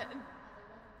happen.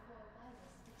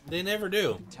 They never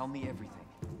do. Tell me everything.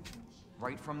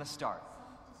 Right from the start.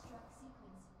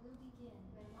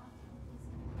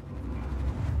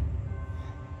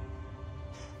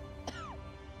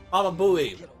 Baba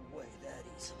Booey. Get away that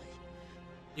easily.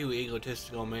 You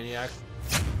egotistical maniac.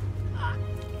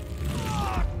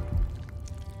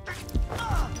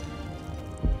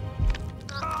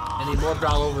 And he morbed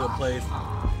all over the place.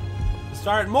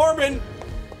 Start Morbin!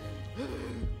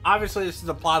 Obviously, this is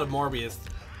the plot of Morbius.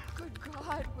 Good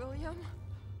God, William.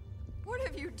 What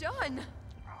have you done?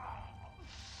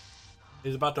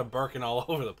 He's about to Birkin all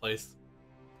over the place.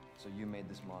 So you made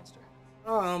this monster.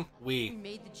 We We.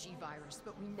 made the G-Virus,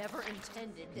 but we never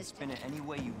intended You can this. spin it any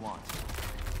way you want.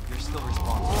 You're still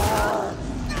responsible.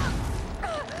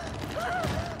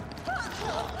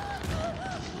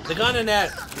 The gun in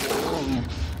that.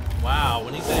 Wow,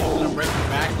 when he said he was gonna break your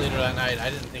back later that night, I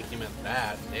didn't think he meant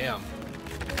that. Damn.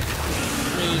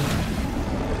 I mean,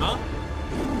 huh?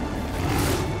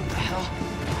 What the hell?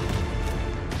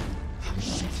 Oh,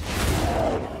 shit.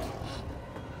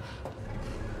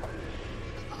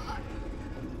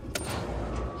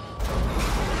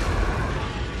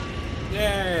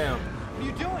 Damn. What are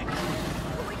you doing?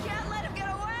 We can't let him get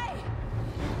away.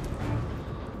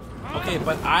 Okay,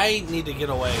 but I need to get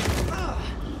away.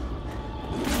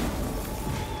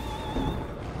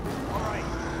 All right.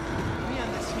 Me on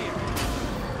this here.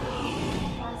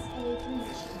 Class A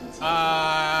breach detected.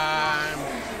 I'm.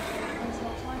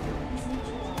 Until target is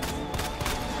neutralized.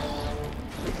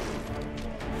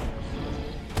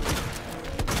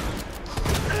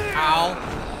 Ow.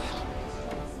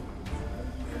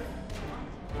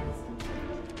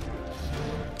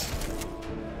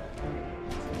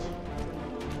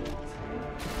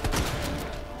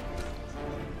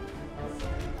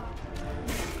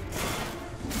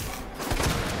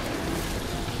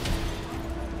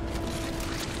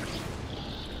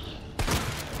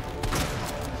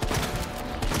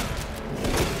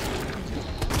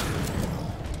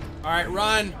 All right,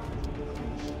 run.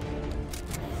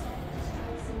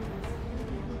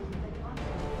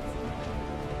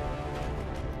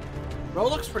 Bro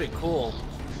looks pretty cool.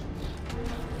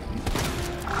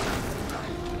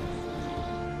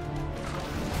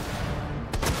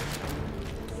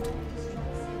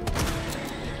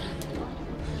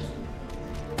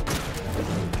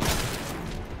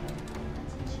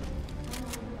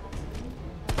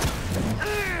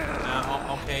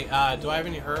 Okay, do I have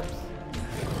any herbs?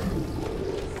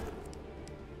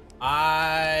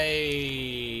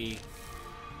 I...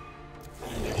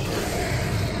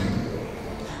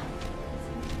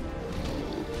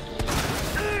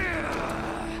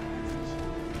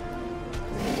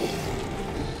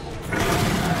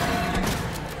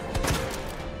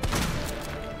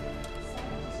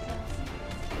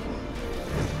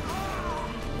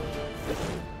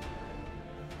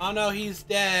 Oh no, he's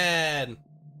dead.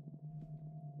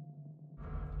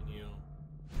 Can you?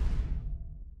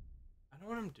 I don't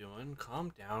want doing?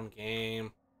 Calm down,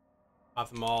 game.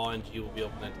 Off them all, and G will be able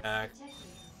to attack.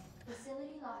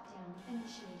 Facility lockdown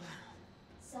initiated.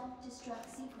 Self-destruct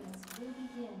sequence will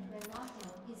begin when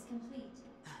lockdown is complete.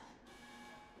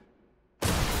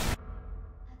 Attention.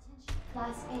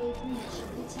 Class A breach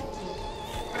detected.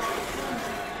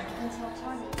 Until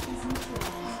target is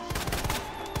neutralized.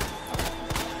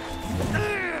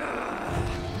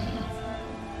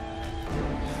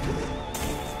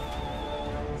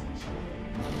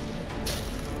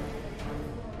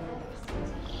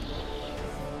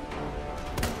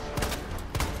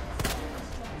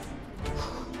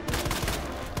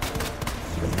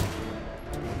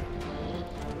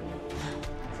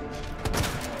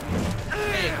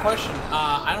 Question,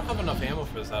 I don't have enough ammo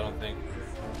for this, I don't think.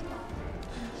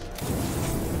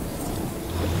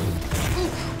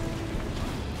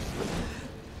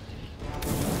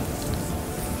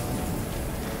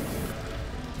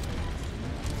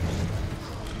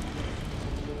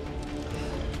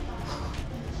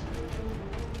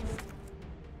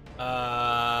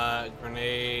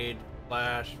 Grenade,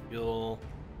 flash, fuel,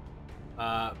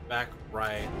 back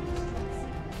right.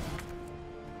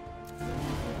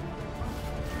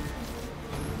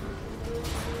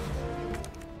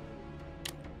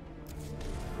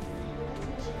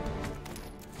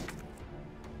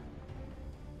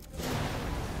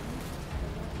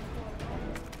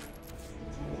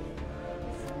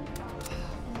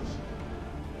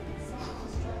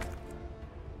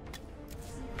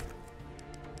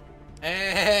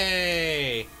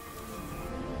 Hey!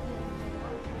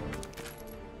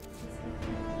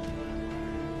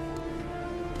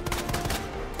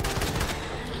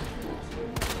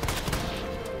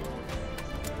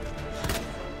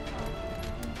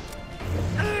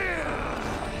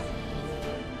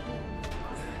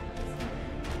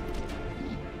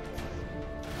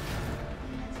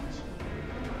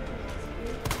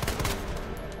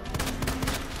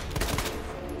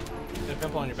 Get a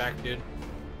pimple on your back, dude.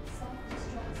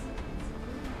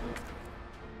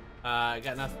 I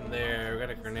got nothing there. We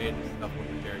got a grenade and stuff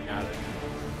over there. Got it.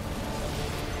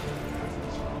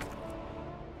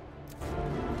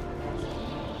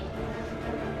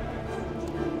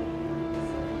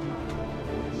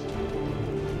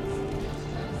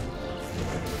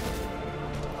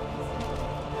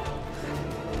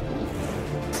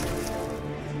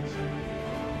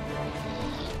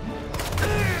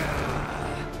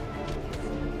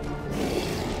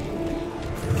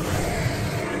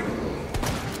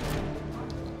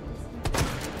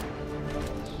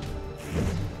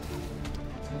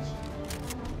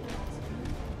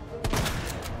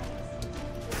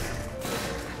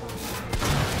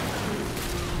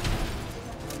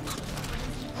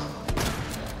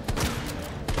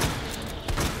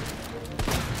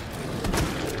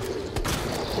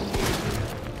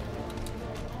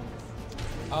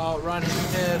 Oh, run,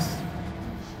 he's pissed.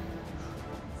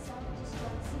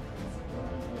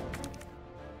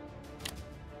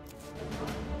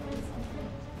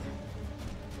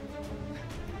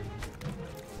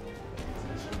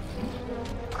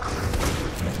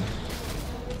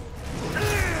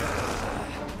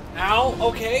 Ow,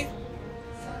 okay.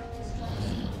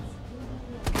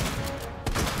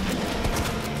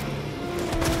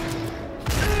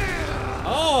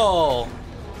 Oh,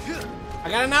 I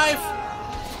got a knife.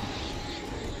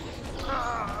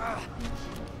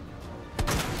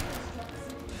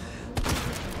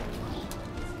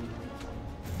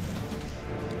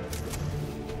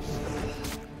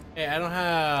 Hey, I don't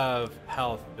have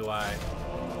health, do I?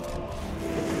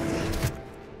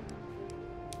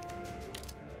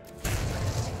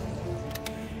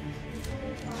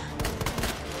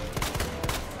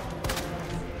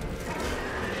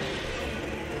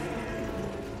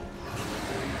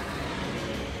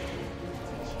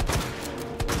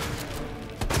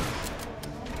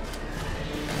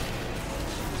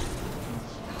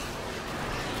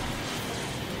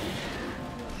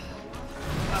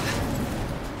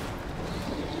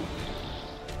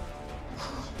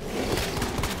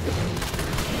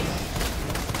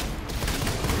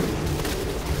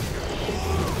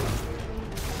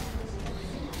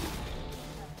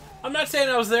 I'm not saying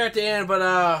I was there at the end, but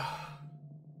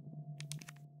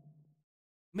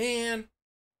man.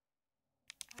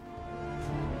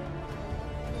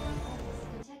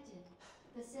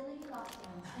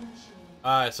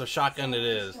 Alright, so shotgun it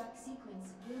is.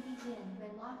 Sequence will begin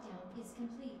when lockdown is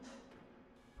complete.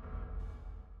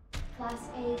 Class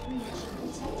A breach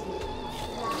detected.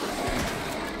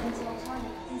 Until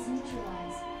target is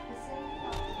neutralized. Facility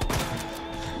lockdown.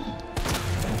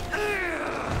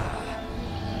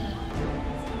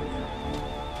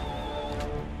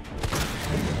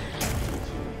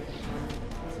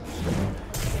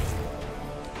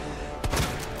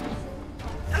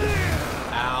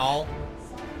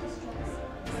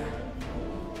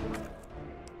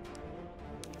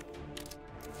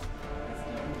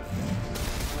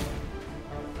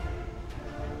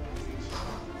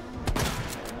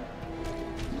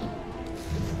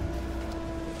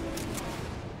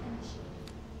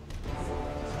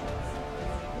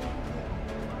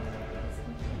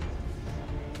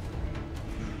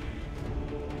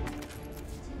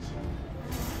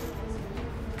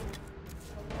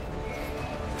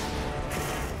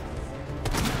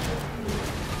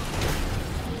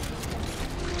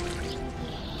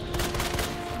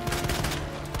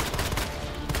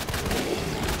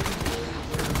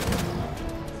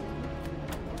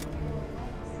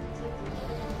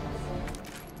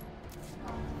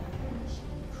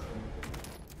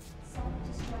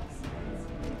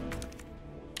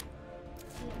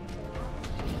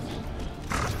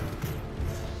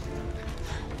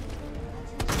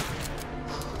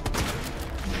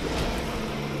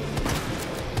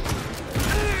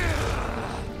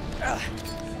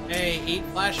 Eat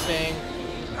flashbang.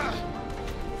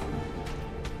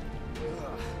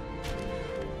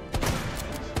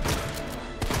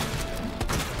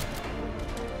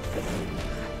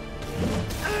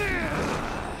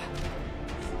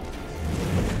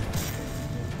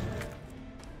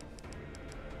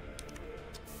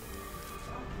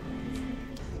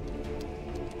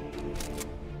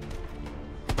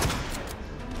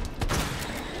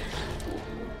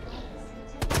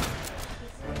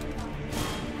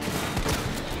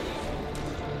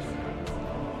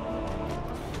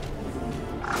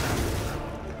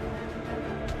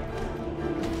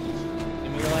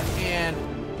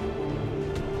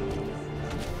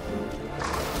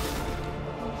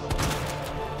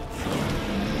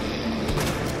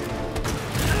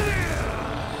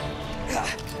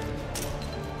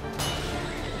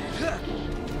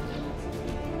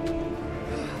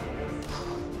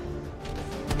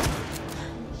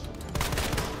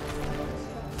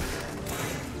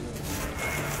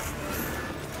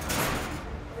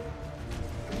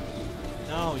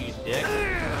 No, you dick.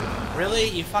 Really?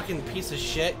 You fucking piece of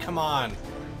shit? Come on.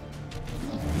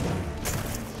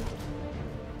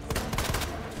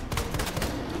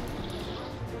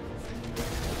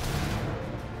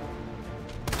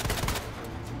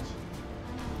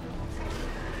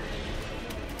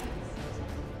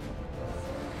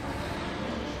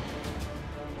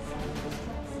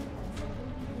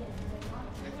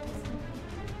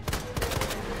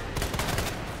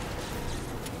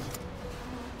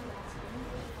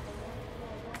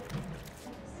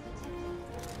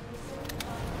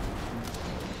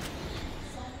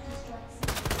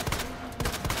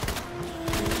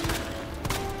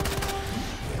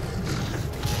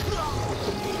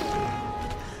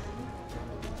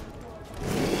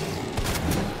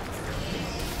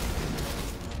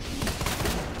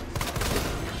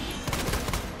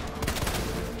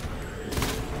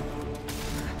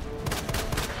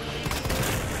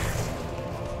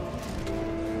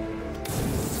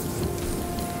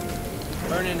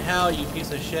 Burn in hell, you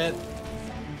piece of shit.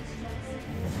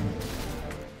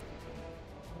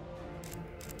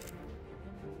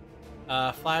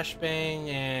 Flashbang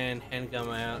and handgun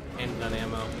ammo.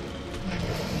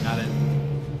 Got it.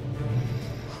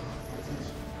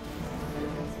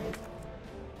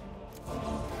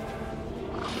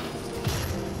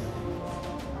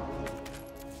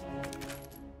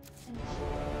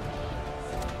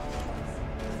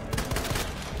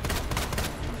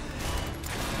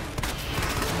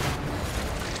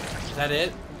 Is that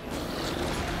it?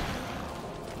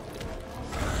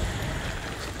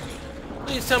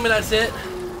 Please tell me that's it.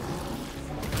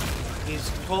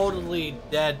 He's totally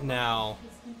dead now.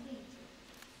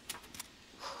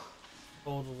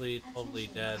 Totally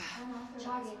dead.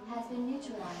 Target has been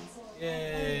neutralized.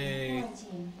 Yay.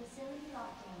 Quarantine. Facility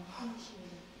lockdown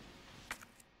initiated.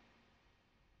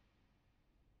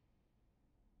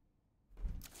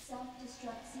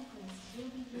 Self-destruct sequence will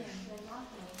begin when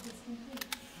lockdown is complete.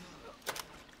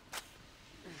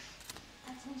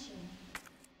 Attention.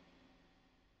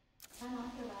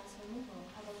 Unauthorized removal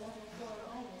of a level 4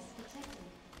 virus detected.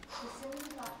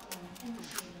 Facility lockdown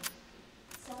initiated.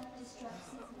 Self-destruct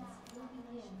sequence will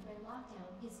begin when lockdown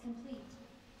is complete.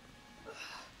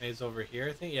 Grenades over here,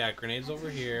 I think? Yeah, grenades over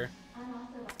here.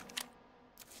 Unauthorized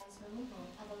removal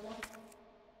of a level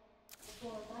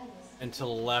 4 virus. And to the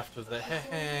left of the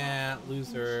heh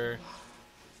loser.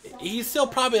 He's still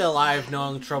probably alive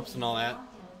knowing tropes and all that.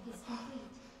 Lockdown is complete.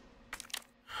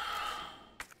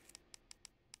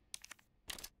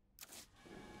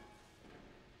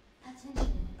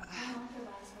 Attention.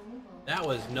 Unauthorized removal. That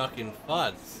was knuckin'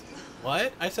 fuds.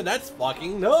 What? I said that's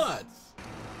fucking nuts.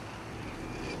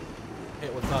 Hey,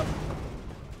 what's up?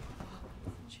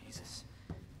 Jesus.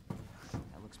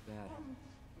 That looks bad.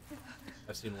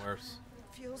 I've seen worse.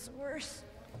 Feels worse.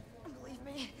 Believe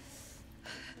me.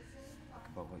 Talk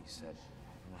about what you said.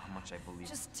 I don't know how much I believe.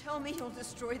 Just tell me you'll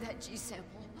destroy that G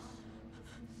sample.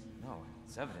 No,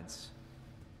 it's evidence.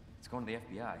 It's going to the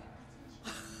FBI.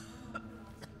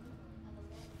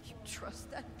 You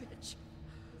trust that bitch?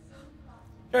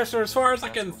 Trust her as far as I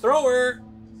can throw her.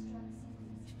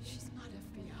 She's not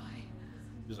FBI.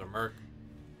 She's a merc.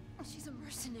 She's a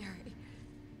mercenary.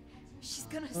 She's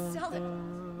gonna sell it.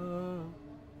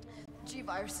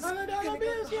 G-Virus is gonna go to the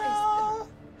heist.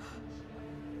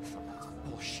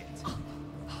 Bullshit.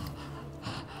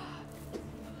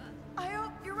 I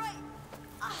hope you're right.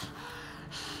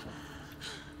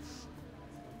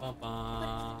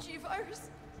 Ba-ba. G-Virus.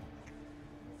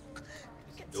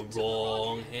 The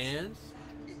wrong hands.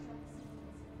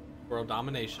 World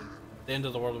domination. The end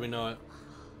of the world we know it.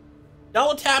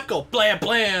 Double tap, go blam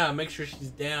blam. Make sure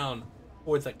she's down.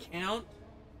 For the count.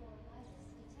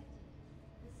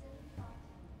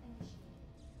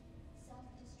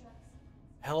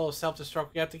 Hello,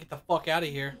 self-destruct. We have to get the fuck out of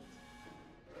here.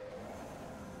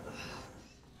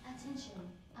 Attention.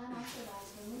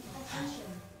 Unauthorized remove. Attention.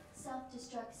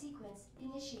 Self-destruct sequence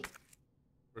initiate.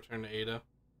 Return to Ada.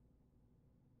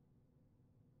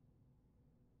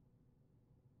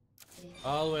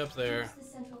 All the way up there. Use the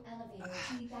central elevator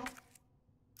to evacuate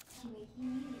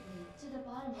immediately to the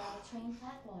bottom level train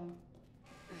platform.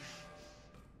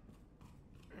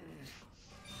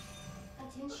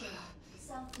 Attention.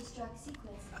 Self-destruct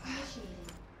sequence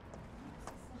initiated.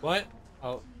 What?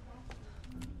 Oh.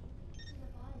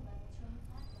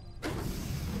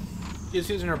 She's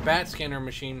using her bat scanner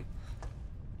machine.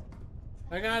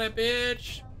 I got it,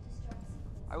 bitch.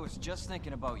 I was just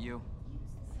thinking about you.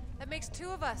 That makes 2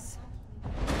 of us.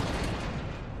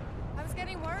 I was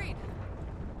getting worried.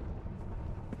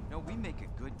 No, we make a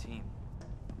good team.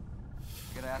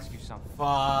 I gotta ask you something.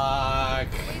 Fuck.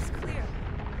 Way's clear.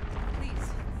 Please,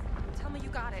 tell me you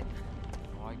got it.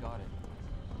 Oh, I got it.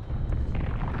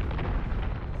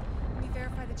 Let me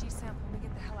verify the G sample and we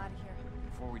get the hell out of here.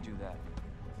 Before we do that,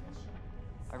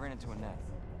 I ran into Annette.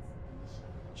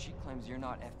 She claims you're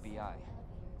not FBI.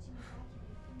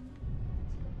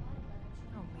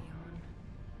 Oh, Leon.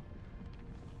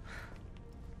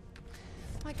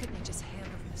 Why couldn't you just hand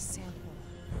over the sample?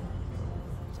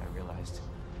 As I realized,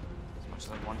 as much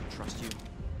as I wanted to trust you,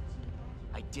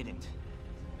 I didn't.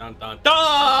 Dun dun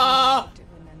dun!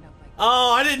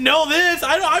 Oh, I didn't know this.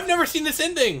 I've never seen this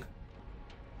ending.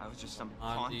 I was just some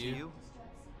pawn to you.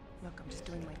 Look, I'm just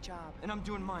doing my job. And I'm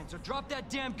doing mine, so drop that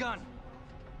damn gun.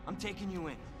 I'm taking you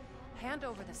in. Hand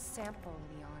over the sample,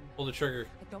 Leon. Pull the trigger.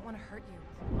 I don't want to hurt you.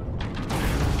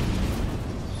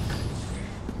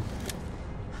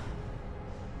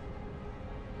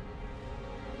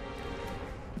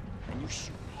 And you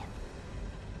shoot me.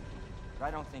 But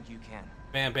I don't think you can.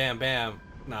 Bam, bam, bam.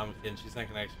 No, I'm kidding. She's not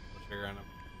gonna actually pull the trigger on him.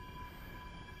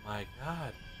 My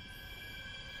God.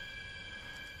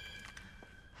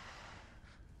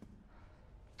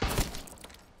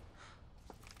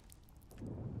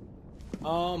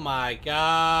 Oh my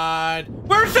God.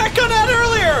 Where's that gun at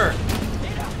earlier?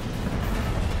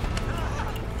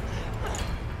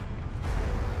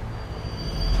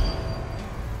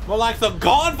 More like the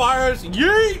Gone virus.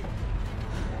 Yeet!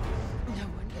 No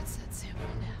one gets that sample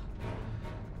now.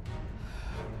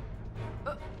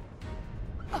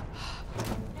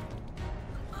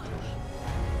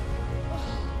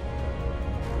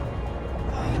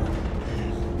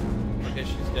 Okay,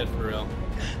 she's dead for real.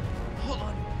 Hold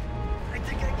on. I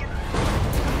think I can.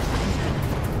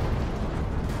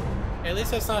 Hey, at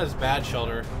least that's not as bad,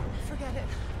 Shoulder. Forget it.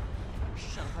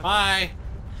 Shut up. Bye.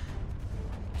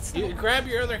 You grab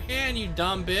your other hand, you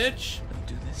dumb bitch. Don't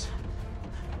do this.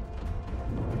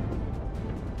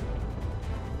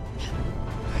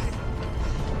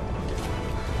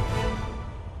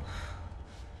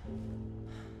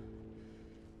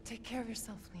 Take care of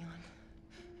yourself, Leon.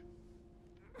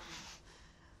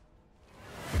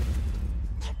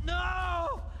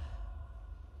 No!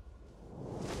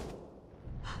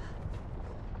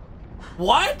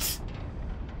 What?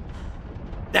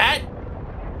 That?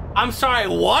 I'm sorry,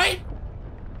 what?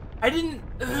 I didn't...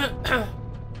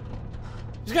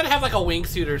 He's gotta have like a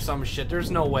wingsuit or some shit. There's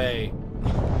no way.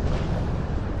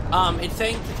 It's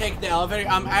saying to take the elevator.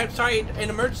 I'm sorry, in an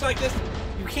emergency like this,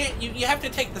 you can't, you have to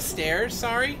take the stairs,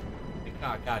 sorry?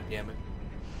 Oh, God damn it.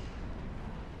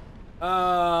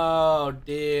 Oh,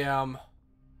 damn.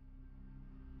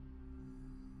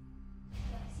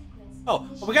 Oh,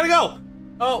 we gotta go!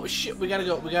 Oh, shit, we gotta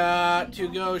go. We got to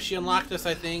go. She unlocked us,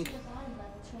 I think.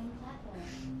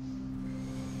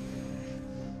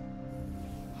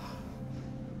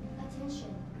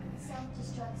 Attention.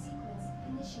 Self-destruct sequence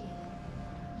initiated.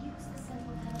 Use the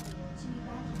central elevator to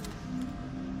evacuate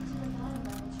immediately to the bottom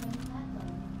level train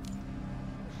platform.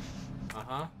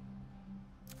 Uh-huh.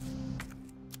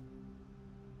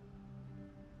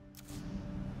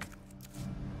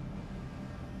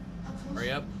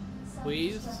 Hurry up,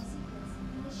 please.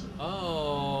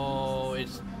 Oh,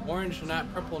 it's orange,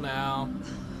 not purple now.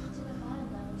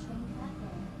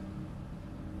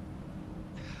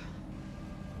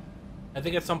 I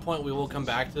think at some point we will come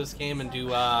back to this game and do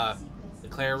the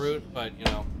Claire route, but you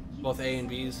know, both A and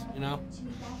B's, you know.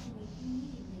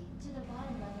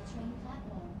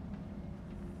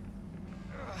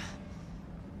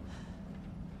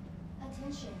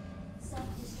 Attention,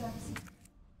 self-destruct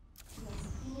sequence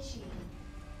initiated.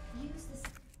 Use the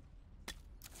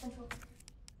central.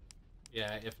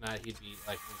 Yeah, if not, he'd be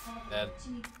like dead.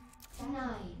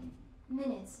 9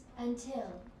 minutes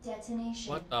until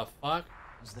detonation. What the fuck?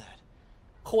 What's that?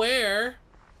 Claire?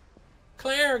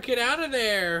 Claire, get out of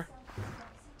there!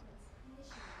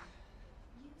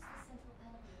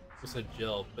 It's a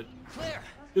Jill, but Claire!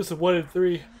 it's a 1 in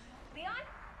 3. Leon?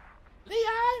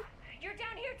 Leon! You're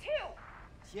down here too!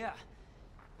 Yeah,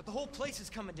 but the whole place is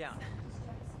coming down.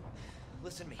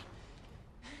 Listen to me.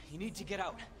 You need to get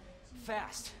out.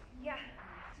 Fast. Yeah.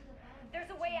 There's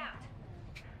a way out.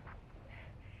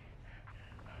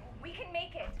 We can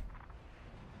make it.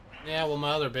 Yeah, well,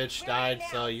 my other bitch died,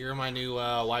 so you're my new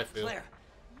waifu. Claire,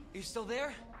 you still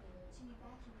there?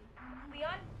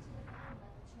 Leon?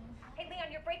 Hey,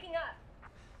 Leon, you're breaking up.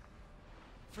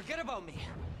 Forget about me.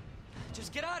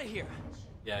 Just get out of here.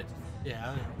 Yeah,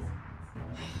 yeah.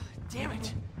 Damn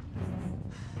it.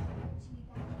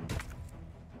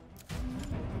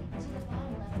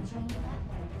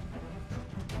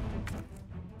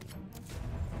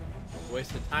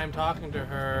 Wasted time talking to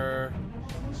her.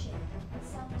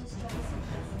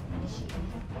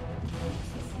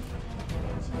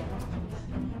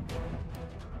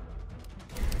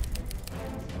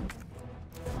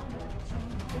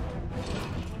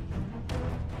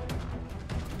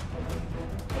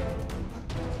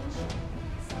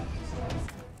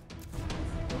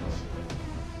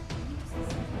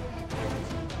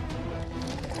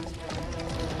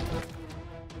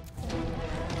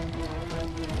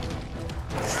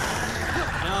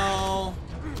 No.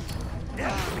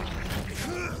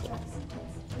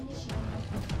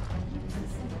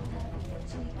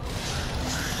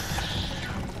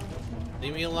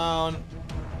 Leave me alone.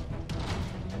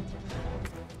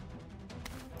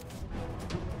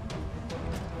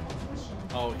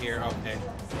 Oh, here, okay.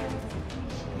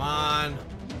 Come on.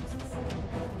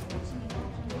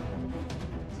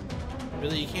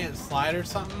 Really, you can't slide or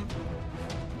something?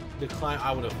 Decline.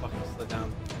 I would have fucking slid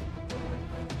down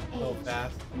so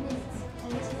fast.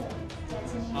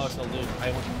 Oh, it's a loop.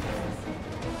 I went.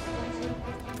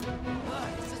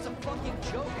 Is this a fucking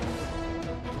joke?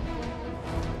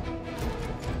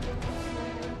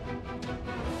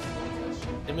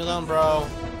 Leave me alone, bro.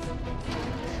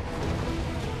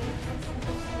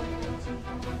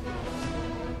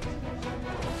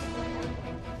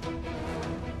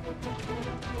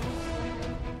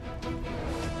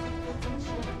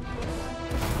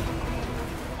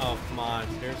 Oh, come on.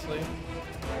 Seriously?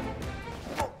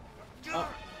 Oh.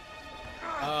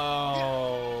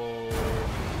 Oh.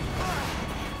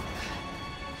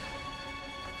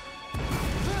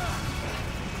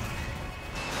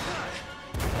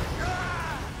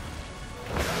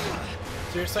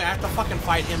 Seriously, I have to fucking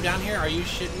fight him down here? Are you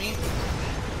shitting me?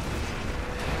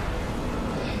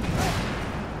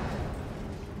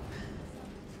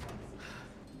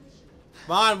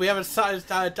 Come on, we have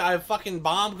a fucking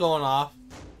bomb going off.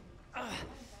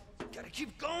 Gotta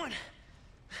keep going.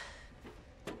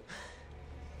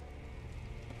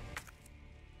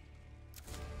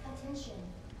 Attention,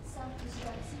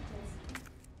 self-destruct sequence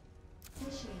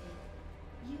initiated.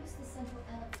 Use the central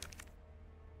elevator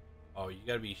Oh, you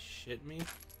gotta be shitting me?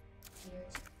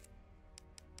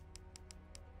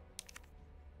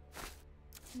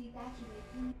 to evacuate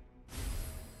immediately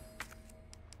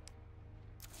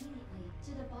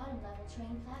to the bottom level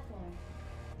train platform.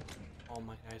 Oh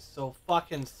my god, it's so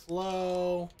fucking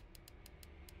slow.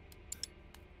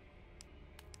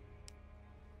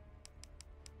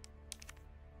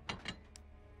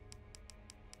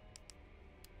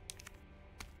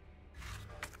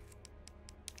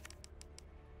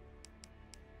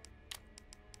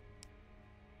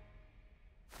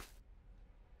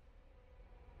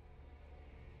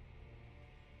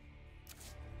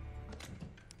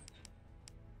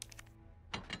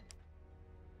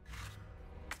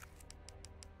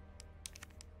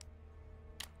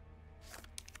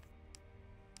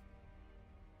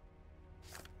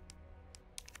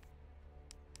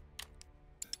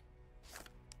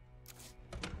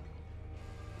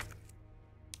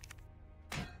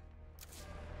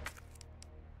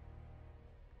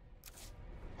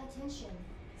 Attention,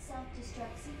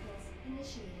 self-destruct sequence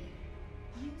initiated.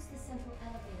 Use the central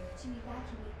elevator to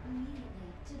evacuate immediately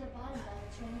to the bottom level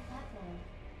train platform.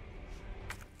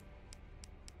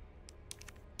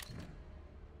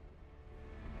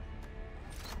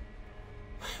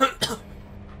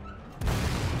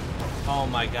 Oh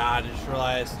my god, I just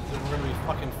realized we're gonna be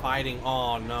fucking fighting.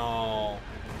 Oh no.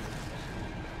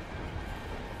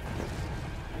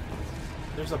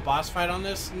 There's a boss fight on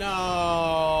this? No!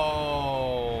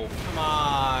 Come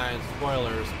on!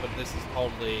 Spoilers, but this is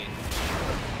totally...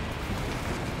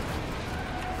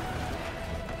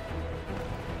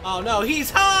 Oh no,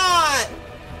 he's hot!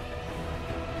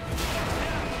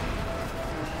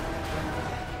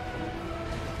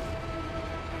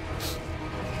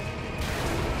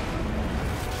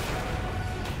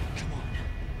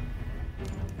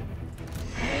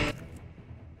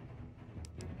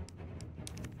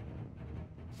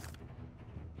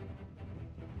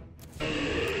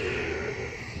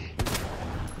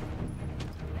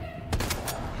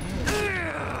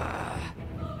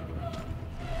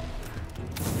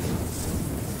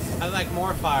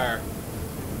 more fire.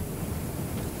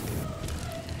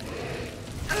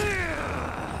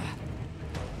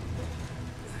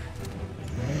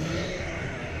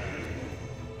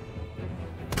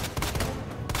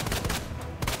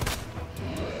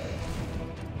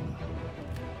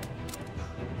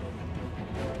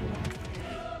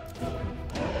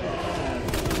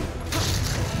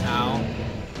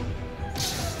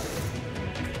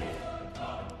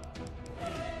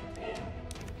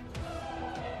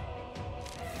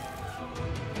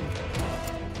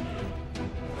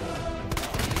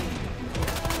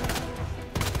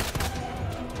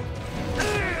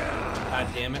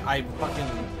 Damn it, I fucking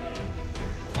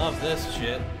love this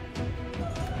shit.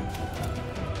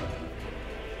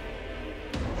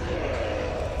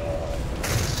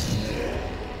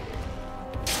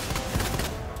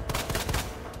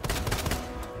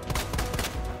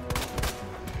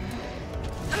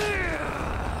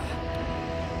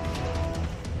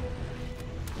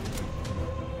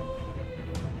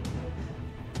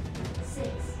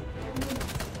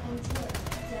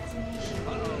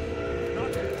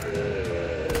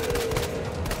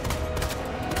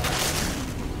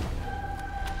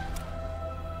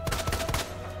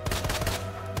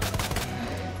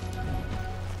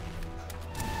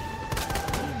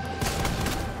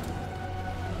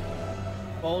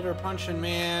 Boulder punching,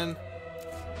 man.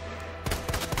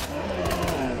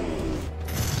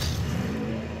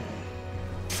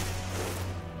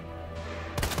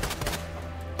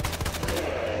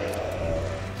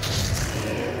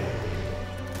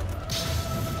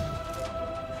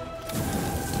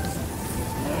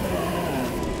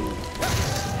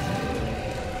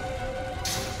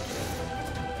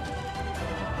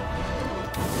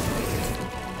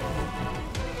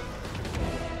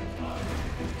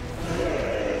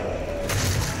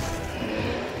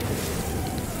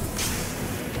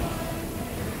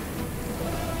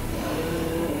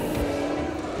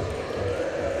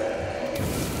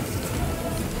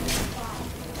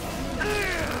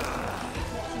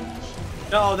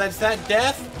 No, that's that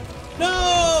death?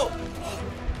 No!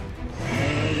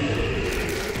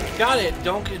 Got it.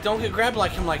 Don't get grabbed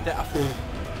like him like that.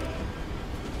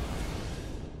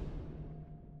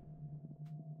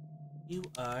 You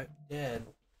are dead.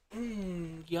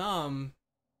 Yum.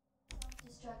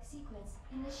 Destruct sequence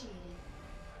initiated.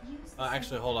 Use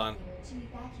Actually, hold on. to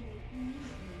evacuate immediately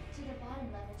to the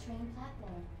bottom level train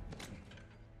platform.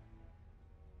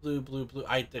 Blue.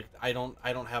 I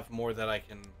don't have more that I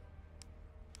can.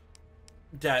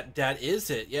 That is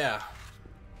it, yeah.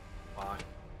 Fuck.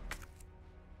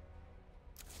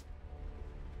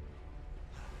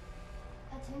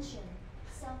 Attention.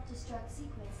 Self-destruct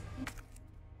sequence.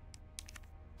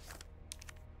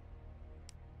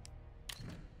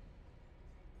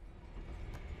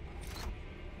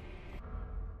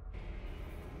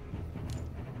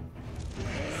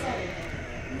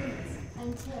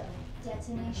 Until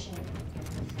detonation.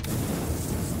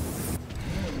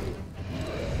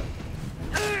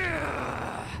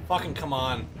 Fucking come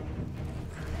on.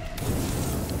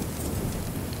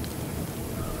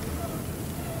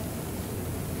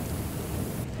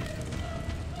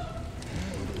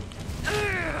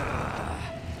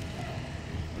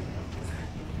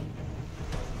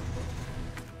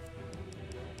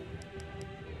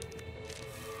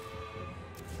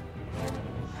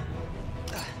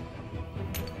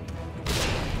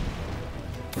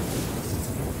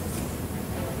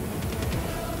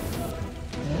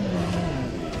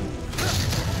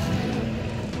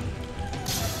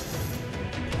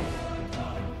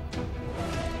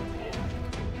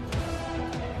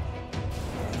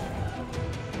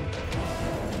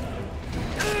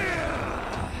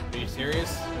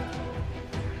 Serious?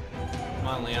 Come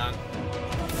on, Leon.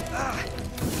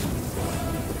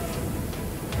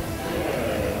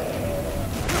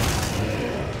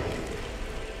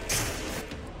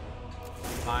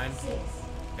 Fine.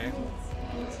 Okay.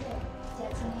 Until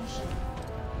detonation.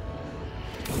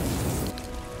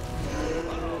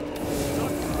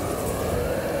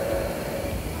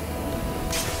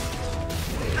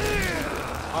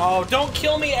 Oh, don't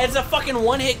kill me as a fucking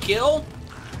one-hit kill?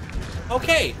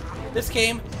 Okay. This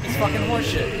game is fucking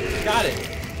horseshit. Got it.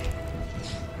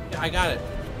 I got it.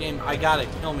 Game, I got it.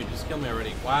 Kill me. Just kill me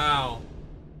already. Wow.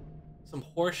 Some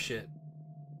horseshit.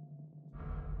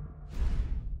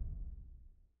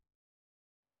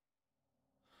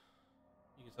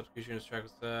 You can substitute your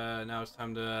instructions. Now it's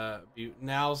time to be.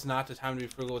 Now's not the time to be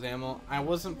frugal with ammo. I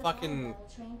wasn't fucking.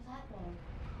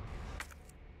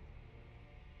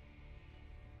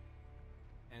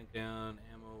 Handgun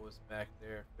ammo was back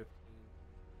there. 15.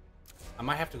 I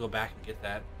might have to go back and get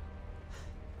that.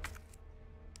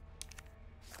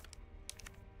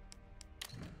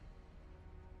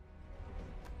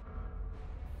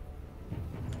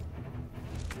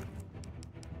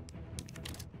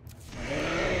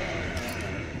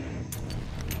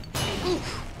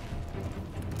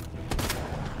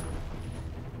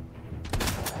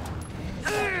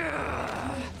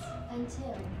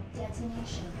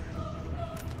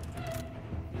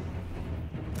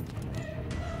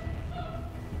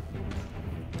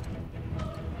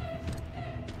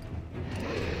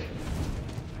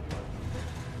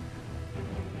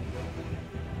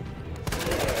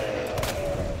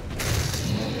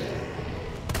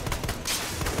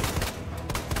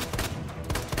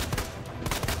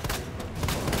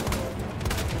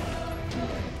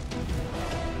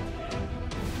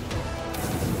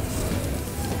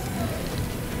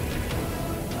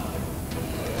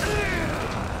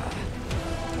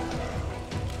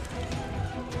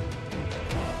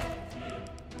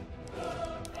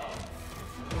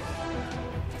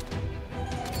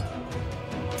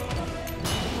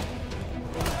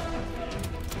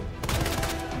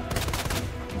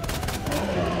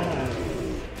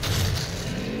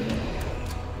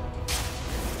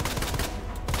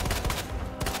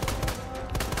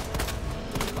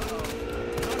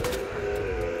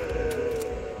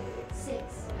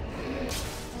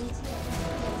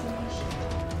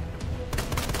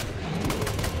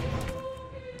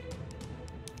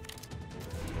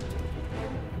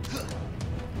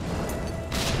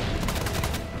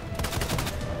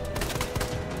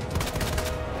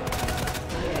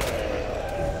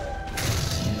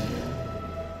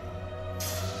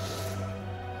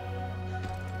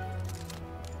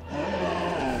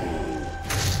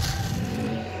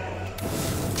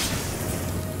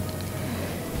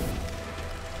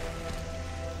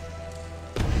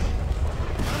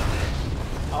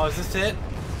 Oh, is this it?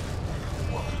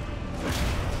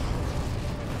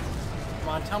 Come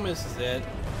on, tell me this is it.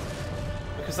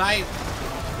 Because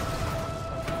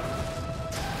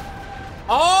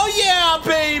oh yeah,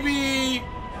 baby!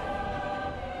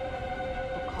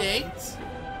 Thanks.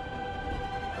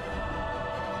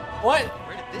 What?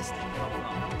 Where did this thing come from?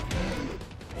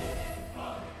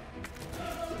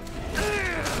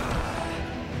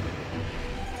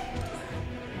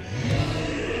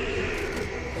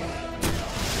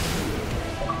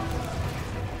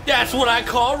 That's what I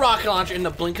call a rocket launcher in the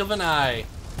blink of an eye.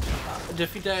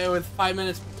 Defeat that with 5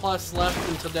 minutes plus left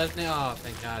until detonate. Oh,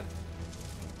 thank God.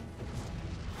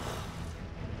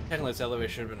 Technically, this elevator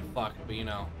should have been fucked, but you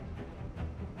know.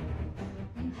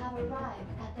 You have arrived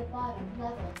at the bottom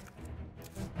level.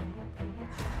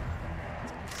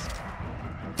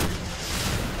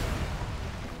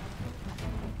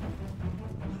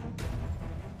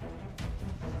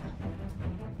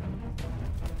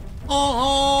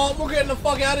 We're getting the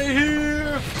fuck out of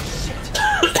here!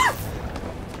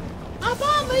 I'm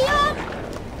on, Leon!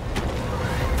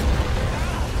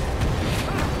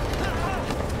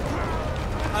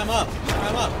 I'm up.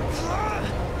 I'm up.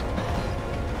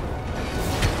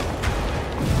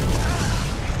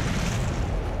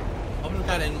 Hope we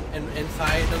got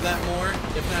inside of that more.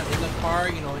 If not in the car,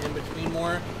 you know, in between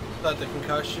more. So that the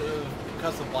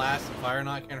concussive blast and fire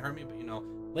not can't hurt me, but you know,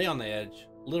 lay on the edge.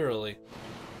 Literally.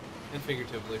 And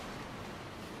figuratively.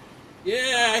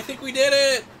 Yeah, I think we did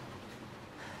it!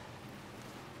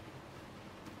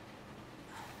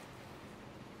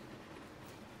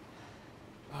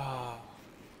 Oh.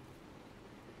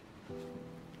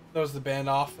 Throws the band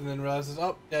off and then realizes,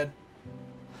 oh, dead.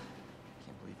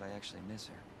 Can't believe I actually miss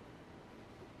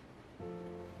her.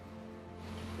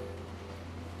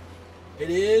 It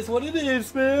is what it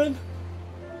is, man.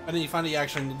 And then you find out you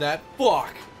actually did that.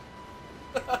 Fuck!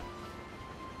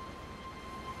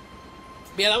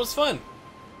 Yeah, that was fun.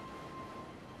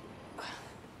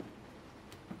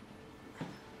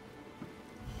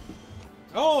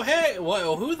 Oh, hey!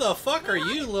 Well, who the fuck are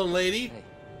you, little lady? Hey.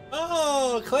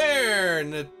 Oh, Claire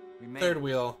in the Remake. third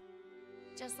wheel.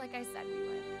 Just like I said we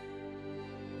would.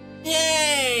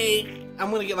 Yay!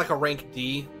 I'm gonna get like a rank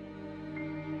D.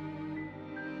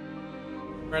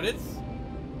 Credits.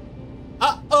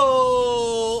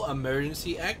 Uh-oh!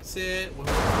 Emergency exit. What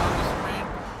was on the screen?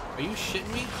 Are you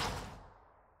shitting me?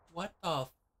 What the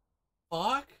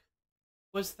fuck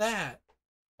was that?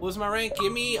 What was my rank?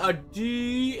 Give me a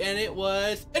D, and it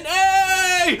was an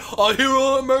A! A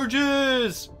hero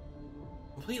emerges!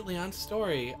 Completely on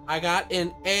story. I got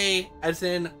an A, as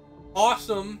in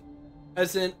awesome,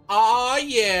 as in aw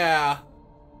yeah.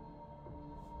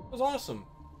 It was awesome.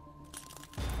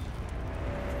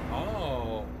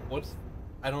 Oh, what's?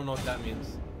 I don't know what that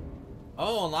means.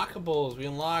 Oh, unlockables. We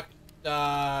unlocked.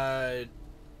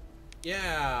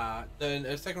 Yeah,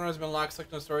 the second run has been unlocked.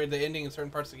 Selecting a story, the ending in certain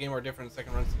parts of the game are different in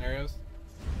second run scenarios.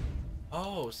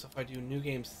 Oh, so if I do new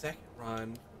game second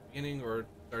run, beginning or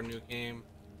start a new game,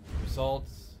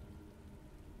 results.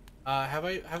 I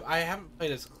haven't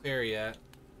played as Claire yet.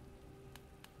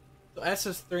 So S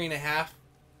is 3.5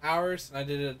 hours, and I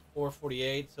did it at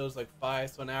 4:48, so it was like 5,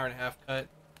 so an hour and a half cut.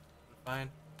 Fine.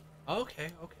 Okay.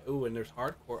 Ooh, and there's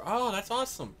hardcore. Oh, that's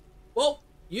awesome. Well,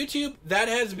 YouTube, that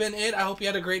has been it. I hope you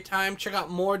had a great time. Check out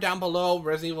more down below.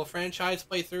 Resident Evil franchise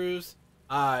playthroughs,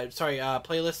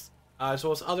 playlists, as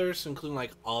well as others, including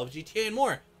like all of GTA and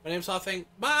more. My name's SlothFang.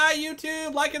 Bye,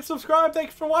 YouTube. Like and subscribe.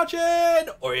 Thanks for watching,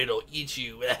 or it'll eat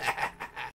you.